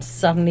and then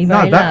suddenly no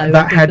very that low.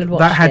 that people had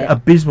watched had it.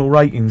 abysmal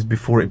ratings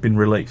before it'd been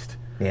released.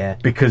 Yeah.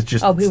 Because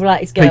just Oh, people were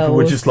like, it's people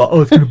were girls. just like,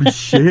 oh, it's going to be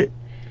shit.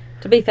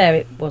 To be fair,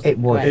 it wasn't. It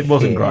was. great. It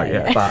wasn't shit, great,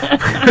 yeah.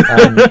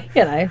 But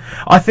You know,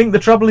 I think the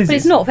trouble is but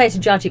it's not fair to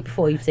judge it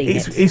before you've seen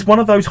it's it. it's one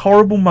of those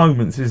horrible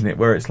moments, isn't it,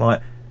 where it's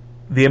like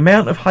the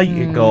amount of hate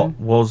it got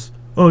was,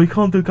 oh, you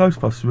can't do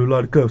Ghostbusters with a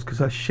load of girls because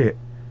that's shit.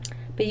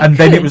 But you and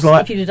then it could was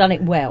like- if you'd have done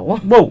it well.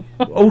 Well,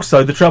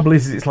 also the trouble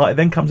is it's like it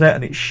then comes out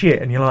and it's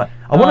shit, and you're like,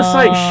 I want to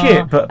say it's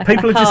shit, but I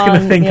people are just going to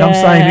can't, think I'm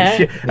saying it's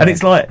yeah. shit, and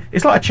it's like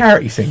a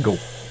charity single.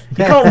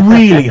 You can't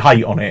really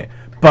hate on it,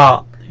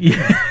 but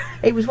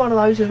it was one of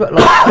those as well.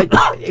 Like,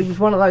 it was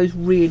one of those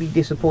really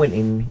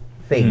disappointing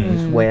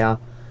things where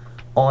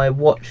I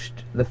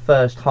watched the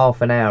first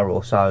half an hour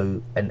or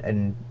so,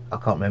 and I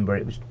can't remember,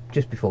 it was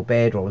just before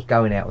bed or I was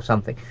going out or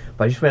something,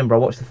 but I just remember I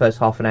watched the first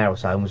half an hour or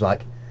so and was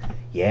like,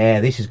 yeah,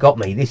 this has got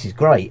me, this is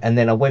great. And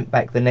then I went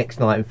back the next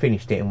night and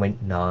finished it and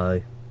went,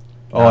 no.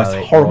 oh, it's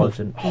it horrible,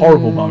 wasn't.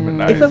 horrible moment.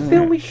 That, If a isn't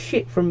film it? is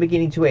shit from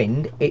beginning to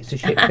end, it's a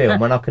shit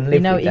film, and I can live You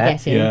know what with you're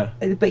that. getting.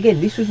 yeah. But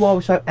again, this is why I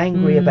was so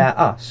angry about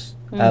Us,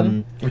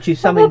 which is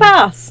What something.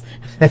 about us?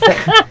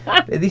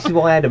 This is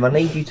why, Adam, I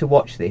need you to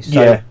watch this.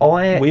 So Yeah,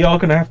 I we are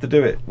going to have to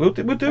do it. We'll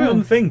do it on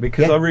the thing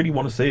because Yeah. I really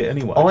want to see it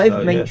anyway. I've so,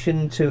 yeah.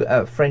 mentioned to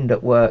a friend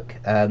at work.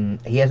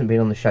 He hasn't been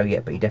on the show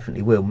yet, but he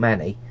definitely will.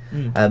 Manny,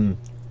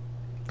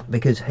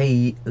 because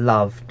he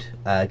loved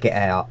Get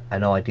Out,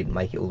 and I didn't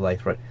make it all the way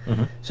through.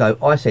 So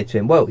I said to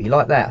him, "Well, you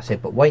like that?" I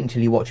said, "But wait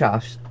until you watch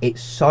Us.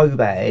 It's so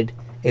bad."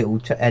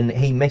 And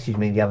he messaged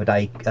me the other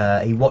day.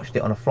 He watched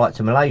it on a flight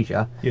to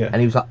Malaysia, Yeah.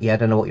 and he was like, "Yeah, I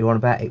don't know what you're on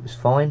about. It was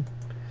fine."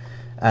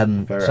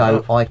 Fair So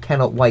enough. I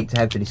cannot wait to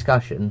have the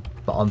discussion,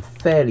 but I'm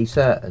fairly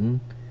certain.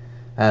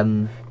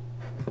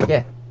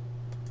 Yeah.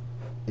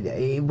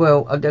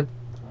 Well,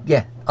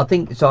 yeah, I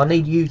think so. I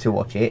need you to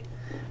watch it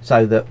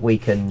so that we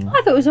can.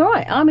 I thought it was all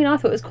right. I mean, I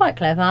thought it was quite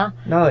clever.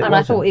 No, it and I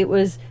wasn't. thought it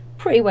was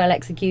pretty well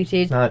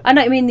executed. No. I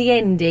know. I mean, the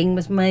ending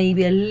was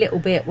maybe a little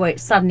bit where it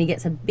suddenly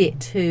gets a bit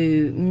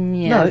too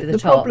No, over the the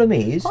top. problem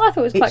is, I thought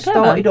it was quite clever.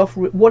 started off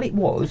what it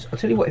was. I'll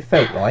tell you what it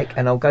felt like,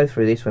 and I'll go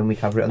through this when we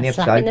cover it on the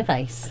Slap episode. in the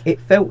face. It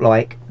felt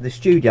like the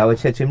studio had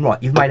said to him,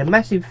 right, you've made a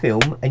massive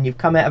film and you've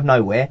come out of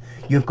nowhere.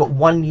 You've got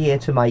 1 year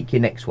to make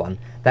your next one.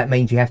 That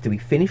means you have to be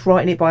finished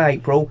writing it by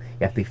April.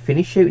 You have to be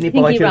finished shooting it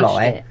think by he rushed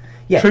July. it.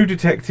 Yeah, True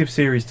Detective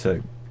Series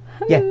 2.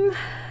 yeah.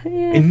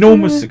 Yeah.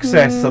 Enormous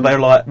success, so they're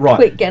like, right,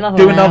 Quick, get another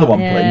do one another out, one,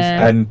 yeah.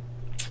 please. And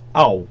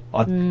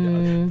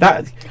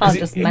that 'cause Can't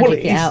just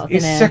magic it out of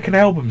It's thin air. second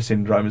album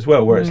syndrome as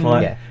well, where it's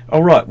like, Yeah.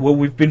 all right, well,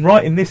 we've been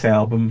writing this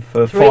album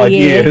for 3 5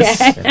 years.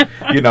 years,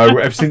 you know,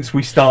 ever since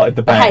we started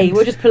the band. Hey,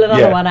 we'll just pull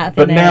another one out of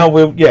But thin now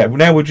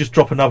air. we'll just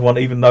drop another one,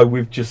 even though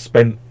we've just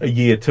spent a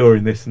year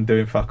touring this and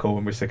doing fuck all,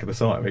 and we're sick of the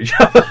sight of each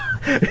other.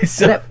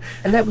 It's,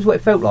 And that was what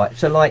it felt like.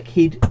 So like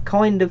he'd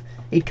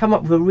come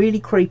up with a really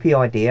creepy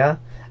idea,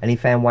 and he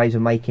found ways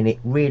of making it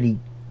really,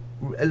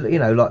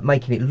 like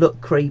making it look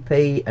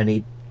creepy, and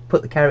he'd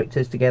put the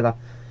characters together,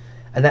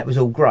 and that was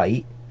all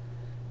great.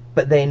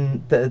 But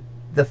then the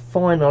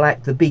final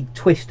act, the big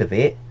twist of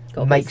it,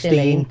 Got a bit makes the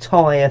silly.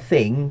 entire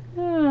thing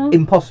Oh.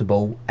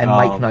 impossible and Oh.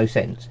 make no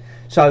sense.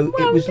 So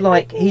it was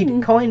like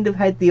he'd kind of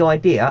had the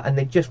idea and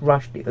then just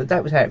rushed it.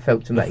 That was how it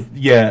felt to me.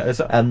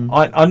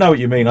 I know what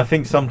you mean. I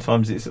think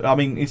sometimes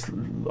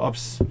I've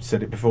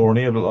said it before on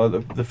here, but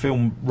like the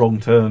film Wrong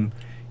Turn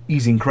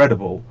is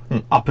incredible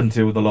up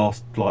until the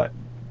last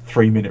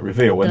 3-minute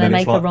reveal, Do and they then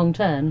make it's like, a wrong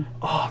turn?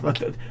 oh,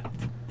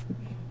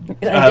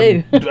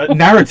 They do.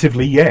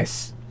 narratively,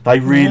 yes, they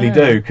really Yeah.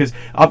 do. Because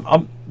I'm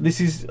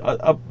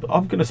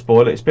going to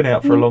spoil it. It's been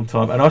out for a long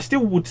time, and I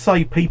still would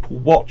say people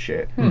watch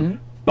it,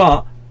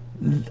 but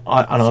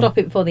Stop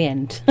it before the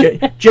end.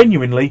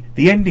 genuinely,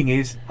 the ending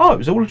is, it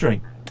was all a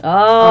dream.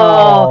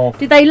 Oh, Oh.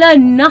 did they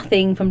learn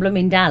nothing from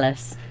Blooming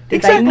Dallas? Did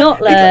Exactly. they not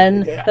learn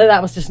Exactly.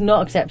 that was just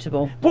not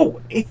acceptable?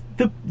 Well,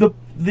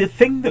 the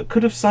thing that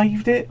could have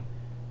saved it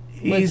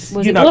is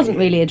It wasn't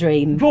really a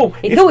dream. Well,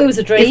 He if- thought it was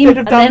a if dream, they'd have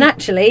and done- then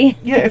actually,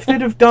 Yeah, if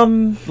they'd have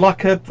done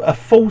like a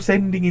false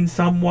ending in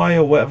some way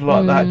or whatever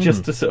like that,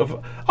 just to sort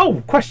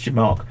of question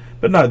mark.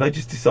 But no, they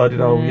just decided,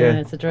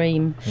 it's a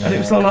dream. and it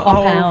was like,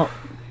 Cop out.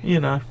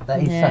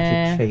 That is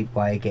Yeah. such a cheap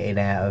way of getting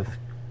out of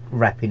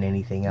wrapping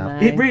anything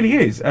up. No. It really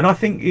is, and I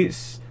think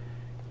it's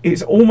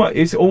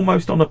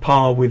almost on a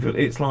par with.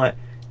 It's like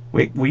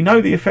we know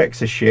the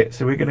effects are shit,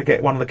 so we're going to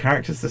get one of the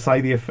characters to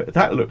say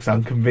that looks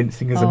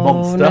unconvincing as a Oh,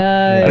 monster, no.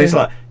 and it's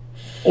like,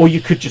 or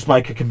you could just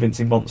make a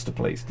convincing monster,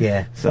 please.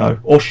 Yeah. So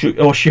or shoot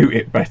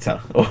it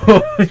better, or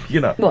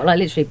What, like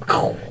literally?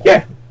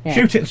 yeah, Yeah,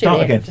 shoot it and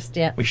start again. Just,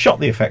 yeah. We shot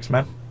the effects,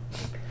 man.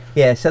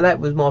 Yeah, so that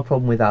was my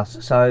problem with Us.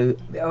 So,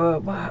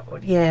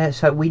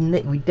 so we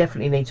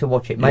definitely need to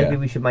watch it. Maybe Yeah.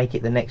 we should make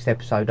it the next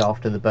episode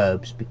after The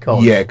Burbs,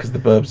 because Yeah, because the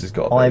Burbs has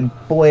got. I'm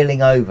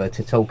boiling over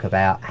to talk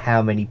about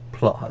how many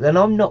plot. And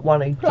I'm not one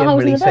who Plot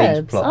holes in generally the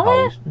sees Burbs, plot are there?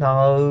 holes.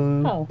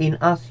 No, Oh. in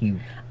Us, you.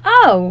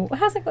 Oh,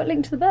 how's that got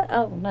linked to the bird?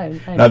 Oh, no.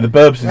 No, the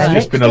Burbs has Right.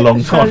 just been a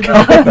long time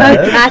Episode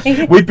coming.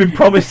 Okay. We've been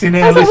promising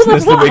our That's all the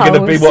listeners that we're going to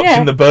be plot holes,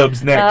 watching yeah. the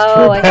Burbs next Oh,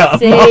 for I about a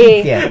see.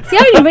 month. Yeah. It's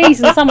the only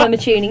reason some of them are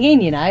tuning in,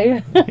 you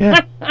know.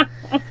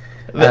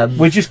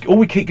 We're just all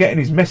we keep getting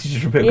is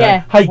messages from people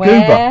Yeah. going, "Hey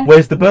Goober,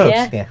 where's the Burbs?"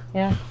 Yeah. Yeah.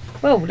 Yeah.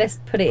 Well, let's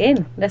put it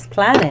in. Let's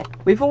plan it.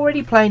 We've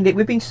already planned it.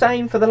 We've been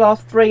saying for the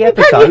last 3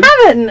 Apparently episodes.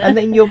 you haven't. And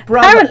then your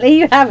brother. Apparently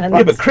you haven't.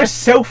 Yeah, but Chris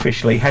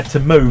selfishly had to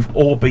move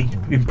or be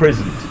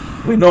imprisoned.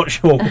 We're not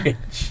sure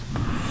which.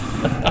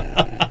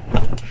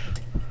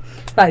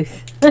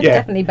 Both. Yeah.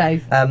 Definitely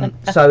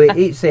both. So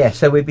it's yeah.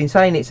 So we've been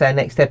saying it's our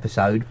next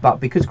episode, but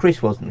because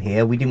Chris wasn't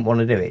here, we didn't want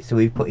to do it. So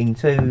we've put in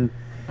 2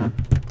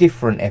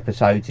 different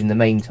episodes in the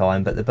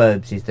meantime. But the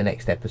Burbs is the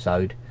next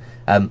episode,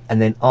 and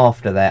then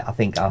after that, I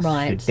think Us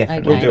Right, should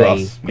definitely okay. We'll do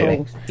be Us, the yeah.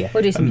 next. Yeah.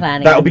 We'll do some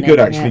planning. That'll be and good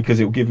then, actually yeah. because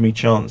it'll give me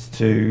chance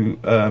to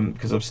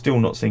because I've still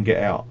not seen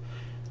Get Out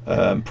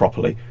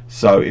properly,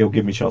 so it'll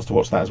give me a chance to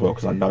watch that as well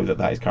because I know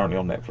that is currently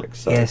on Netflix.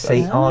 So Yeah,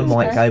 see, Oh, I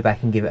might okay. go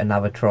back and give it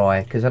another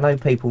try because I know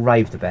people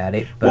raved about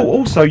it. But well,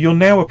 also you're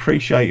now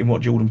appreciating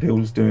what Jordan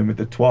Peele's doing with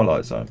the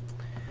Twilight Zone.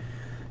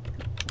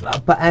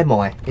 but am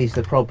I? Is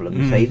the problem?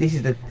 Mm. See, this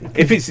is the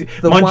If it's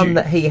the mind one you,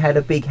 that he had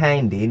a big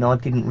hand in. I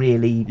didn't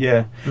really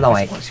yeah,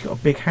 like. That's why he's got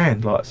a big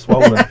hand, like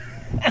swollen, like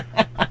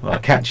a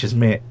catcher's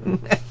mitt.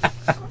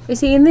 Is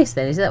he in this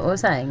then? Is that what we're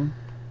saying?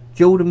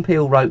 Jordan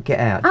Peele wrote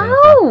Get Out. Jennifer.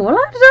 Oh, well,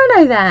 how did I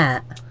know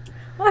that?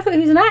 I thought he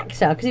was an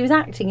actor because he was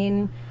acting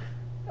in.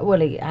 Well,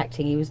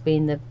 he was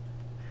being the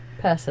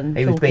person.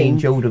 He was talking. being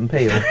Jordan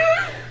Peele.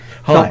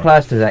 Hi, Not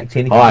classed as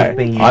acting. He hi, was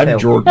being I'm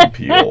yourself. Jordan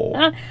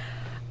Peele.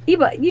 Yeah,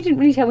 but you didn't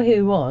really tell me who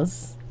he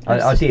was.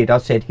 I did. I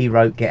said he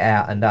wrote Get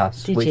Out and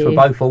Us, Did which you? were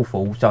both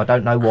awful. So I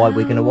don't know why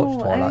we're going to watch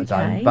Oh, Twilight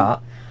okay. Zone,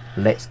 but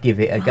let's give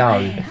it a go.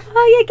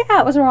 Oh yeah, Get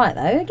Out was alright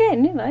though.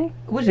 Again, you know.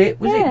 Was it?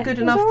 Was Yeah, it good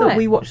it was enough that alright.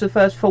 we watched the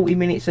first 40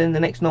 minutes and the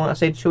next night I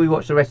said, "Shall we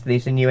watch the rest of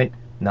this?" And you went,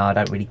 "No, I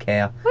don't really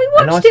care." We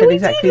And I watched it. said We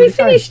exactly did. We the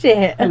same. finished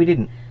it. No, we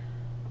didn't.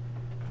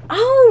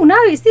 Oh no,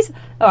 it's this.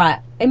 All right,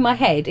 in my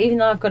head, even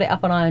though I've got it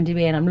up on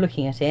IMDb and I'm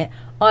looking at it,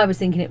 I was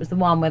thinking it was the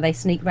one where they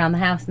sneak around the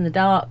house in the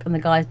dark and the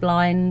guy's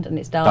blind and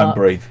it's dark. Don't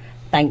breathe.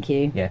 Thank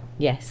you. Yeah.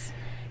 Yes.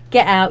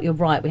 Get Out. You're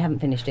right. We haven't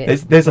finished it.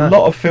 There's a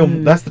lot of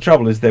film. That's the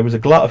trouble. Is there was a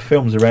glut of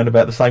films around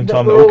about the same That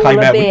time that were all came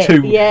all a out bit-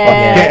 with 2. yeah.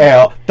 Like, Get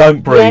Out,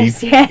 Don't Breathe,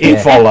 Yes, yeah. It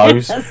Yeah.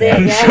 Follows. That's it,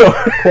 and yeah. so-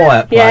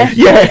 Quiet yeah. Place.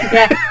 Yeah.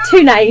 Yeah.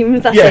 2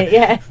 names. That's Yeah.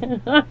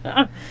 it.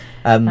 Yeah.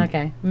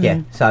 Okay.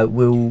 Yeah. So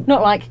we'll.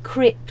 Not like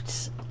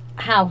Crypt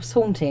House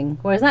Haunting,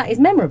 whereas that is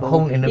memorable.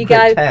 Haunting of you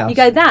Crypt go, House. You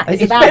go. That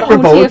is It's about the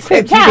memorable, haunting of except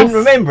Crypt you House. didn't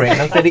remember it,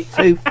 and I said it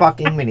 2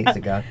 fucking minutes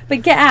ago.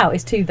 But Get Out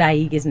is too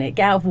vague, isn't it?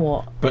 Get Out of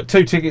what? But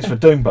 2 tickets for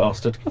Doom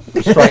Bastard.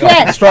 Straight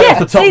Yeah, off, straight yeah. off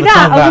the top See of the that?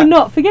 tongue. I will That.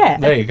 not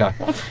forget. There you go.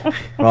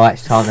 Right,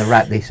 it's time to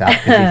wrap this up. 'Cause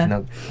it's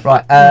not...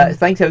 Right,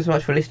 thanks ever so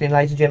much for listening,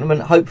 ladies and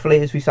gentlemen. Hopefully,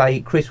 as we say,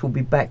 Chris will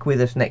be back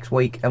with us next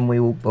week, and we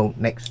will, well,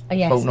 next Oh,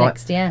 yes, fortnight,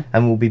 next, yeah.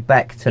 and we'll be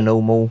back to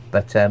normal,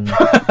 but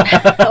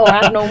Or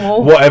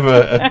abnormal.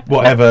 Whatever.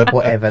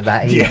 whatever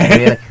that is,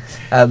 Yeah.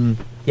 really.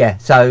 Yeah,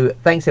 so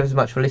thanks ever so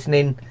much for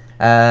listening,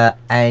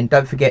 and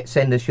don't forget,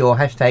 send us your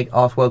hashtag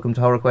Ask Welcome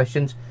to Horror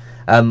Questions.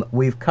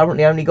 We've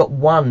currently only got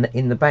 1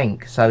 in the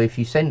bank, so if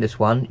you send us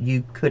one,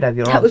 you could have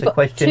your We've answer got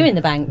question 2 in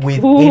the bank.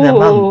 within a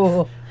month.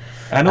 Ooh.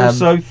 And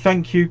also,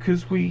 thank you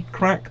because we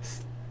cracked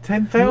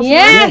 10,000.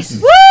 Yes!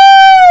 listens.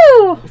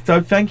 Woo!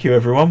 So thank you,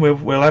 everyone.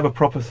 We'll have a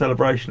proper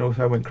celebration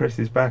also when Chris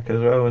is back as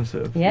well, and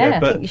sort of. Yeah, I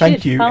but think you thank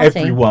should. you, Party.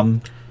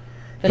 everyone,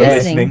 For for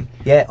listening. listening.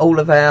 Yeah, all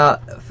of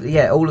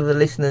the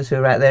listeners who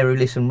are out there who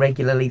listen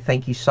regularly,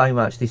 thank you so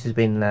much. This has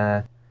been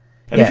And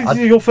Yeah, if this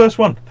is your first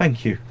one,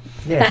 thank you.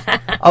 yes.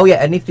 Oh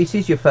yeah, and if this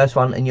is your first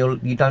one and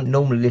you don't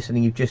normally listen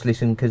and you've just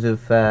listened because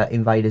of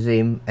Invader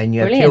Zim and you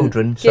have Brilliant.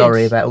 children, Good.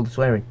 sorry about all the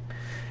swearing.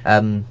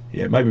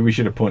 Yeah, maybe we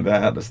should have pointed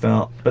that out at the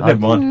start, but never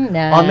mind.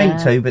 Nah, I meant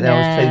to, but then I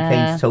was too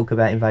keen nah. to talk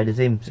about Invader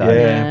Zim. So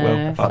Yeah. well,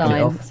 Nah, fuck it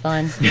fine, off. it's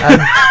fine.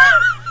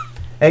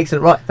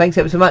 Excellent. Right, thanks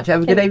ever so much.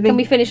 Have a good evening. Can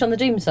we finish on the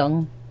Doom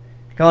song?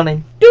 Go on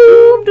in.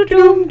 Doom, doom,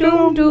 doom,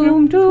 doom,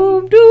 doom,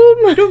 doom, doom,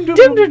 doom, doom,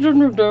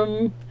 doom,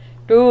 doom,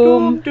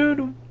 doom, doom,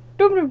 doom,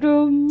 doom, doom,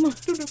 doom.